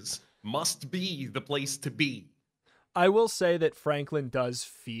Arnie is must be the place to be. I will say that Franklin does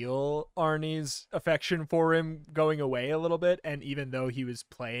feel Arnie's affection for him going away a little bit, and even though he was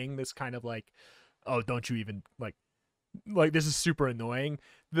playing this kind of like, oh, don't you even like this is super annoying.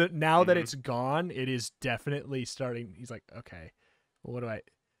 That now that it's gone, it is definitely starting. He's like, okay, well,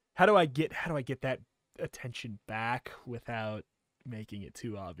 how do I get that attention back without making it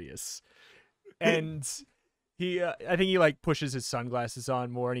too obvious? And he, I think he like pushes his sunglasses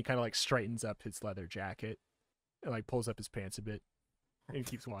on more, and he kind of like straightens up his leather jacket. And like pulls up his pants a bit and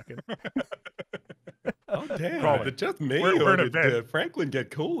keeps walking. Oh damn! Call it. But just me, We're or in a did bed. Franklin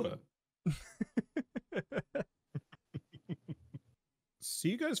get cooler? So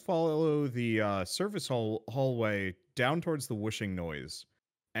you guys follow the service hallway down towards the whooshing noise,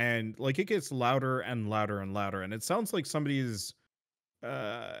 and like it gets louder and louder and louder, and it sounds like somebody's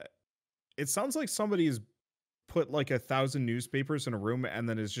put like 1,000 newspapers in a room, and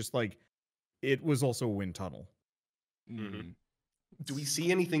then it's just like it was also a wind tunnel. Mhm. Do we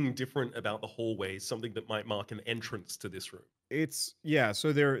see anything different about the hallway? Something that might mark an entrance to this room?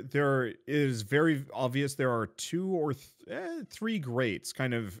 So there is very obvious there are 2 or 3 grates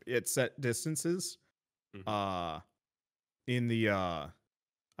kind of at set distances in the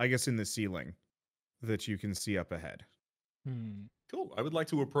I guess in the ceiling that you can see up ahead. Cool. I would like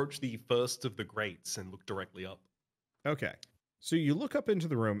to approach the first of the grates and look directly up. Okay. So you look up into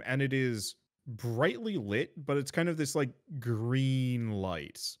the room and it is brightly lit, but it's kind of this like green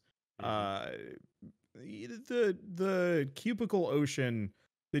light. The cubicle ocean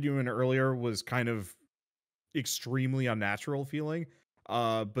that you were in earlier was kind of extremely unnatural feeling.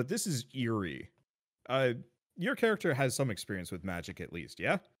 But this is eerie. Your character has some experience with magic at least,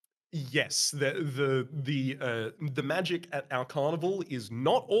 yeah? Yes, the magic at our carnival is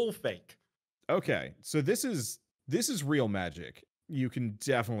not all fake. Okay. So this is real magic. You can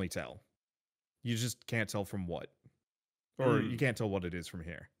definitely tell. You just can't tell from what. Or you can't tell what it is from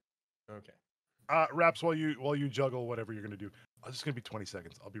here. Okay. Raps, while you juggle whatever you're gonna do. It's just gonna be 20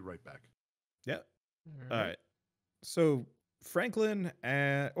 seconds. I'll be right back. Yeah. All right. So Franklin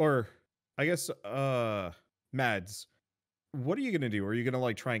or I guess Mads, what are you gonna do? Are you gonna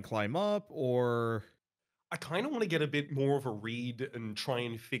like try and climb up, or I kind of want to get a bit more of a read and try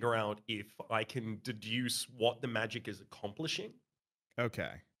and figure out if I can deduce what the magic is accomplishing.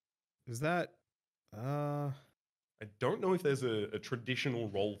 okay? Is that I don't know if there's a traditional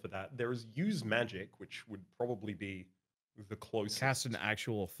role for that. There is use magic, which would probably be the closest. cast an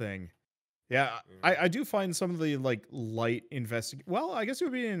actual thing? Yeah, I do find some of the like light investigate. Well, I guess it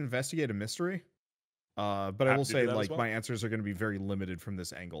would be an investigate a mystery. But I Happy will to do say that as like well. my answers are going to be very limited from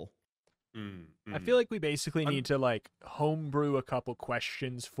this angle. I feel like we basically need to like homebrew a couple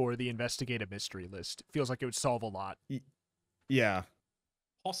questions for the investigative mystery list. Feels like it would solve a lot. Yeah.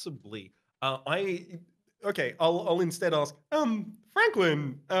 Possibly. I'll instead ask,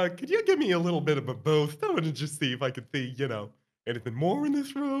 Franklin, could you give me a little bit of a both? I want to just see if I could see, anything more in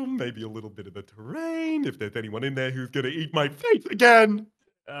this room, maybe a little bit of the terrain, if there's anyone in there who's gonna eat my face again.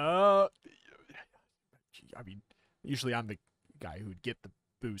 I mean, usually I'm the guy who would get the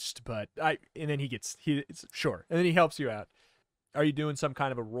boost, but and then sure, and then he helps you out. Are you doing some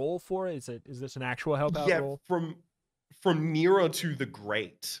kind of a roll for it? Is this an actual help out roll? From nearer to the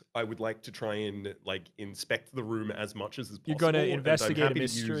grate, I would like to try and inspect the room as much as is possible. You're going to investigate a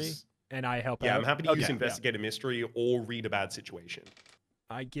mystery, and I help out. Yeah, I'm happy to use investigate a mystery or read a bad situation.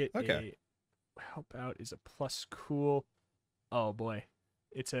 I get a help out is a plus cool. Oh boy,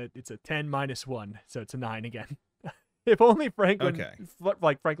 it's a 10 minus 1, so it's a 9 again. If only Franklin,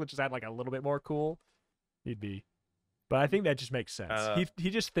 Franklin just had like a little bit more cool, he'd be. But I think that just makes sense. He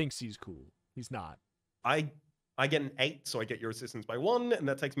just thinks he's cool. He's not. I get an 8, so I get your assistance by 1, and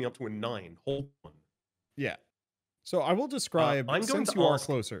that takes me up to a 9. Hold on. Yeah. So I will describe. I'm going since to you are ask,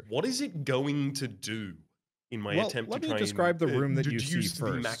 closer. What is it going to do in my attempt to try let me describe the room that you see deduce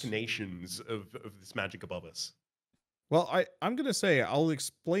first. the machinations of this magic above us? Well, I'm going to say I'll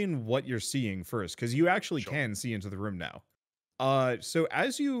explain what you're seeing first, because you actually can see into the room now. So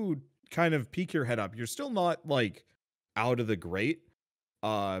as you kind of peek your head up, you're still not like out of the grate,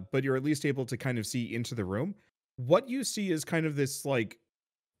 but you're at least able to kind of see into the room. What you see is kind of this like,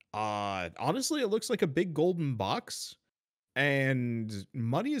 honestly, it looks like a big golden box, and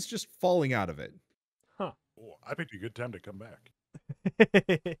money is just falling out of it. Huh. Oh, I picked a good time to come back.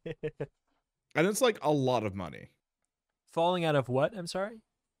 And it's like a lot of money. Falling out of what? I'm sorry?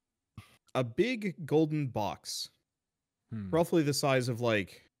 A big golden box. Roughly the size of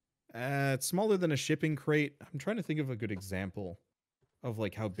like, it's smaller than a shipping crate. I'm trying to think of a good example of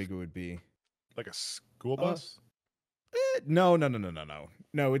like how big it would be. Like a school bus? No.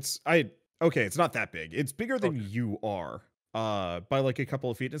 No, it's not that big. It's bigger than you are. By like a couple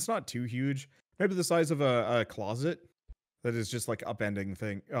of feet. It's not too huge. Maybe the size of a closet that is just like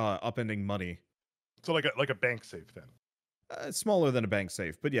upending money. So like a bank safe then. It's smaller than a bank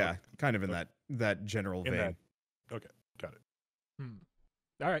safe, but yeah, kind of in that general vein. Okay, got it.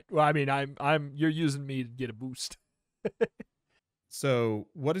 All right. Well, I mean, you're using me to get a boost. So,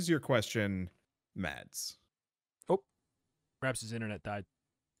 what is your question, Mads? Oh, perhaps his internet died.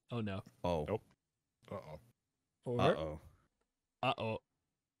 Oh no. Oh. Nope. Uh-oh. Uh-oh. Uh-oh.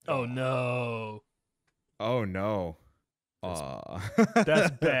 Oh no. Oh no.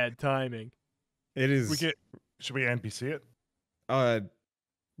 That's bad timing. It is. Should we NPC it?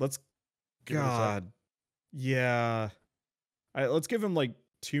 Let's. Give it a sec. Yeah. All right, let's give him like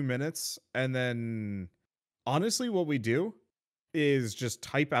 2 minutes, and then honestly, what we do is just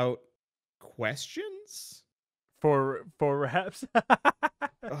type out questions for perhaps.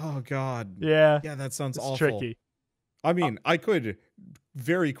 Oh God. Yeah. Yeah, that sounds it's awful. Tricky. I mean, I could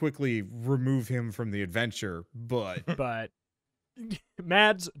very quickly remove him from the adventure, but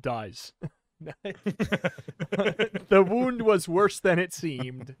Mads dies. The wound was worse than it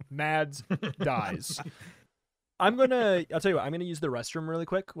seemed. Mads dies. I'll tell you what, I'm gonna use the restroom really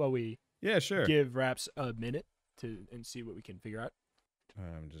quick while we give Raps a minute and see what we can figure out.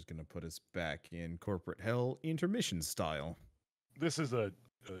 I'm just gonna put us back in corporate hell intermission style. This is a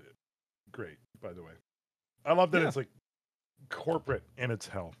great, by the way. I love that it's like corporate and it's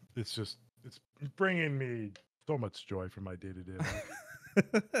hell. It's bringing me so much joy for my day-to-day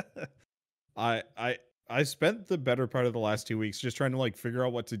life. I spent the better part of the last 2 weeks just trying to like figure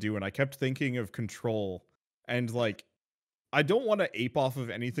out what to do, and I kept thinking of control, and like I don't want to ape off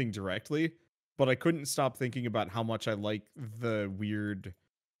of anything directly, but I couldn't stop thinking about how much I like the weird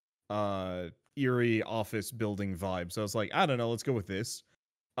eerie office building vibe. So I was like, I don't know, let's go with this.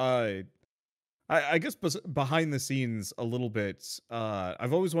 I guess behind the scenes a little bit,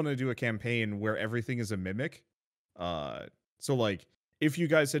 I've always wanted to do a campaign where everything is a mimic. So like, if you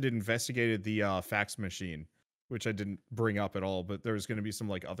guys had investigated the fax machine, which I didn't bring up at all, but there's going to be some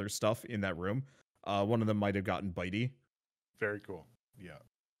like other stuff in that room. One of them might have gotten bitey. Very cool. Yeah,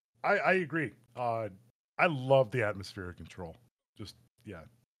 I agree. I love the atmospheric control. Just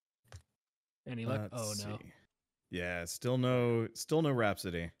Any luck? Oh no. Yeah, still no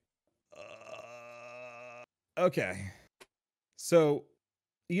Rhapsody. Okay. So,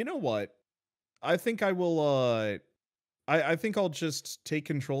 you know what? I think I will I think I'll just take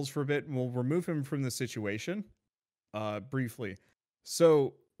controls for a bit and we'll remove him from the situation briefly.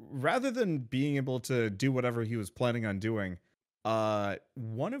 So, rather than being able to do whatever he was planning on doing,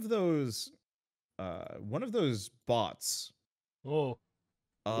 one of those bots Oh.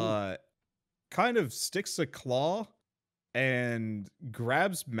 kind of sticks a claw and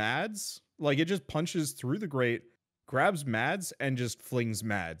grabs Mads. Like, it just punches through the grate, grabs Mads, and just flings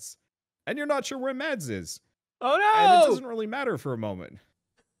Mads. And you're not sure where Mads is. Oh no! And it doesn't really matter for a moment.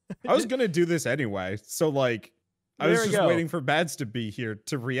 I was gonna do this anyway, so like I was just waiting for Mads to be here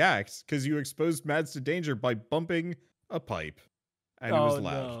to react, because you exposed Mads to danger by bumping a pipe. And it was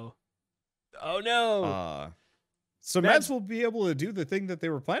loud. No. Oh no! So Mads will be able to do the thing that they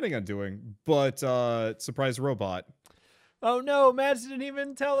were planning on doing, but surprise robot. Oh no, Mads didn't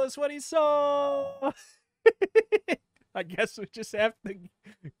even tell us what he saw. I guess we just have to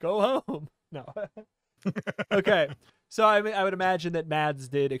go home. No. Okay. So I would imagine that Mads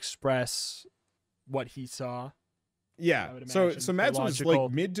did express what he saw. Yeah. So Mads was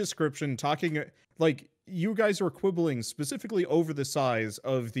like mid-description talking, like you guys were quibbling specifically over the size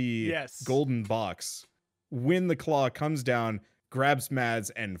of the golden box. When the claw comes down, grabs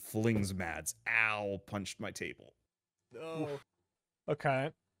Mads, and flings Mads. Ow, punched my table. Oh. Okay.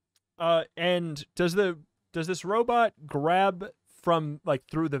 And does this robot grab from like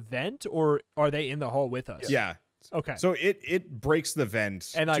through the vent, or are they in the hall with us? Yeah. Okay. So it breaks the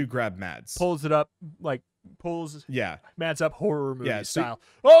vent and to grab Mads. Pulls it up, like pulls Mads up horror movie style.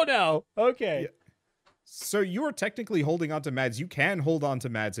 Oh no. Okay. Yeah. So you are technically holding on to Mads. You can hold on to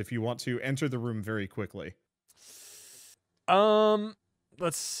Mads if you want to enter the room very quickly.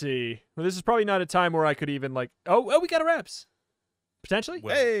 Let's see. Well, this is probably not a time where I could even like. Oh, we got a reps. Potentially.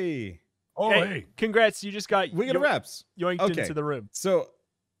 Well, hey. Hey. Congrats! You just got. We got a reps. Yoinked into the room. So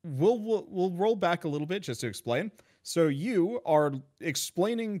we'll roll back a little bit just to explain. So you are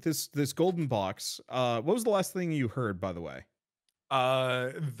explaining this golden box. What was the last thing you heard, by the way?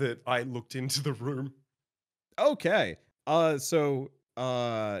 That I looked into the room. Okay. So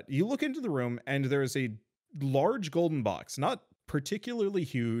you look into the room and there is a large golden box, not particularly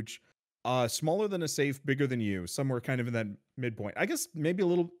huge, smaller than a safe, bigger than you, somewhere kind of in that midpoint. I guess maybe a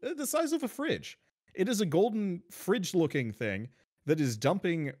little the size of a fridge. It is a golden fridge-looking thing that is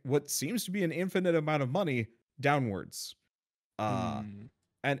dumping what seems to be an infinite amount of money downwards. And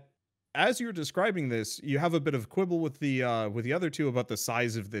as you're describing this, you have a bit of quibble with the other two about the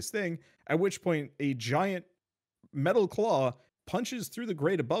size of this thing, at which point a giant metal claw punches through the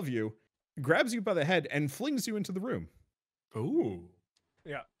grate above you, grabs you by the head, and flings you into the room. Ooh.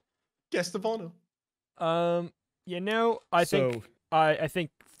 Yeah. Guest of honor. I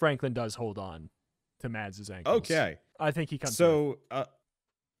think Franklin does hold on to Mads' ankles. Okay. I think he comes. So,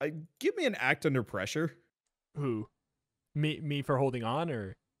 give me an act under pressure. Who? Me for holding on,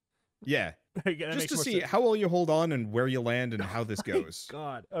 or? Yeah. Just to see how well you hold on and where you land and how this goes.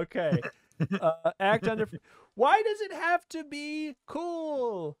 God. Okay. Act under. Why does it have to be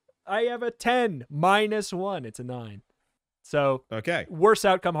cool? I have a 10 minus 1. It's a 9. So okay. Worst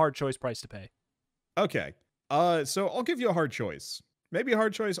outcome, hard choice, price to pay. Okay. So I'll give you a hard choice. Maybe a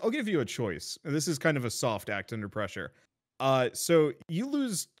hard choice. I'll give you a choice. This is kind of a soft act under pressure. So you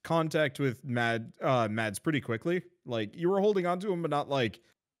lose contact with Mads pretty quickly. Like, you were holding on to him, but not like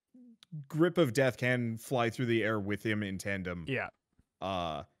grip of death can fly through the air with him in tandem. Yeah.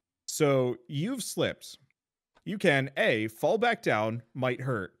 So you've slipped. You can A, fall back down, might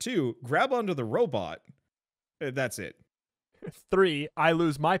hurt. 2, grab onto the robot. That's it. 3, I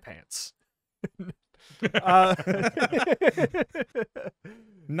lose my pants.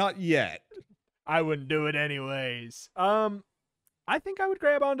 Not yet. I wouldn't do it anyways. I think I would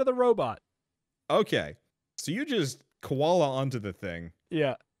grab onto the robot. Okay. So you just koala onto the thing.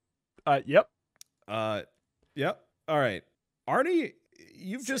 Yeah. Yep. Yep. All right. Arnie,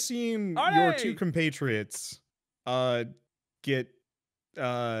 you've just seen Arnie! your two compatriots get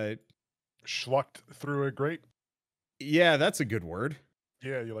schlucked through a grate. Yeah, that's a good word.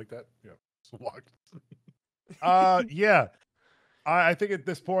 Yeah, you like that? Yeah. Schlucked. Yeah. I think at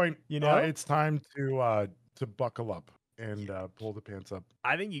this point, it's time to buckle up and pull the pants up.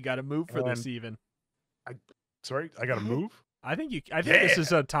 I think you got to move for this even. Sorry, I got to move? I think this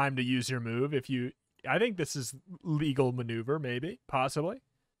is a time to use your move. I think this is legal maneuver, maybe, possibly,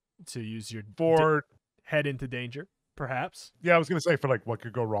 to use your head into danger, perhaps. Yeah, I was gonna say for like what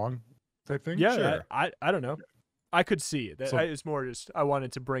could go wrong type thing. Yeah, sure. I don't know. I could see it. It's more just I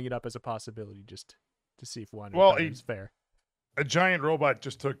wanted to bring it up as a possibility, just to see if one is fair. A giant robot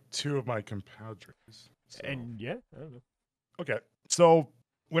just took 2 of my compadres. And yeah, I don't know. Okay, so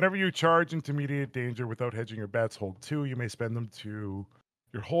whenever you charge into immediate danger without hedging your bets, hold 2. You may spend them to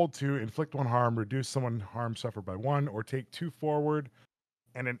your hold 2, inflict 1 harm, reduce someone harm suffered by 1, or take 2 forward,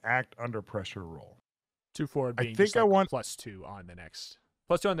 and an act under pressure roll. 2 forward I being think just I like want- +2 on the next.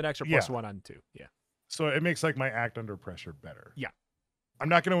 +2 on the next or Yeah. +1 on 2. Yeah. So it makes like my act under pressure better. Yeah. I'm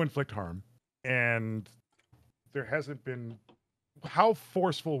not going to inflict harm, and there hasn't been. How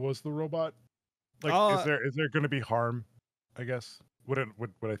forceful was the robot? Like, is there going to be harm? I guess. Would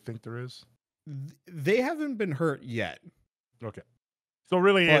I think there is? They haven't been hurt yet. Okay. So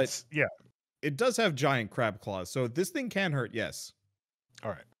really, But- it's yeah. It does have giant crab claws, so this thing can hurt. Yes. All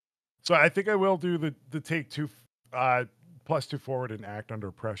right. So I think I will do the take 2 +2 forward and act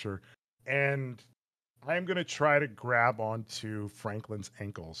under pressure, and I'm going to try to grab onto Franklin's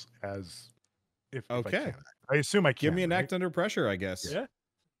ankles as if I Okay. can. I assume I can. Give me an right? act under pressure, I guess. Yeah.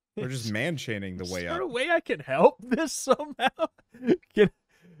 We're just man chaining the Is way there up. a way I can help this somehow?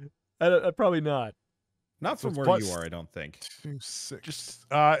 Probably not. Not So from it's where plus- you are, I don't think. 2, 6. Just-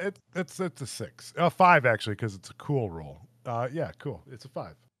 It's a 6. 5 actually because it's a cool roll. Yeah, cool. It's a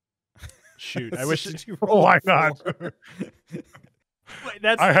 5. Shoot, I So wish. did you Oh, roll why a not? 4? Wait,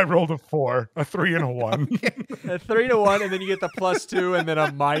 that's I had rolled a 4, a 3, and a 1, a 3 to 1, and then you get the +2, and then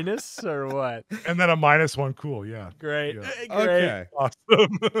a minus, or what? and then a -1. Cool. Yeah. Great, Yeah. great. Okay.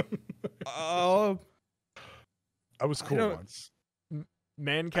 Awesome. Oh, I was cool don't- once.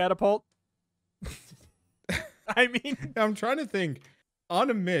 Man catapult. I mean, I'm trying to think. On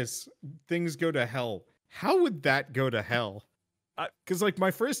a miss, things go to hell. How would that go to hell? Because like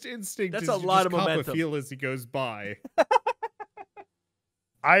my first instinct That's is a to lot just of cop momentum. a feel as he goes by.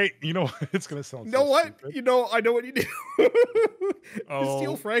 You know, it's gonna sound. You know so what? stupid. You know, I know what you do. You Oh.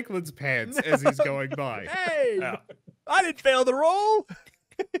 steal Franklin's pants as he's going by. hey, Yeah. I didn't fail the roll.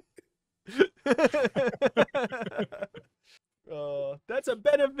 That's a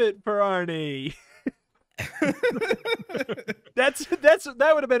benefit for Arnie.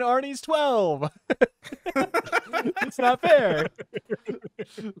 That would have been Arnie's 12. It's not fair.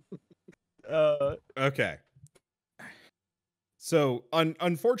 Okay. So,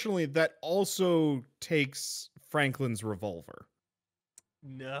 unfortunately, that also takes Franklin's revolver.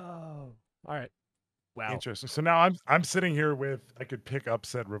 No. All right. Wow. Interesting. So now I'm sitting here with I could pick up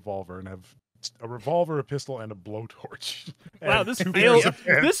said revolver and have a revolver, a pistol, and a blowtorch. Wow, And this 2 fail. pairs of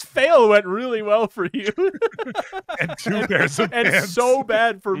pants. This fail went really well for you, And 2 pairs of and pants. so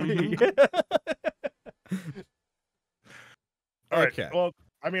bad for me. All right. Okay. Well,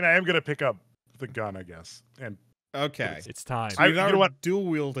 I mean, I am gonna pick up the gun, I guess, and Okay. It's time. So you're you not know what? dual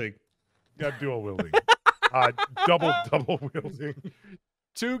wielding. yeah, dual wielding, double wielding.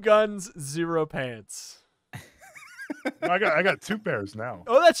 2 guns, 0 pants. No, I got 2 pairs now.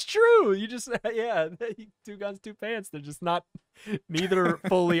 Oh, that's true. You just 2 guns, 2 pants. They're just not neither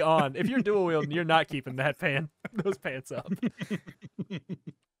fully on. If you're dual wielding, you're not keeping those pants up.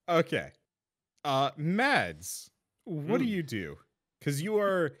 Okay. Mads, what do you do? Because you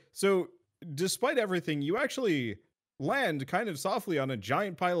are so despite everything, you actually land kind of softly on a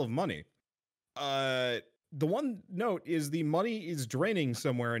giant pile of money. The one note is the money is draining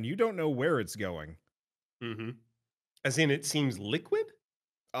somewhere and you don't know where it's going. Mm-hmm. As in, it seems liquid?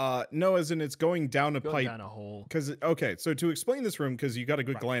 No, as in it's going down a Go pipe. down a hole. Because okay, so to explain this room, because you got a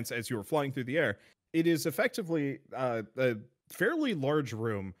good glance as you were flying through the air, it is effectively a fairly large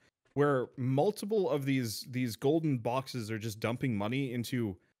room where multiple of these golden boxes are just dumping money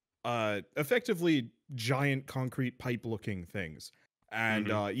into effectively giant concrete pipe looking things. And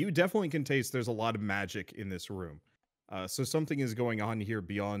you definitely can taste there's a lot of magic in this room. So something is going on here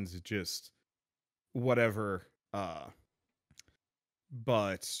beyond just whatever.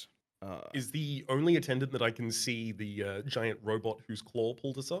 But Is the only attendant that I can see the giant robot whose claw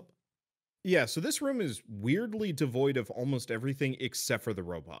pulled us up? yeah, so this room is weirdly devoid of almost everything except for the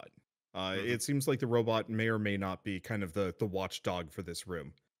robot. It seems like the robot may or may not be kind of the watchdog for this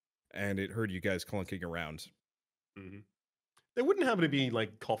room. And it heard you guys clunking around. Mm-hmm. There wouldn't happen to be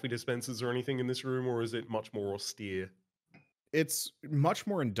like coffee dispensers or anything in this room, or is it much more austere? It's much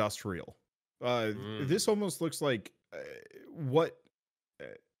more industrial. This almost looks like what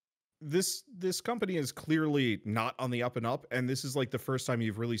this company is clearly not on the up and up, and this is like the first time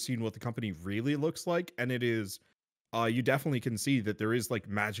you've really seen what the company really looks like, and it is you definitely can see that there is like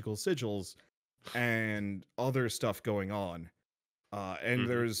magical sigils and other stuff going on. And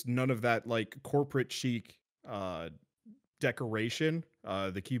there's none of that like corporate chic decoration,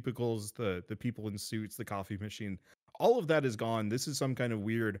 the cubicles, the people in suits, the coffee machine, all of that is gone. This is some kind of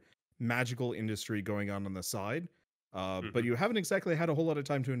weird magical industry going on the side. But you haven't exactly had a whole lot of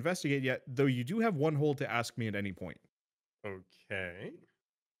time to investigate yet, though you do have one hole to ask me at any point. Okay.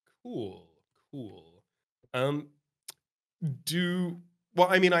 Cool. Well,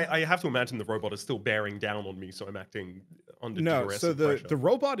 I mean, I have to imagine the robot is still bearing down on me, so I'm acting under No, duress so of pressure. the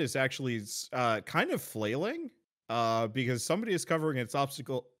robot is actually kind of flailing because somebody is covering its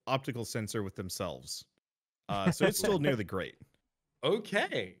optical sensor with themselves. So it's still near the grate.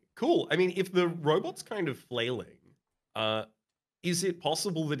 Okay, cool. I mean, if the robot's kind of flailing, is it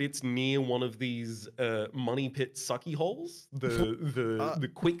possible that it's near one of these money pit sucky holes?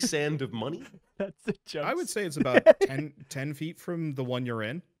 The quicksand of money? That's the joke. I would say it's about 10 feet from the one you're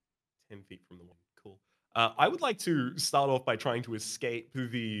in. 10 feet from the one. Cool. I would like to start off by trying to escape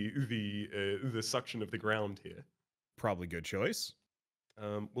the suction of the ground here. Probably good choice.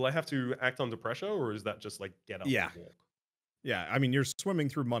 Will I have to act under pressure, or is that just like get up Yeah. and walk? Yeah, I mean, you're swimming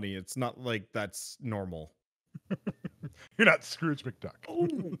through money. It's not like that's normal. You're not Scrooge McDuck. Oh,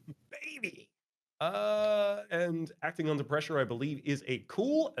 baby. And acting under pressure, I believe, is a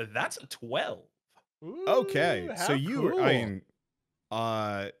cool. That's a 12. Ooh, Okay, how so you, cool. I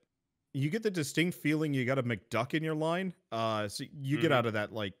mean, you get the distinct feeling you got a McDuck in your line. So you get out of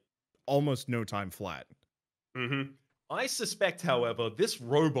that like almost no time flat. Mm-hmm. I suspect, however, this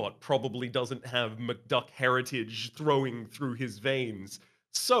robot probably doesn't have McDuck heritage throwing through his veins.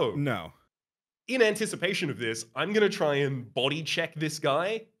 So, No. in anticipation of this, I'm going to try and body check this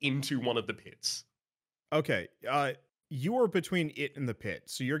guy into one of the pits. Okay, you are between it and the pit,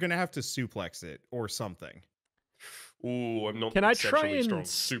 so you're gonna have to suplex it or something. Ooh, I'm not Can I try exceptionally and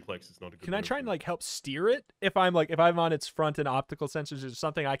strong. Suplex is not a good Can I move try for and me. like help steer it? If I'm on its front and optical sensors, is there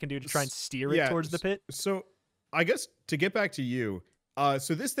something I can do to try and steer it towards the pit? So I guess to get back to you,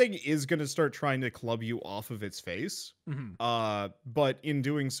 so this thing is gonna start trying to club you off of its face. But in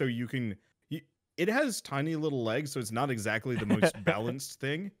doing so, it has tiny little legs, so it's not exactly the most balanced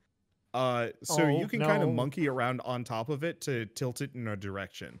thing. So you can kind of monkey around on top of it to tilt it in a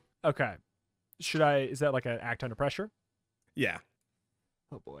direction. Okay. Is that like an act under pressure? Yeah.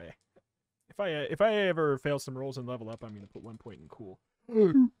 Oh boy. If I ever fail some rolls and level up, I'm gonna put 1 point in cool.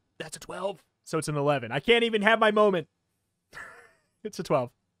 That's a 12. So it's an 11. I can't even have my moment. It's a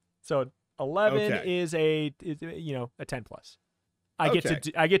 12. So 11 is a 10 plus. I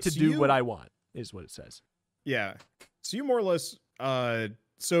get to do what I want, is what it says. Yeah. So you more or less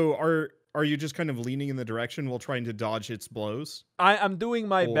so are you just kind of leaning in the direction while trying to dodge its blows? I'm doing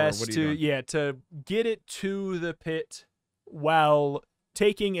my best to get it to the pit while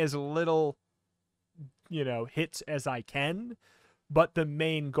taking as little hits as I can, but the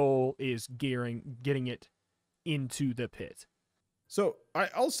main goal is getting it into the pit. So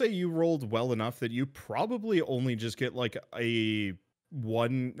I'll say you rolled well enough that you probably only just get like a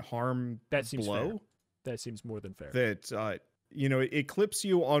 1 harm That seems blow. fair. That seems more than fair. That it clips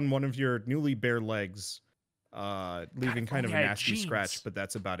you on one of your newly bare legs, leaving kind of a nasty scratch, but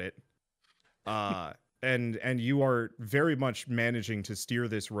that's about it. And you are very much managing to steer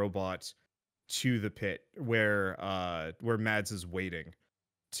this robot to the pit where Mads is waiting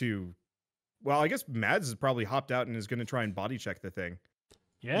to. Well, I guess Mads has probably hopped out and is going to try and body check the thing.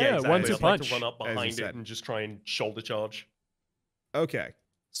 Yeah, exactly. 1-2 I'd like punch. to run up behind it and just try and shoulder charge. Okay,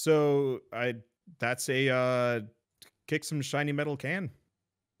 so that's a kick some shiny metal can.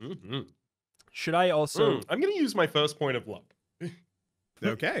 Mm-hmm. Should I also? I'm going to use my first point of luck.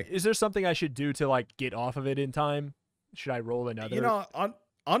 Okay. Is there something I should do to like get off of it in time? Should I roll another?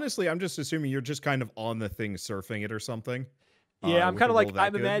 Honestly, I'm just assuming you're just kind of on the thing surfing it or something. Yeah, I'm kind of like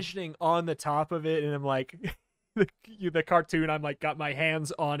I'm imagining on the top of it, and I'm like the cartoon. I'm like got my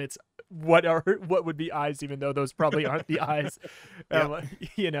hands on its what would be eyes, even though those probably aren't the eyes.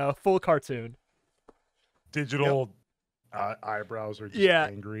 Full cartoon. Digital eyebrows are just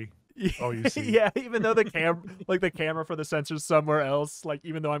angry. Oh, you see. Yeah, even though the camera for the sensor's somewhere else, like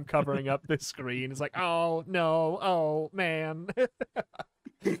even though I'm covering up the screen, it's like, oh no, oh man.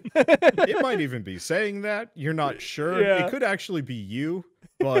 It might even be saying that. You're not sure. Yeah. It could actually be you,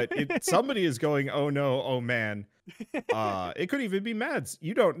 but somebody is going, oh no, oh man. It could even be Mads.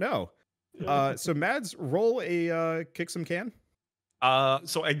 You don't know. So Mads, roll a kick some can.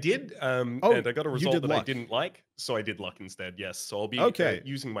 So I did, and I got a result that I didn't like, so I did luck instead. Yes, so I'll be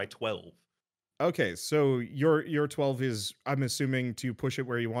using my 12. Okay, so your 12 is, I'm assuming, to push it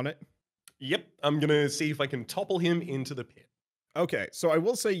where you want it. Yep, I'm gonna see if I can topple him into the pit. Okay, so I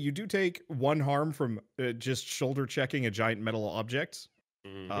will say you do take 1 harm from just shoulder checking a giant metal object.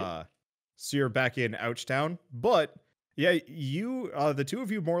 Mm-hmm. So you're back in Ouchtown, but yeah, you the two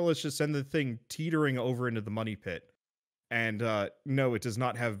of you more or less just send the thing teetering over into the money pit. And no, it does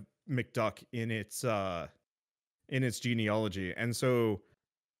not have McDuck in its genealogy. And so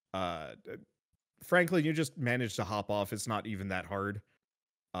frankly, you just managed to hop off. It's not even that hard.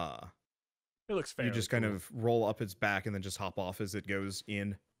 It looks fair. You just kind of roll up its back and then just hop off as it goes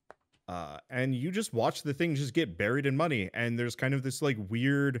in. And you just watch the thing just get buried in money. And there's kind of this like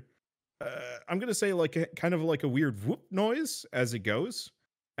weird, I'm going to say like kind of like a weird whoop noise as it goes.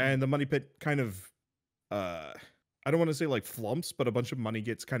 And the money pit kind of, I don't want to say like flumps, but a bunch of money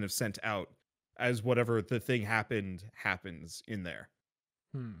gets kind of sent out as whatever the thing happens in there.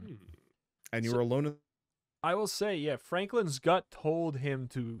 And you were alone. I will say, yeah, Franklin's gut told him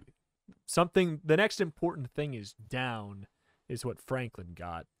to something. The next important thing is down, is what Franklin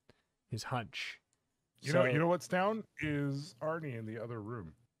got. His hunch. You know what's down is Arnie in the other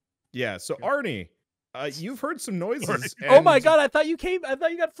room. Yeah. So Arnie, you've heard some noises. Oh my God! I thought you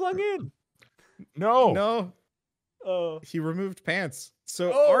got flung in. No. Oh. He removed pants.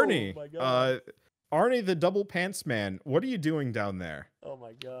 So my God. Arnie, the double pants man, what are you doing down there? Oh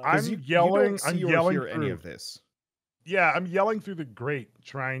my God! I'm yelling. I'm yelling through any of this. Yeah, I'm yelling through the grate,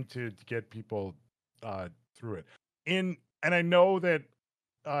 trying to get people through it. And I know that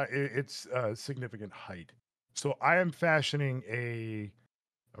it's a significant height, so I am fashioning a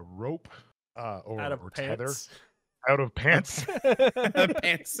rope or tether out of pants. A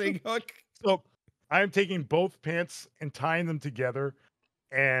pantsing hook. So I am taking both pants and tying them together,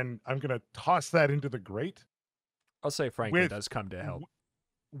 and I'm gonna toss that into the grate. I'll say Franklin does come to help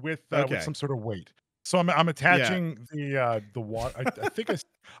with some sort of weight. So I'm attaching the water. I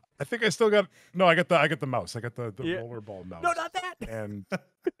think I still got I got the mouse. I got the rollerball mouse. No, not that. And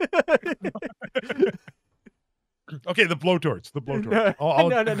okay, the blowtorch.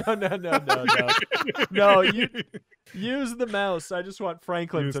 No. You use the mouse. I just want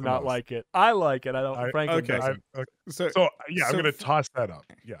Franklin to not like it. I like it. I don't. Franklin doesn't. So I'm gonna toss that up.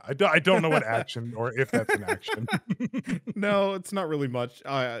 Yeah, I don't know what action or if that's an action. No, it's not really much.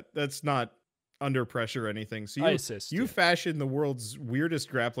 That's not under pressure or anything. So you fashion the world's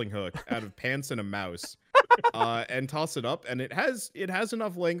weirdest grappling hook out of pants and a mouse, and toss it up, and it has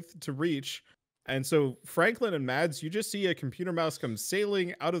enough length to reach. And so Franklin and Mads, you just see a computer mouse come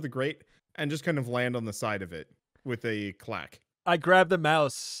sailing out of the grate and just kind of land on the side of it with a clack. I grab the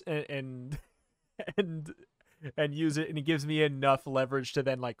mouse and use it, and it gives me enough leverage to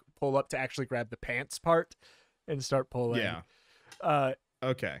then like pull up to actually grab the pants part and start pulling. Yeah.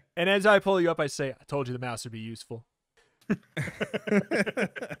 Okay. And as I pull you up, I say, I told you the mouse would be useful. I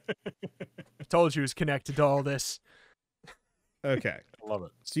told you it was connected to all this. Okay. I love it.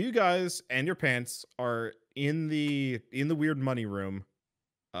 So you guys and your pants are in the weird money room.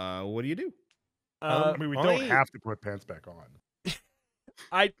 What do you do? I mean, we don't have to put pants back on.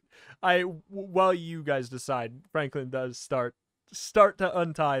 While you guys decide, Franklin does start to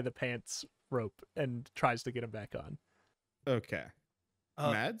untie the pants rope and tries to get him back on. Okay.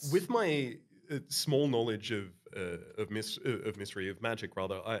 Mads? With my small knowledge of mystery, of magic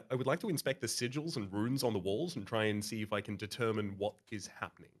rather, I would like to inspect the sigils and runes on the walls and try and see if I can determine what is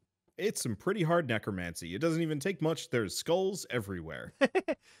happening. It's some pretty hard necromancy. It doesn't even take much. There's skulls everywhere.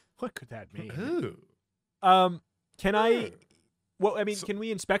 What could that mean? Ooh. Can I? Well, I mean, can we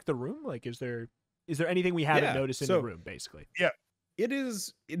inspect the room? Like, is there anything we haven't noticed in the room? Basically, yeah. It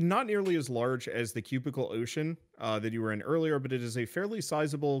is not nearly as large as the cubicle ocean that you were in earlier, but it is a fairly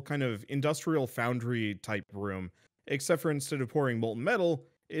sizable kind of industrial foundry type room, except for instead of pouring molten metal,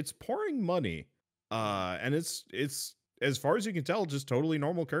 it's pouring money. And it's as far as you can tell, just totally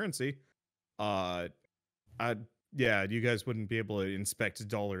normal currency. You guys wouldn't be able to inspect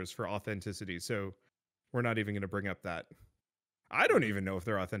dollars for authenticity, so we're not even going to bring up that. I don't even know if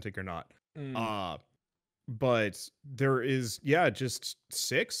they're authentic or not. But there is, just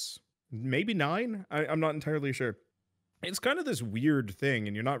 6, maybe 9. I'm not entirely sure. It's kind of this weird thing,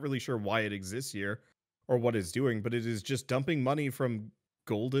 and you're not really sure why it exists here or what it's doing, but it is just dumping money from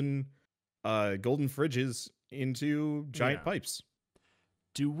golden fridges into giant pipes.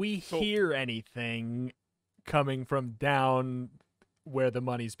 Do we hear anything coming from down where the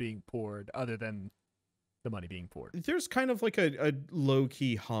money's being poured other than the money being poured? There's kind of like a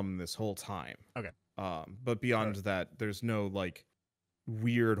low-key hum this whole time. Okay. But beyond that, there's no like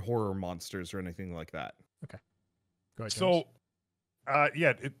weird horror monsters or anything like that. Okay. Go ahead, so,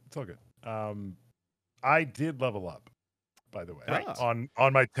 it's all good. I did level up, by the way, on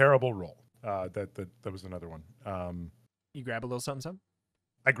my terrible roll. That was another one. You grab a little something.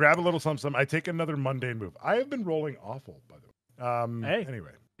 I grab a little something. I take another mundane move. I have been rolling awful, by the way.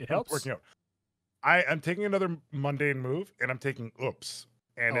 Anyway, it helps. Working out. I'm taking another mundane move, and I'm taking oops.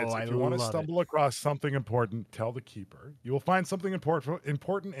 And if you want to stumble across something important, tell the keeper. You will find something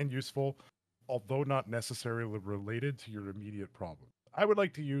important and useful, although not necessarily related to your immediate problem. I would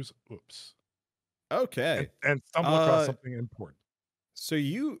like to use oops. Okay. And stumble across something important. So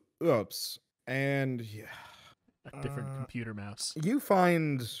you oops, And A different computer mouse. you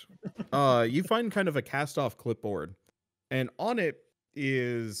find kind of a cast-off clipboard, and on it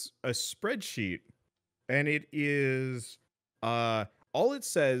is a spreadsheet, and it is all it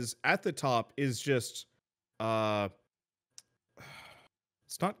says at the top is just it's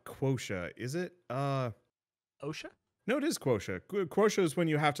not quota, is it? OSHA? No, it is quota. Quota is when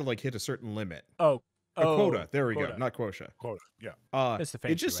you have to like hit a certain limit. Oh. A quota. There we quota. go. Not quota. Quota. Yeah. That's the It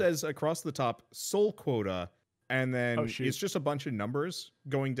fancy just way. says across the top soul quota, and then Oh, shoot. it's just a bunch of numbers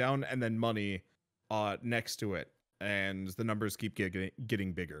going down, and then money next to it, and the numbers keep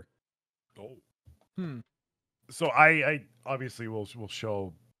getting bigger. Oh. Hmm. So I obviously will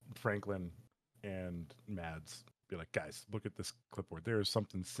show Franklin and Mads. Be like, guys, look at this clipboard. There is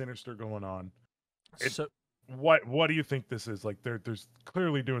something sinister going on. So What do you think this is? Like, there's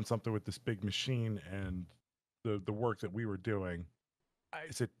clearly doing something with this big machine and the work that we were doing.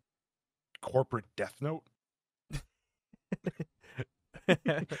 Is it corporate Death Note?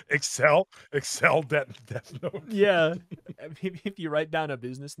 Excel Death Note. yeah. If you write down a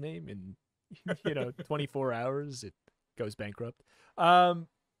business name in 24 hours, it goes bankrupt.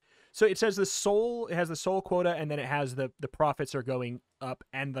 So it says it has the soul quota, and then it has the profits are going up,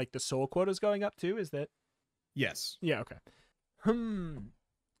 and like the soul quota is going up too. Is that? Yes. Yeah. Okay.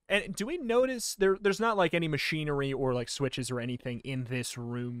 And do we notice there's not like any machinery or like switches or anything in this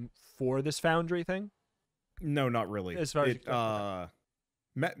room for this foundry thing? No, not really. As far as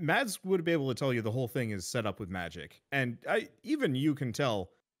Mads would be able to tell you the whole thing is set up with magic, and even you can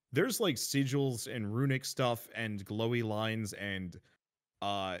tell there's like sigils and runic stuff and glowy lines, and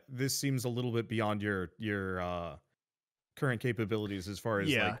this seems a little bit beyond your current capabilities as far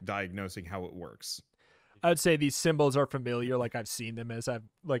as like diagnosing how it works. I'd say these symbols are familiar, like I've seen them as I've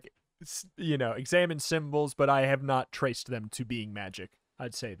examined symbols, but I have not traced them to being magic.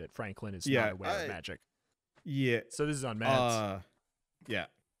 I'd say that Franklin is not aware of magic. Yeah. So this is on Mads. Yeah.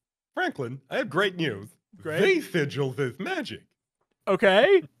 Franklin, I have great news. Great. These sigils is magic.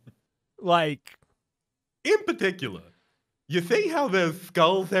 Okay. Like. In particular, you see how there's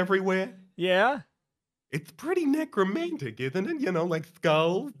skulls everywhere? Yeah. It's pretty necromantic, isn't it? You know, like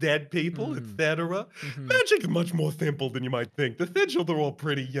skulls, dead people, etc. Mhm. Magic is much more simple than you might think. The sigils are all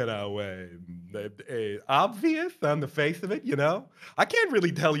pretty, obvious on the face of it, you know? I can't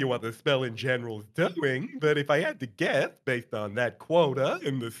really tell you what the spell in general is doing, but if I had to guess, based on that quota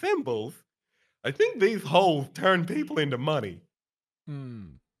and the symbols, I think these holes turn people into money.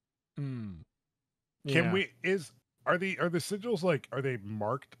 Can Yeah. are the sigils like, are they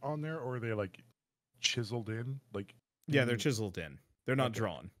marked on there, or are they like chiseled in? Like, Yeah, they're chiseled in. They're not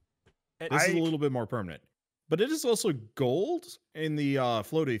drawn. And This is a little bit more permanent. But it is also gold in the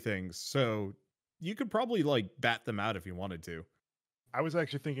floaty things, so you could probably like bat them out if you wanted to. I was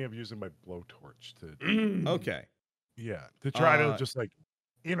actually thinking of using my blowtorch to Okay. to try to just like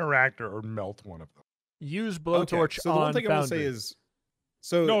interact or melt one of them. Use blowtorch So the one thing I will say foundry. is,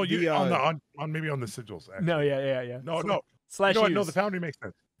 so No, the, you on maybe on the sigils. Actually. No, yeah. No. Slash No, use. the foundry makes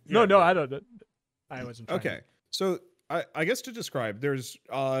sense. No, Yeah. I don't. I wasn't trying okay. So I guess to describe, there's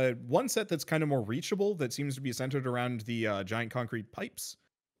one set that's kind of more reachable that seems to be centered around the giant concrete pipes,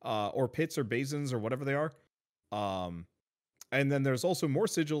 or pits or basins or whatever they are. And then there's also more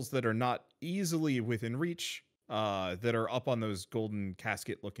sigils that are not easily within reach, that are up on those golden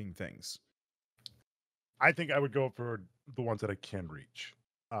casket looking things. I think I would go for the ones that I can reach.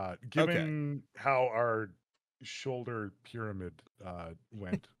 Given how our shoulder pyramid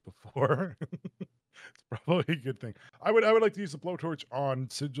went before, it's probably a good thing. I would like to use the blowtorch on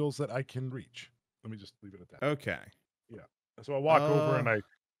sigils that I can reach. Let me just leave it at that. Okay. Yeah. So I walk over and I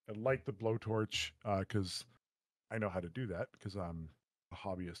light the blowtorch because I know how to do that because I'm a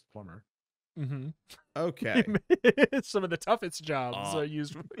hobbyist plumber. Mm-hmm. Okay. Some of the toughest jobs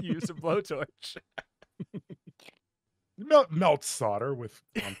use a blowtorch. Melt solder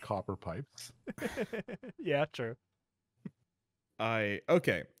on copper pipes. Yeah, true.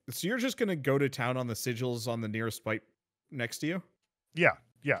 Okay. So you're just gonna go to town on the sigils on the nearest pipe next to you? Yeah.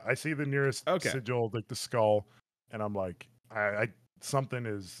 I see the nearest sigil, like the skull, and I'm like, I something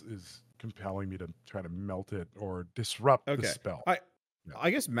is compelling me to try to melt it or disrupt the spell.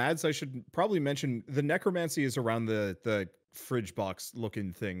 I guess, Mads, I should probably mention the necromancy is around the fridge box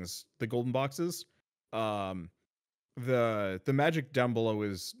looking things, the golden boxes. The magic down below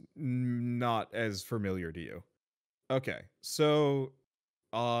is not as familiar to you. Okay, so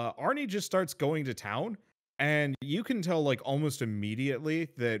Arnie just starts going to town, and you can tell like almost immediately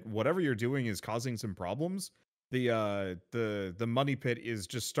that whatever you're doing is causing some problems. The money pit is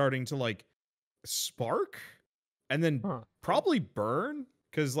just starting to like spark and then probably burn,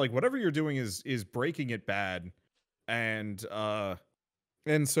 because like whatever you're doing is breaking it bad, and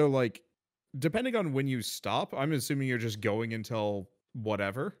so like depending on when you stop, I'm assuming you're just going until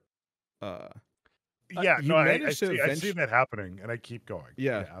whatever. Yeah, you no, I managed to see that happening, and I keep going.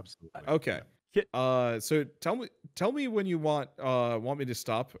 Yeah. Absolutely. Okay. Yeah. So tell me when you want me to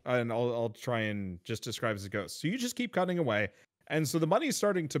stop, and I'll try and just describe as it goes. So you just keep cutting away, and so the money's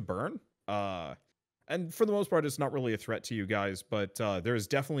starting to burn. And for the most part, it's not really a threat to you guys, but there is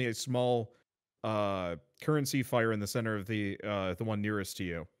definitely a small currency fire in the center of the one nearest to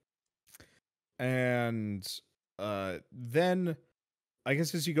you. And then I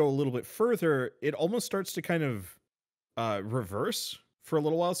guess as you go a little bit further, it almost starts to kind of reverse for a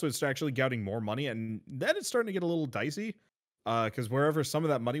little while, so it's actually getting more money, and then it's starting to get a little dicey, because wherever some of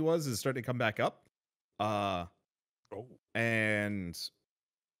that money was is starting to come back up. And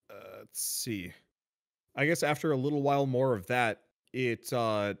let's see. I guess after a little while more of that, it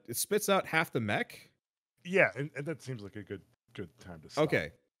spits out half the mech. Yeah, and that seems like a good time to stop.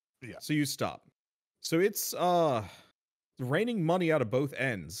 Okay. Yeah. So you stop. So it's raining money out of both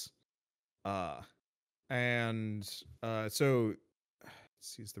ends. And so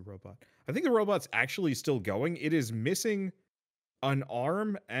sees the robot. I think the robot's actually still going. It is missing an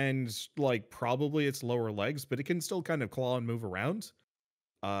arm and like probably its lower legs, but it can still kind of claw and move around.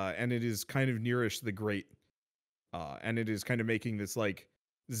 And it is kind of nearish the grate. And it is kind of making this like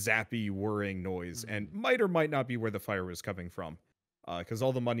zappy whirring noise, and might or might not be where the fire was coming from. Because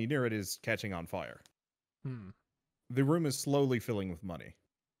all the money near it is catching on fire. The room is slowly filling with money.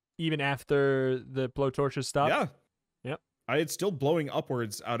 Even after the blowtorches stop? Yeah. Yep. It's still blowing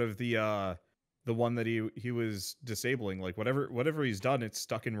upwards out of the one that he was disabling. Like whatever he's done, it's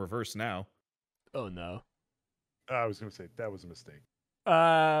stuck in reverse now. Oh no. I was gonna say that was a mistake.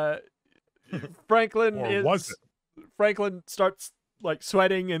 Franklin Or was it? Franklin starts like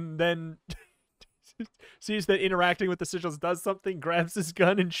sweating, and then sees that interacting with the sigils does something, grabs his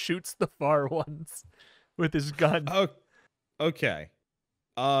gun and shoots the far ones with his gun. Oh, okay.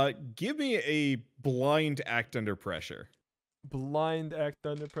 Give me a blind act under pressure. Blind act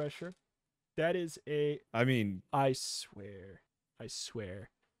under pressure. That is a... I swear.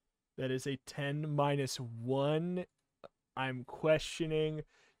 That is a 10 minus 1. I'm questioning...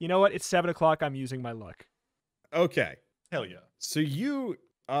 You know what? It's 7 o'clock. I'm using my luck. Okay. Hell yeah. So you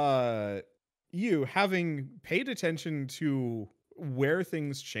having paid attention to where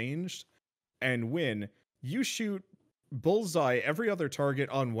things changed and when, you shoot bullseye every other target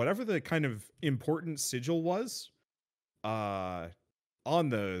on whatever the kind of important sigil was on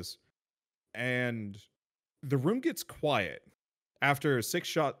those, and the room gets quiet after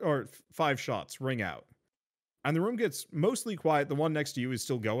 5 shots ring out, and the room gets mostly quiet. The one next to you is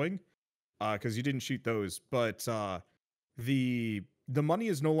still going because you didn't shoot those, but the money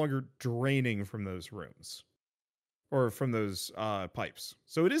is no longer draining from those rooms or from those pipes,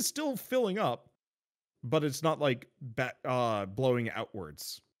 so it is still filling up, but it's not like blowing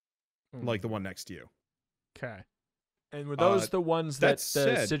outwards like the one next to you. Okay. And were those the ones that the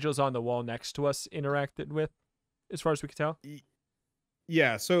said, sigils on the wall next to us interacted with, as far as we can tell?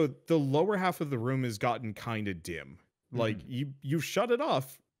 Yeah, so the lower half of the room has gotten kind of dim. Like, you shut it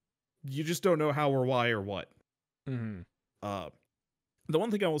off, you just don't know how or why or what. The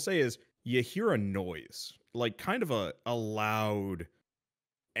one thing I will say is, you hear a noise, like kind of a loud,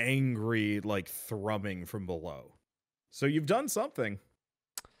 angry, like thrumming from below. So you've done something.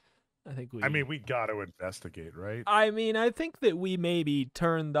 I mean, we got to investigate, right? I think that we maybe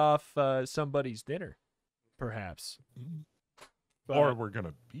turned off somebody's dinner, perhaps. But, or we're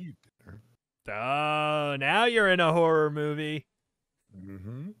gonna be dinner. Oh, now you're in a horror movie.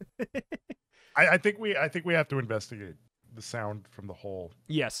 I think we have to investigate the sound from the hole.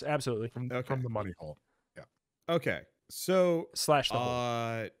 Yes, absolutely. From the money hole. Yeah. Okay. So slash the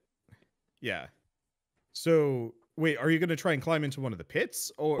hole. Yeah. So wait, are you going to try and climb into one of the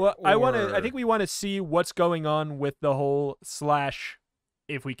pits, or? Well, I think we want to see what's going on with the hole. Slash,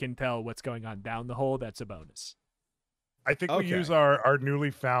 if we can tell what's going on down the hole, that's a bonus. I think we use our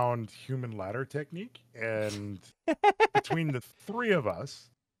newly found human ladder technique, and between the three of us,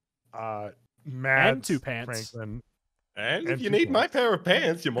 Mads, and 2 pants, Franklin, and if you need my pair of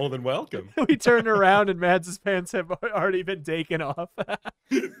pants, you're more than welcome. We turn around and Mads' pants have already been taken off.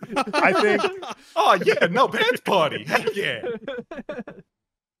 I think. Oh yeah, no pants party. Heck yeah.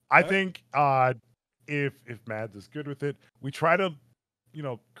 I think if Mads is good with it, we try to,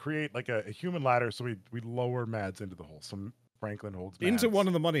 create like a human ladder, so we lower Mads into the hole. So Franklin holds Mads into one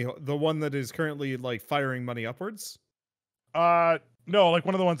of the one that is currently like firing money upwards. No, like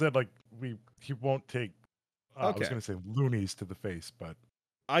one of the ones that like he won't take. I was gonna say loonies to the face, but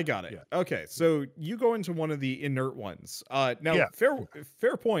I got it. Yeah. Okay, so you go into one of the inert ones. Now, Yeah.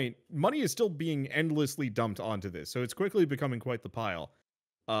 fair point. Money is still being endlessly dumped onto this, so it's quickly becoming quite the pile.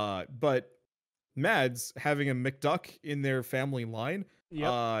 But Mads having a McDuck in their family line.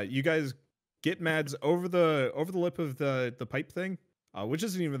 Yep. You guys get Mads over the lip of the pipe thing, which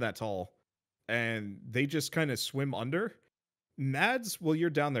isn't even that tall, and they just kind of swim under. Mads, while you're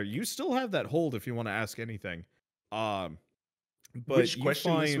down there, you still have that hold if you want to ask anything. But Which you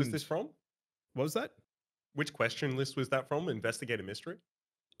question list was find- this from? What was that? Which question list was that from? Investigate a mystery?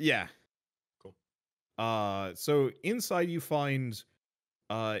 Yeah. Cool. So inside you find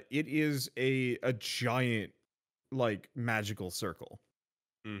it is a giant like magical circle.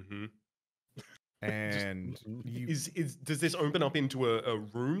 Mm-hmm. And you Does this open up into a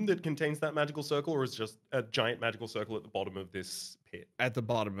room that contains that magical circle, or is it just a giant magical circle at the bottom of this pit? at the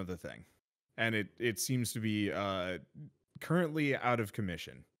bottom of the thing. And it seems to be currently out of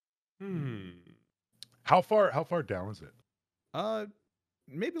commission. How far down is it?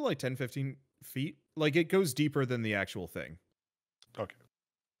 Maybe like 10-15 feet. Like it goes deeper than the actual thing. Okay.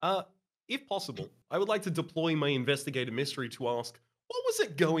 If possible, I would like to deploy my investigator mystery to ask, what was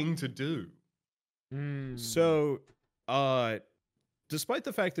it going to do? So, despite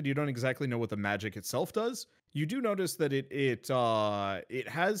the fact that you don't exactly know what the magic itself does, you do notice that it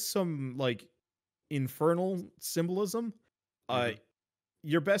has some like infernal symbolism.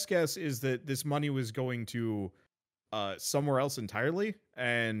 Your best guess is that this money was going to somewhere else entirely,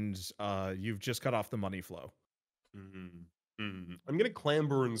 and you've just cut off the money flow. I'm going to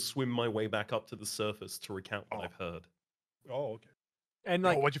clamber and swim my way back up to the surface to recount what I've heard. Oh, okay. And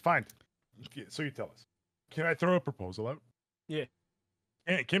Like, like, what'd you find? So you tell us. Can I throw a proposal out? Yeah.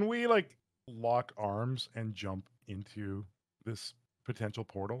 And can we like lock arms and jump into this potential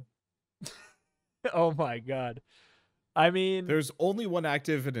portal? oh my god. I mean, There's only one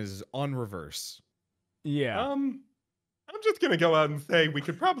active and is on reverse. yeah. I'm just going to go out and say we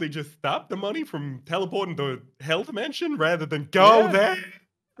could probably just stop the money from teleporting to Hell Dimension rather than go Yeah. there.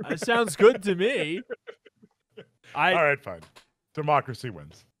 That sounds good to me. All right, fine. Democracy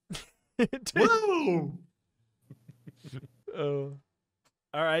wins. Whoa! All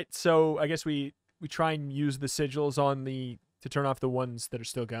right, so I guess we try and use the sigils on to turn off the ones that are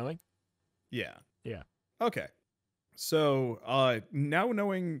still going. Yeah. Yeah. Okay. So, now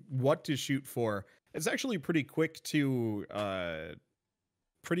knowing what to shoot for, it's actually pretty quick to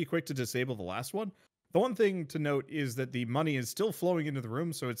disable the last one. The one thing to note is that the money is still flowing into the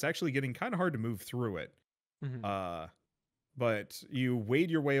room, so it's actually getting kind of hard to move through it. But you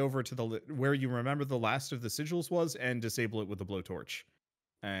wade your way over to where you remember the last of the sigils was and disable it with the blowtorch.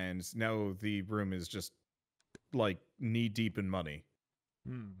 And now the room is just like knee deep in money.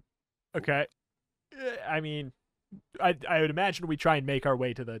 Okay. I mean, I would imagine we try and make our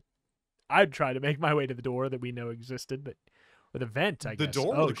way to I'd try to make my way to the door that we know existed, but with a vent, I guess. The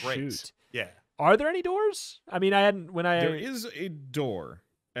door oh, or the grate? shoot. Yeah. Are there any doors? I mean, There is a door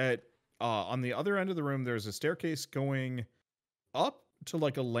at on the other end of the room. There's a staircase going up to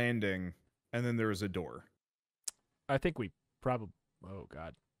like a landing, and then there is a door. I think we probably. Oh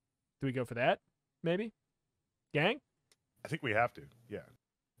God, do we go for that? Maybe, gang. I think we have to. Yeah.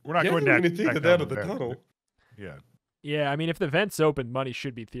 We're not Yeah, going we're down. gonna take back it down out of the vent. tunnel. Yeah. Yeah, I mean, if the vent's open, money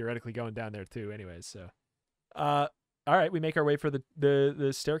should be theoretically going down there too. Anyways, so, all right, we make our way for the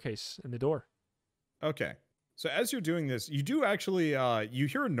staircase and the door. Okay. So as you're doing this, you do actually you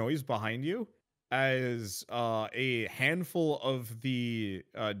hear a noise behind you as a handful of the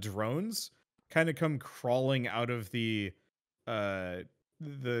drones kind of come crawling out of the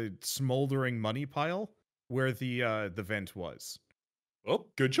smoldering money pile where the vent was. Oh,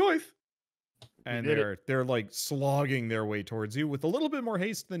 good choice. And did they're like slogging their way towards you with a little bit more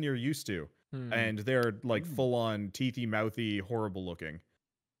haste than you're used to. And they're like full on teethy, mouthy, horrible looking.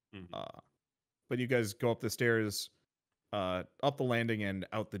 But you guys go up the stairs, up the landing, and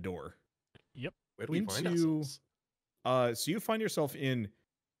out the door. Yep. Where do we find ourselves? So you find yourself in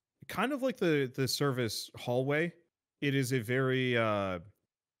kind of like the service hallway. It is a very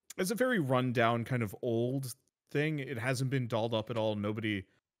rundown kind of old thing. It hasn't been dolled up at all. Nobody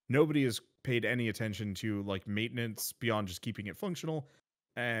has paid any attention to like maintenance beyond just keeping it functional.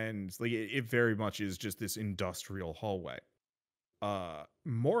 And like it very much is just this industrial hallway.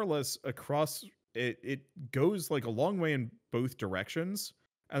 More or less across it goes like a long way in both directions,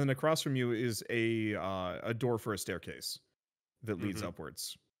 and then across from you is a door for a staircase that leads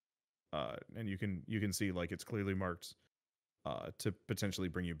upwards. And you can see like it's clearly marked to potentially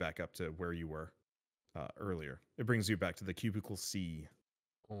bring you back up to where you were earlier. It brings you back to the cubicle C.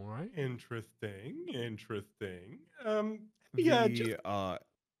 All right. Interesting. Yeah.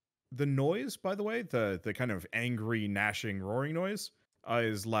 the noise, by the way, the kind of angry, gnashing, roaring noise,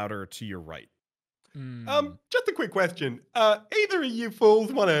 is louder to your right. Just a quick question. Either of you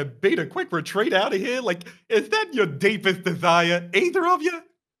fools want to beat a quick retreat out of here? Like, is that your deepest desire? Either of you?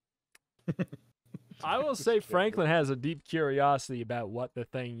 I will say Franklin has a deep curiosity about what the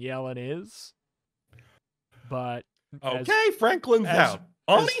thing yelling is. But okay, Franklin's out.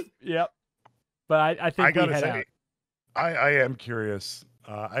 Arnie? Yep. But I think I gotta we head say, out. I am curious.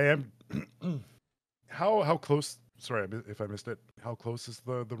 I am. How close? Sorry if I missed it. How close is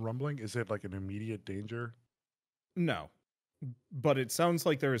the rumbling? Is it like an immediate danger? No. But it sounds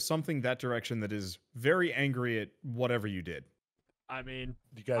like there is something that direction that is very angry at whatever you did. I mean,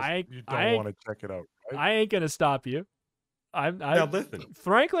 You guys, you don't want to check it out, right? I ain't gonna stop you. Now listen.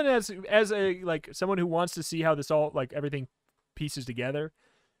 Franklin, as a like someone who wants to see how this all like everything pieces together,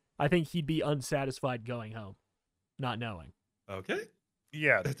 I think he'd be unsatisfied going home, not knowing. Okay.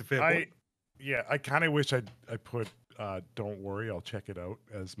 Yeah, That's a fair point. Yeah, I kind of wish I put "Don't worry, I'll check it out"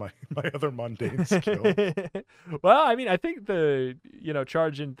 as my other mundane skill. Well, I mean, I think the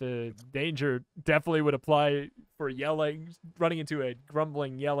charge into danger definitely would apply for running into a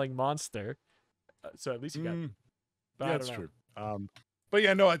grumbling, yelling monster. So at least you got. But Yeah, I that's don't know. true. But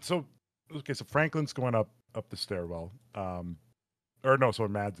yeah, no. So Franklin's going up the stairwell. Or no, so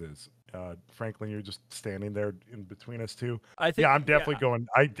Mads is. Franklin, you're just standing there in between us two. I think. Yeah, I'm definitely going.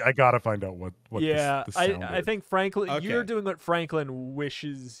 I gotta find out what. Yeah, this sound I is. think Franklin. Okay. You're doing what Franklin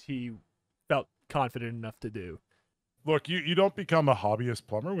wishes he felt confident enough to do. Look, you don't become a hobbyist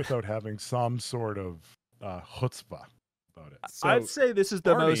plumber without having some sort of chutzpah about it. So, I'd say this is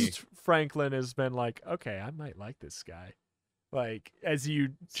the Arnie- most Franklin has been like, okay, I might like this guy. Like, as you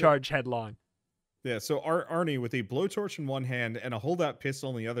charge headlong. Yeah, so Arnie, with a blowtorch in one hand and a holdout pistol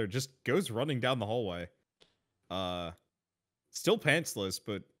in the other, just goes running down the hallway. Still pantsless,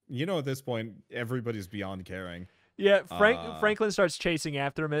 but at this point, everybody's beyond caring. Yeah, Franklin starts chasing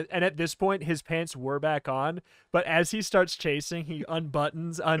after him, and at this point, his pants were back on. But as he starts chasing, he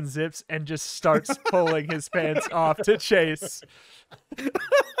unbuttons, unzips, and just starts pulling his pants off to chase.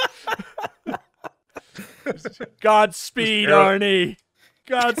 Godspeed, Arnie.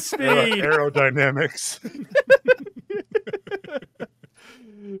 Godspeed. Aerodynamics.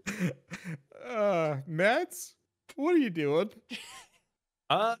 Mads, what are you doing?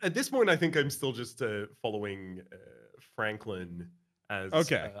 At this point, I think I'm still just following Franklin as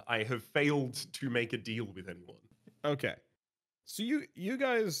Okay. I have failed to make a deal with anyone. Okay. So you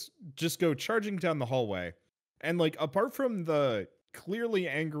guys just go charging down the hallway, and like apart from the clearly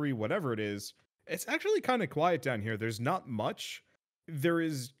angry whatever it is, it's actually kind of quiet down here. There's not much. There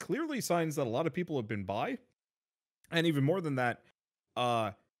is clearly signs that a lot of people have been by. And even more than that,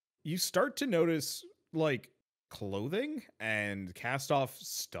 you start to notice like clothing and cast off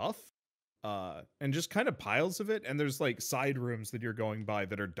stuff, and just kind of piles of it. And there's like side rooms that you're going by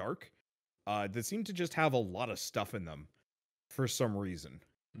that are dark, that seem to just have a lot of stuff in them for some reason.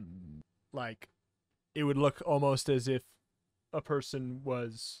 Like, it would look almost as if a person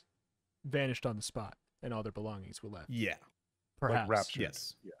was vanished on the spot and all their belongings were left. Yeah. Perhaps. Like raptured.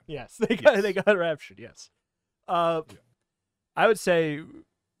 Yes. Yeah. Yes, they got raptured. Yes. I would say,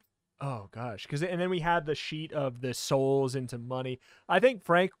 oh gosh, and then we had the sheet of the souls into money. I think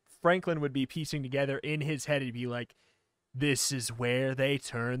Franklin would be piecing together in his head. He'd be like, "This is where they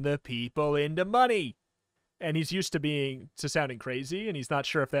turn the people into money," and he's used to sounding crazy, and he's not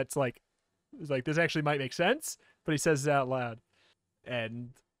sure if that's like this actually might make sense, but he says it out loud,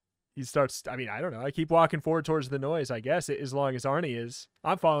 and he starts. I mean, I don't know. I keep walking forward towards the noise. I guess as long as Arnie is.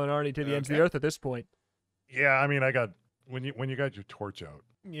 I'm following Arnie to the ends of the earth at this point. Yeah, I mean, I got when you got your torch out.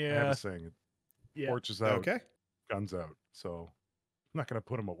 I have Yeah. a saying, Yeah. torches out, Okay. guns out. So I'm not gonna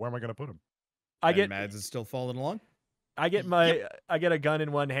put them. Where am I gonna put them? And Mads is still following along. I get a gun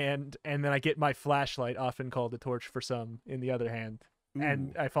in one hand, and then I get my flashlight, often called a torch for some, in the other hand,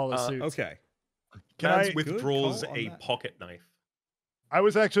 and I follow suit. Okay. Mads I- withdraws Good call on a that. pocket knife. I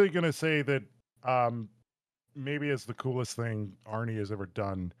was actually gonna say that maybe as the coolest thing Arnie has ever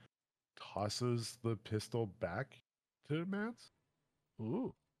done, tosses the pistol back to Mads.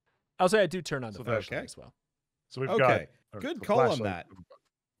 Ooh. I'll say I do turn on the So flashlight okay. as well. So we've Okay. got Good the call on flashlight. that.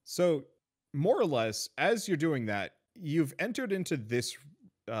 So, more or less, as you're doing that, you've entered into this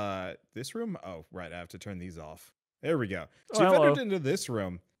room. Oh, right. I have to turn these off. There we go. So Oh, you've hello. entered into this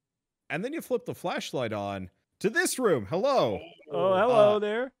room, and then you flip the flashlight on to this room. Hello. Oh, hello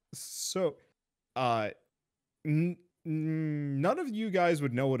there. So, none of you guys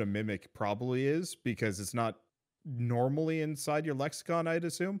would know what a mimic probably is because it's not normally inside your lexicon, I'd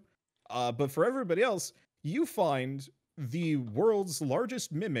assume. But for everybody else, you find the world's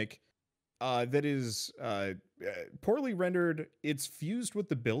largest mimic that is poorly rendered. It's fused with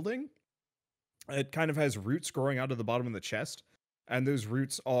the building. It kind of has roots growing out of the bottom of the chest, and those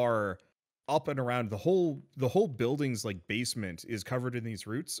roots are up and around the whole building's like basement is covered in these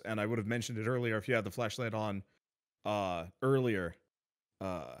roots. And I would have mentioned it earlier if you had the flashlight on earlier,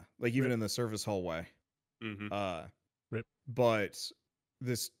 like even in the service hallway. Rip. But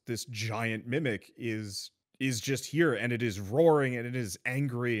this giant mimic is just here, and it is roaring, and it is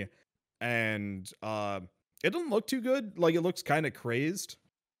angry, and it doesn't look too good. Like, it looks kind of crazed.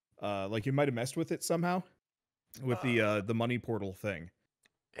 Like you might have messed with it somehow with the money portal thing.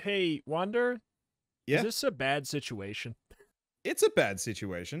 Hey, Wander. Yeah? Is this a bad situation? It's a bad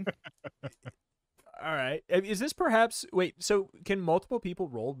situation. All right. Is this perhaps... Wait, so can multiple people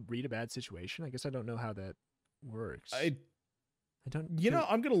read a bad situation? I guess I don't know how that works. I don't...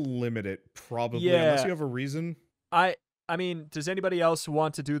 I'm going to limit it, probably, Yeah. unless you have a reason. I mean, does anybody else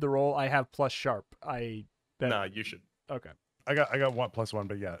want to do the roll? I have plus sharp. Nah, you should. Okay. I got 1+1,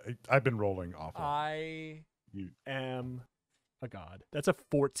 but yeah, I've been rolling awful. I am a god. That's a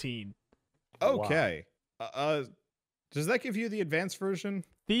 14. Okay. Does that give you the advanced version?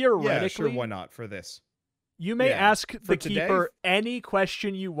 Theoretically, Yeah, sure, why not for this? you may ask the today- keeper any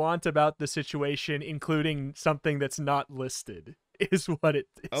question you want about the situation, including something that's not listed, is what it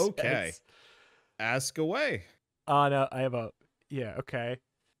Okay. says. Ask away. No, I have a... Yeah, okay.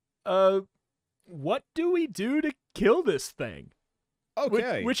 What do we do to kill this thing?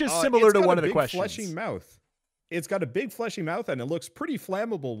 Okay. Which is similar it's to got one a of the big questions. Fleshy mouth. It's got a big fleshy mouth, and it looks pretty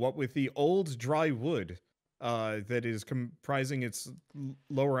flammable, what with the old dry wood that is comprising its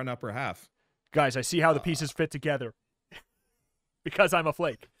lower and upper half. Guys, I see how the pieces fit together. Because I'm a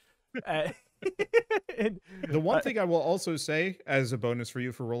flake. And, The one thing I will also say, as a bonus for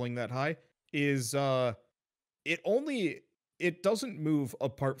you for rolling that high, is it doesn't move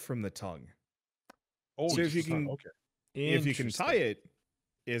apart from the tongue. Oh, so if you can okay. if you can tie it,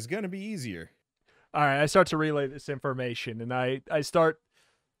 it's gonna be easier. All right, I start to relay this information, and I start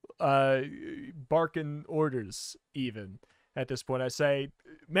barking orders even at this point. I say,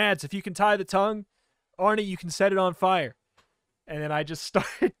 Mads, if you can tie the tongue, Arnie, you can set it on fire. And then I just start,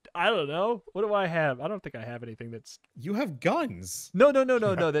 I don't know. What do I have? I don't think I have anything that's... You have guns. No. I was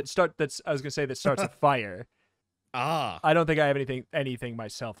going to say that starts a fire. I don't think I have anything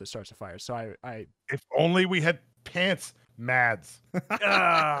myself that starts a fire. So I If only we had pants, Mads.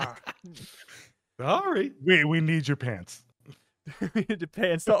 Sorry. We need your pants. the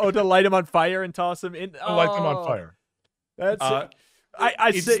pants to light him on fire and toss him in. I'll light them on fire. That's it.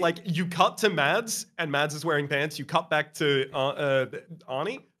 It's say, like you cut to Mads, and Mads is wearing pants. You cut back to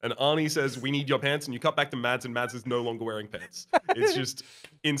Arnie, and Arnie says, "We need your pants." And you cut back to Mads, and Mads is no longer wearing pants. It's just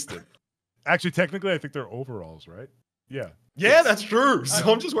instant. Actually, technically, I think they're overalls, right? Yeah. Yeah, that's true.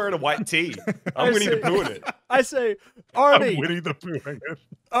 So I'm just wearing a white tee. I'm Winnie the Pooh in it. I say, I'm Arnie, Winnie the Pooh in it.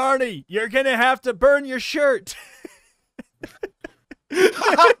 Arnie, you're gonna have to burn your shirt.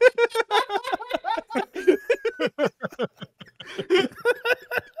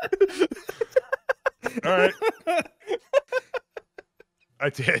 All right. I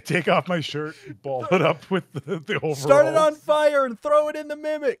take off my shirt, ball it up with the overalls. Start it on fire and throw it in the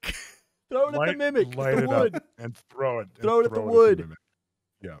mimic. Throw it at the mimic. Light the it wood. up and throw it. Throw it at the wood. mimic.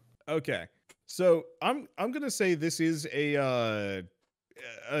 Yeah. Okay. So I'm gonna say this is an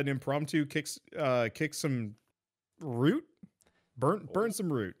impromptu kick some root, burn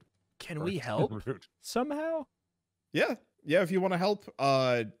some root. Can we help somehow? Yeah. If you want to help,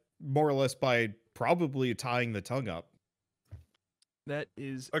 more or less by probably tying the tongue up. That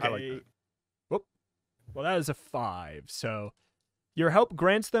is Okay. I like that. Whoop. Well, that is a 5. So your help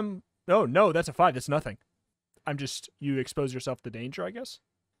grants them. Oh no, that's a 5. That's nothing. You expose yourself to danger, I guess.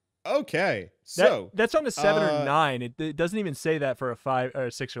 Okay. So that's on a 7 or 9. It doesn't even say that for a 5 or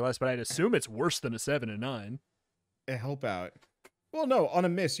a 6 or less, but I'd assume it's worse than a 7 or 9. Help out. Well, no, on a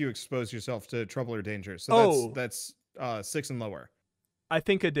miss you expose yourself to trouble or danger. So that's 6 and lower. I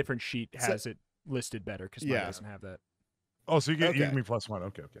think a different sheet has it listed better because mine doesn't have that. Oh, so you give Okay. me +1.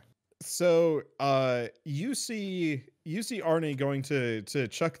 Okay. So you see Arnie going to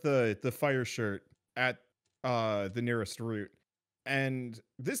chuck the fire shirt at the nearest root. And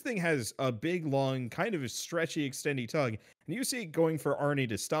this thing has a big, long, kind of a stretchy, extendy tongue. And you see it going for Arnie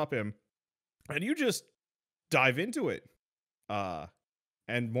to stop him. And you just dive into it.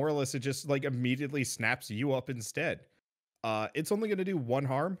 And more or less it just like immediately snaps you up instead. It's only going to do 1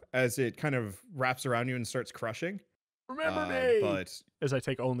 harm as it kind of wraps around you and starts crushing. Remember me! But as I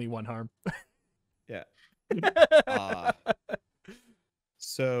take only 1 harm. yeah.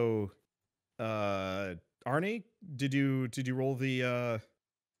 So Arnie, did you roll the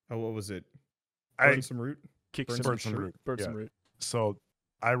what was it? I Burn some root? Kick Burn some, some burn some root? root. burn Yeah. some root. So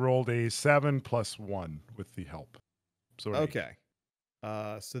I rolled a 7 + 1 with the help. So an 8. Okay.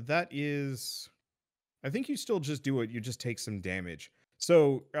 So that is, I think you still just do it. You just take some damage.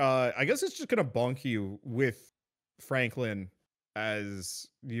 So I guess it's just gonna bonk you with Franklin as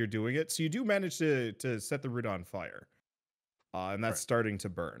you're doing it. So you do manage to set the root on fire, and that's Right. starting to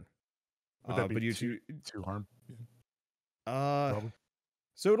burn. Would that be but you two harm? two,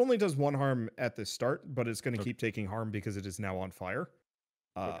 so it only does 1 harm at the start, but it's going to Okay. keep taking harm because it is now on fire.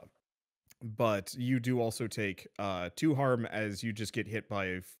 Okay. But you do also take 2 harm as you just get hit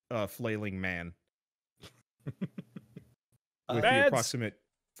by a flailing man with the Mads! approximate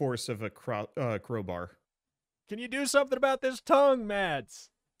force of a crowbar. Can you do something about this tongue,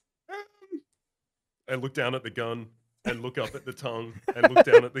 Mads? I look down at the gun and look up at the tongue and look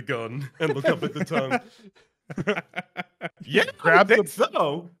down at the gun and look up at the tongue. Yeah, Grab I think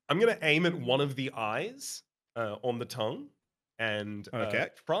so. I'm gonna aim at one of the eyes on the tongue and Okay.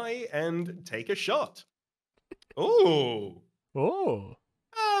 try and take a shot. Oh, Oh.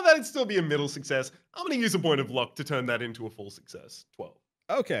 that'd still be a middle success. I'm gonna use a point of luck to turn that into a full success. 12.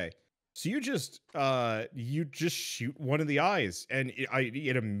 Okay. So you just shoot one of the eyes, and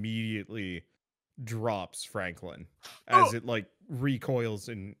it immediately drops Franklin as it like recoils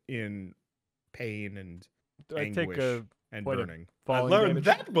in pain and Do I anguish take a and point of burning. I falling learned damage?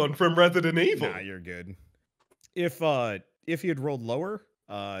 that one from Resident Evil. Nah, you're good. If you had rolled lower,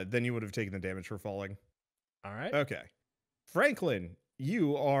 then you would have taken the damage for falling. All right. Okay. Franklin,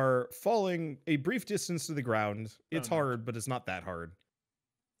 you are falling a brief distance to the ground. It's no. hard, but it's not that hard.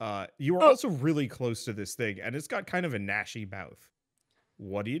 You are Oh. also really close to this thing, and it's got kind of a gnashy mouth.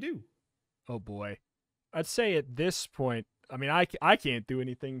 What do you do? Oh boy. I'd say at this point, I mean, I can't do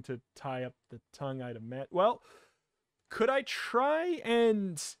anything to tie up the tongue, I'd imagine. Well, could I try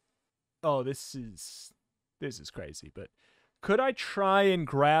and... Oh, this is crazy, but could I try and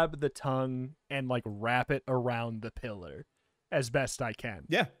grab the tongue and like wrap it around the pillar as best I can?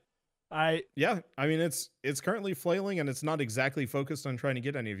 Yeah. I mean, it's currently flailing, and it's not exactly focused on trying to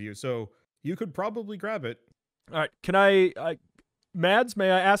get any of you, so you could probably grab it. All right, can I Mads, may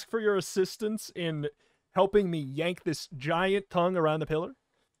I ask for your assistance in helping me yank this giant tongue around the pillar?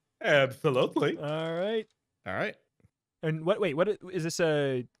 Absolutely. All right. All right. And what is this,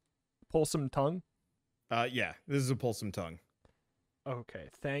 a pulsum tongue? Yeah, this is a pulsum tongue. Okay,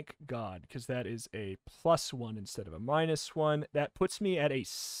 thank God, because that is a +1 instead of a -1. That puts me at a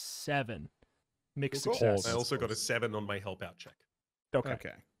 7. Mixed Cool. success. I also got a 7 on my help out check.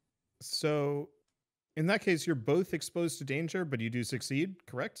 Okay. So, in that case, you're both exposed to danger, but you do succeed,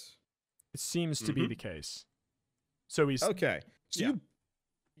 correct? It seems to be the case. So he's Okay. So yeah.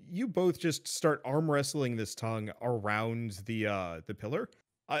 you both just start arm wrestling this tongue around the pillar.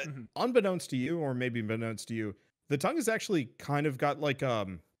 Unbeknownst to you, or maybe beknownst to you, the tongue has actually kind of got like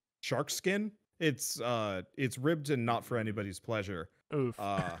shark skin. It's ribbed and not for anybody's pleasure. Oof.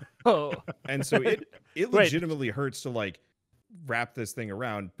 Oh. And so it Wait. legitimately hurts to like wrap this thing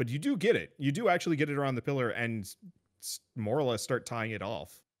around, but you do get it. You do actually get it around the pillar and more or less start tying it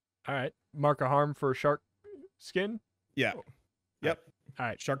off. All right. Mark a harm for shark skin? Yeah. Yep. All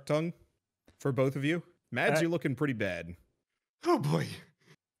right. Shark tongue for both of you. Mads, you're looking pretty bad. Oh boy.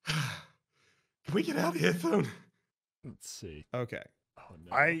 Can we get out of here soon? Let's see. Okay. Oh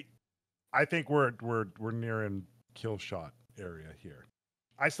no. I think we're nearing kill shot area here.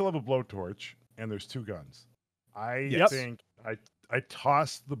 I still have a blowtorch, and there's 2 guns. I think I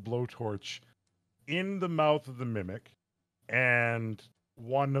toss the blowtorch in the mouth of the mimic, and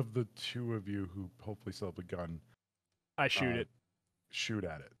one of the 2 of you who hopefully still have a gun, I shoot it. shoot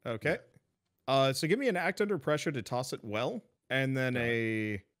at it. Okay. So give me an act under pressure to toss it well, and then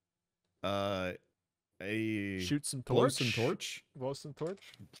a Shoot some blow torch. some torch. Blow some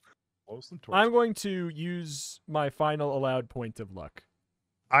torch. Blow some torch. I'm going to use my final allowed point of luck.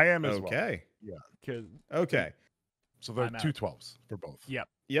 I am as well. Okay. Okay. So they're I'm out. 2 12s for both. Yep.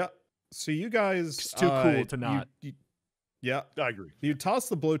 Yep. So you guys, It's too cool to not. Yeah. I agree. You toss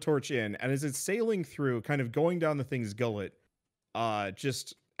the blowtorch in, and as it's sailing through, kind of going down the thing's gullet,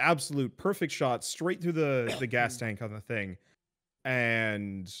 just absolute perfect shot straight through the gas tank on the thing,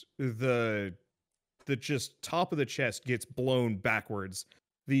 and the just top of the chest gets blown backwards.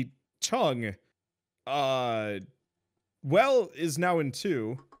 The tongue, is now in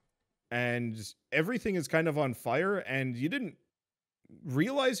 2, and everything is kind of on fire, and you didn't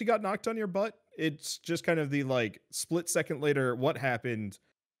realize you got knocked on your butt. It's just kind of the like split second later, what happened?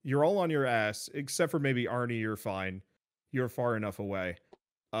 You're all on your ass, except for maybe Arnie, you're fine. You're far enough away.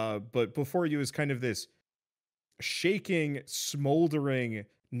 But before you is kind of this shaking, smoldering,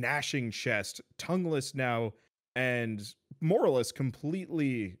 gnashing chest, tongueless now, and more or less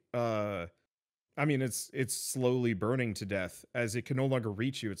completely I mean, it's slowly burning to death as it can no longer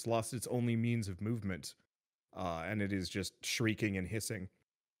reach you. It's lost its only means of movement, and it is just shrieking and hissing.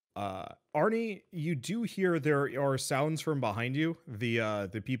 Arnie, you do hear there are sounds from behind you.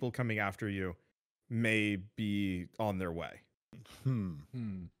 The people coming after you may be on their way.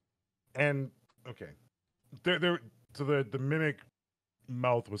 And okay, so the mimic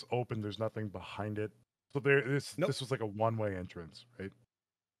mouth was open. There's nothing behind it. So this was like a one-way entrance, right?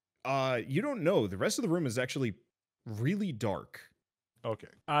 You don't know. The rest of the room is actually really dark. Okay.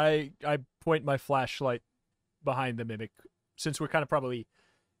 I point my flashlight behind the mimic, since we're kind of probably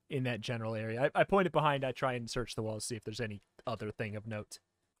in that general area. I point it behind. I try and search the walls, see if there's any other thing of note.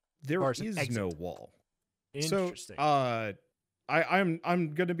 There is no wall. Interesting. So,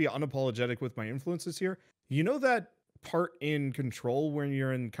 I'm gonna be unapologetic with my influences here. You know that part in Control when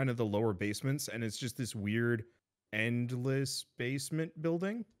you're in kind of the lower basements and it's just this weird endless basement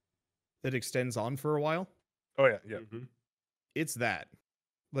building that extends on for a while? Oh yeah. Mm-hmm. It's that.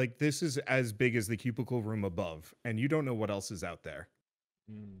 Like, this is as big as the cubicle room above, and you don't know what else is out there.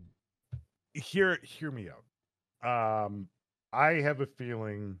 Hear me out. I have a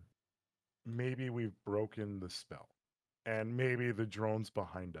feeling maybe we've broken the spell, and maybe the drones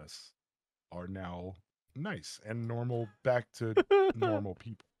behind us are now nice and normal, back to normal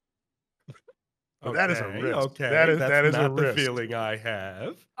people. But that is a risk. Okay, that is not a the risk. feeling I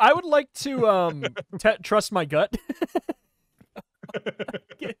have. I would like to trust my gut.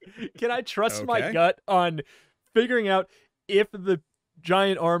 Can I trust my gut on figuring out if the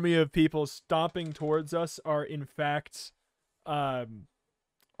giant army of people stomping towards us are in fact on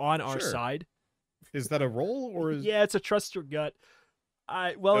our side? Is that a roll or is... Yeah, it's a trust your gut.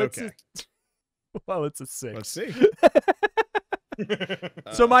 It's a 6. Let's see.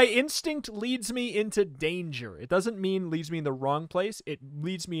 So my instinct leads me into danger. It doesn't mean leads me in the wrong place. It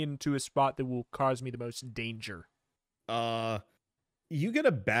leads me into a spot that will cause me the most danger. You get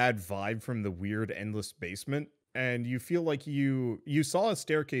a bad vibe from the weird endless basement, and you feel like you saw a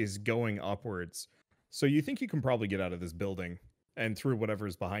staircase going upwards. So you think you can probably get out of this building and through whatever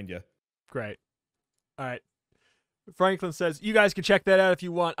is behind you. Great. All right. Franklin says, "You guys can check that out if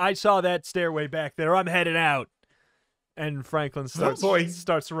you want. I saw that stairway back there. I'm headed out." And Franklin starts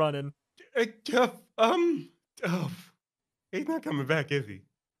running. He's not coming back, is he?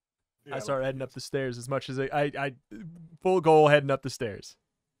 I start heading up the stairs as much as I full goal heading up the stairs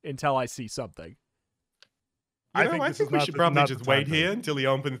until I see something. I think we should probably just wait here until he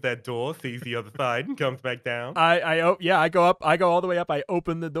opens that door, sees the other side, and comes back down. I go up. I go all the way up. I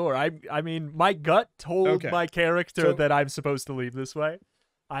open the door. I mean, my gut told my character that I'm supposed to leave this way.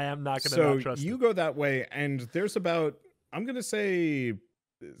 I am not going to not trust you it. go that way, and there's about, I'm going to say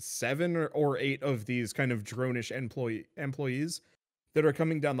 7 or 8 of these kind of drone-ish employees that are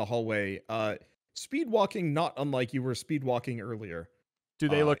coming down the hallway, speed walking, not unlike you were speed walking earlier. Do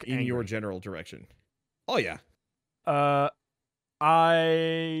they look in angry? your general direction? Oh yeah.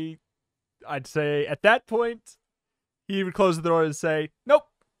 I'd say at that point, he would close the door and say, "Nope,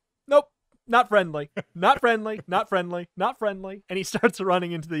 not friendly, not friendly, not friendly, not friendly," and he starts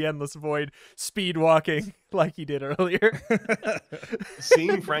running into the endless void, speed walking like he did earlier.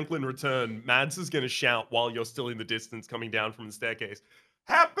 Seeing Franklin return, Mads is going to shout while you're still in the distance coming down from the staircase.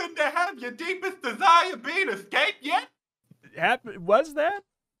 Happen to have your deepest desire been escaped yet? Was that?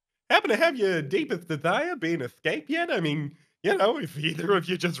 Happen to have your deepest desire been escaped yet? I mean, if either of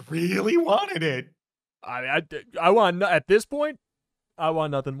you just really wanted it. I want, at this point, I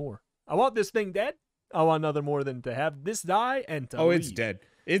want nothing more. I want this thing dead. I want nothing more than to have this die and to leave. It's dead.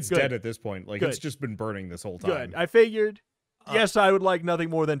 It's dead at this point. Like, it's just been burning this whole time. Good. I figured, yes, I would like nothing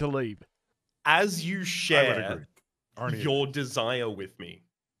more than to leave. As you share your desire with me,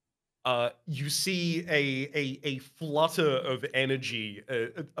 you see a flutter of energy,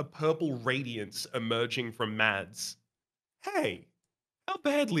 a purple radiance emerging from Mads. Hey, how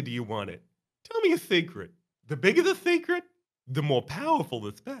badly do you want it? Tell me a secret. The bigger the secret, the more powerful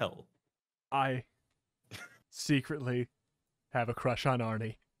the spell. I secretly have a crush on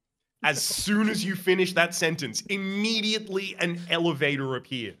Arnie. As soon as you finish that sentence, immediately an elevator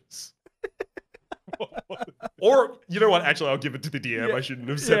appears. Or, you know what? Actually, I'll give it to the DM. Yeah. I shouldn't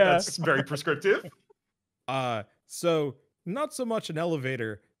have said that's very prescriptive. So not so much an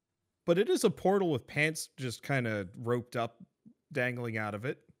elevator, but it is a portal with pants just kind of roped up, dangling out of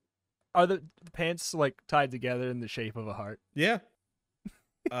it. Are the pants like tied together in the shape of a heart? Yeah.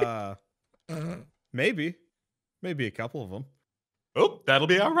 Maybe a couple of them. Oh, that'll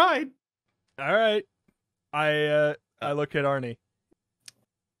be all right. All right. I look at Arnie.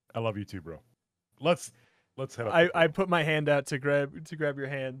 I love you too, bro. Let's head up. I put my hand out to grab your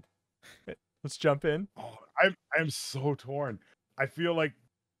hand. Let's jump in. Oh, I'm so torn. I feel like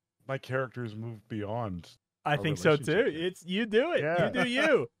my character's moved beyond. I think so too. relationship. It's you do it. Yeah. You do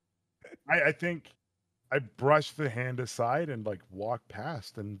you. I think I brush the hand aside and like walk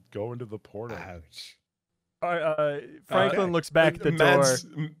past and go into the portal. Ouch. Franklin Okay. looks back at the Mads,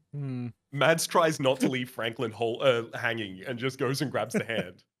 door. Hmm. Mads tries not to leave Franklin hanging and just goes and grabs the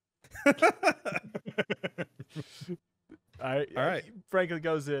hand. All right. Franklin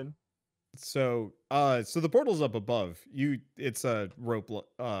goes in. So the portal's up above. It's a rope,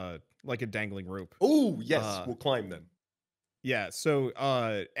 like a dangling rope. Oh, yes, we'll climb then. Yeah. So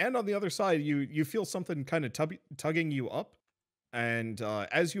and on the other side, you feel something kind of tugging you up, and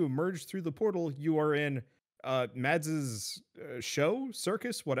as you emerge through the portal, you are in Mads's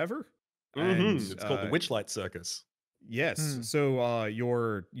circus, whatever. And, It's called the Witchlight Circus. Yes. So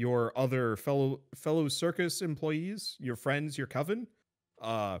your other fellow circus employees, your friends, your coven,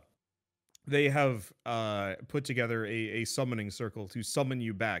 they have put together a summoning circle to summon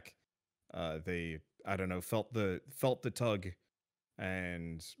you back. They, I don't know, felt the tug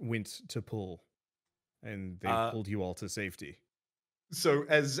and went to pull, and they pulled you all to safety. So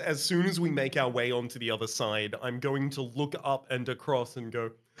as soon as we make our way onto the other side, I'm going to look up and across and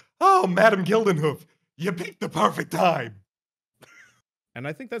go, "Oh, Madam Gildenhoof, you picked the perfect time." And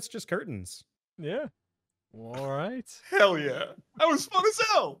I think that's just curtains. Yeah. All right. Hell yeah. That was fun as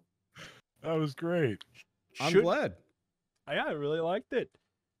hell. That was great. I'm Should- glad. Yeah, I really liked it.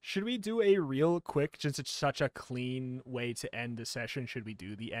 Should we do a real quick, since it's such a clean way to end the session, should we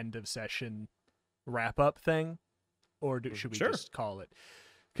do the end of session wrap-up thing? Or should we Sure. just call it?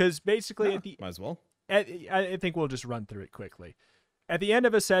 Because basically, Yeah, at the might as well. I think we'll just run through it quickly. At the end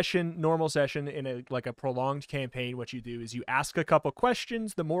of a session, normal session in a prolonged campaign, what you do is you ask a couple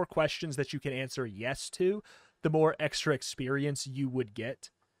questions. The more questions that you can answer yes to, the more extra experience you would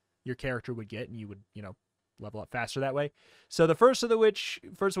get, your character would get, and you would, level up faster that way. So the first of which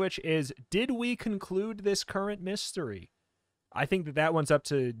is, did we conclude this current mystery? I think that one's up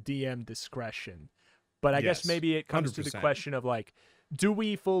to DM discretion. But I guess Yes, maybe it comes to the 100%. question of like, do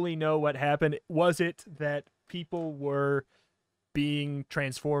we fully know what happened? Was it that people were being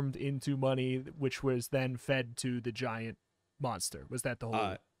transformed into money, which was then fed to the giant monster? Was that the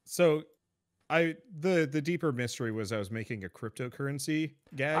whole? So the deeper mystery was I was making a cryptocurrency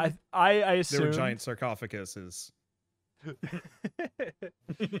gag. I There assume were giant sarcophaguses.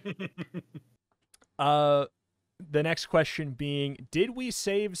 The next question being, did we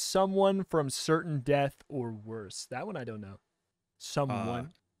save someone from certain death or worse? That one I don't know.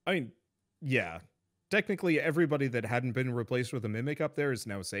 Someone. I mean, yeah. Technically, everybody that hadn't been replaced with a mimic up there is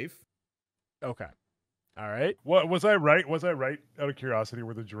now safe. Okay. All right. What was I right? Was I right? Out of curiosity,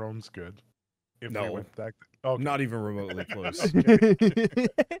 were the drones good? If they No. went back, okay. Not even remotely close.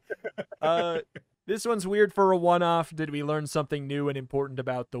 This one's weird for a one-off. Did we learn something new and important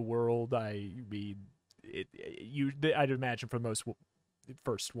about the world? I'd imagine for most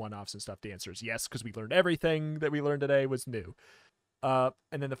first one-offs and stuff, the answer is yes, because we learned everything that we learned today was new. And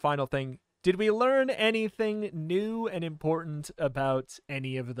then the final thing, did we learn anything new and important about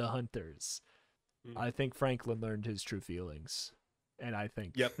any of the hunters? I think Franklin learned his true feelings, and I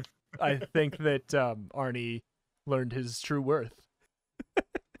think I think that Arnie learned his true worth.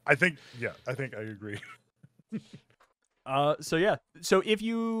 I think I agree. So if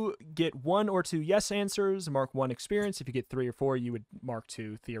you get 1 or 2 yes answers, mark 1 experience. If you get 3 or 4, you would mark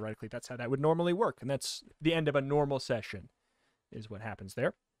 2. Theoretically, that's how that would normally work, and that's the end of a normal session, is what happens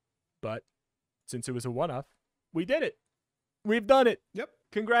there. But since it was a one-off, we did it. We've done it. Yep.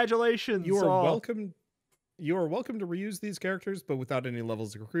 Congratulations. You are all. welcome. You are welcome to reuse these characters, but without any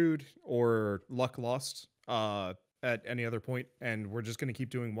levels accrued or luck lost at any other point. And we're just going to keep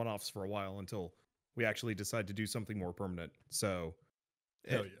doing one-offs for a while until we actually decide to do something more permanent. So,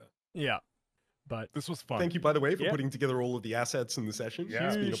 Hell yeah. Yeah. But This was fun. Thank you, by the way, for Yeah. putting together all of the assets in the session. Yeah.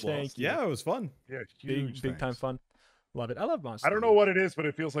 It's been a Huge blast. thank you. yeah, it was fun. Yeah, huge big time thanks. fun. Love it. I love Monster. I don't know what it is, but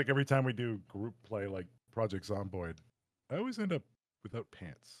it feels like every time we do group play like Project Zomboid, I always end up without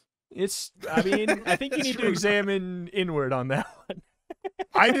pants. I think you It's need to true. examine inward on that one.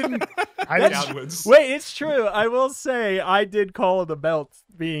 I didn't. Downwards. Wait, it's true. I will say I did call the belt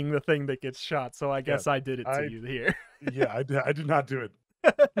being the thing that gets shot, so I guess I did it to you here. Yeah, I did not do it.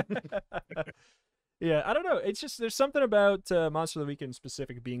 Yeah, I don't know. It's just there's something about Monster of the Week in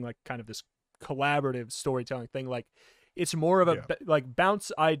specific being like kind of this collaborative storytelling thing. Like it's more of a like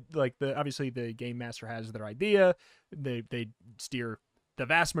bounce. Obviously the game master has their idea. They steer the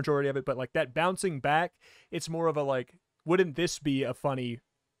vast majority of it, but like that bouncing back, it's more of a like, wouldn't this be a funny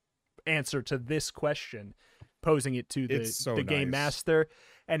answer to this question? Posing it to the game master,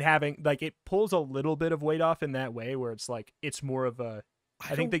 and having like it pulls a little bit of weight off in that way, where it's like it's more of a.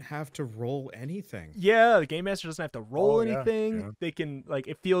 I think they have to roll anything. Yeah, the game master doesn't have to roll anything. Yeah. They can like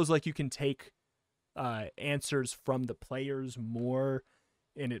it feels like you can take answers from the players more,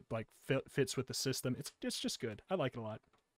 and it like fits with the system. It's just good. I like it a lot.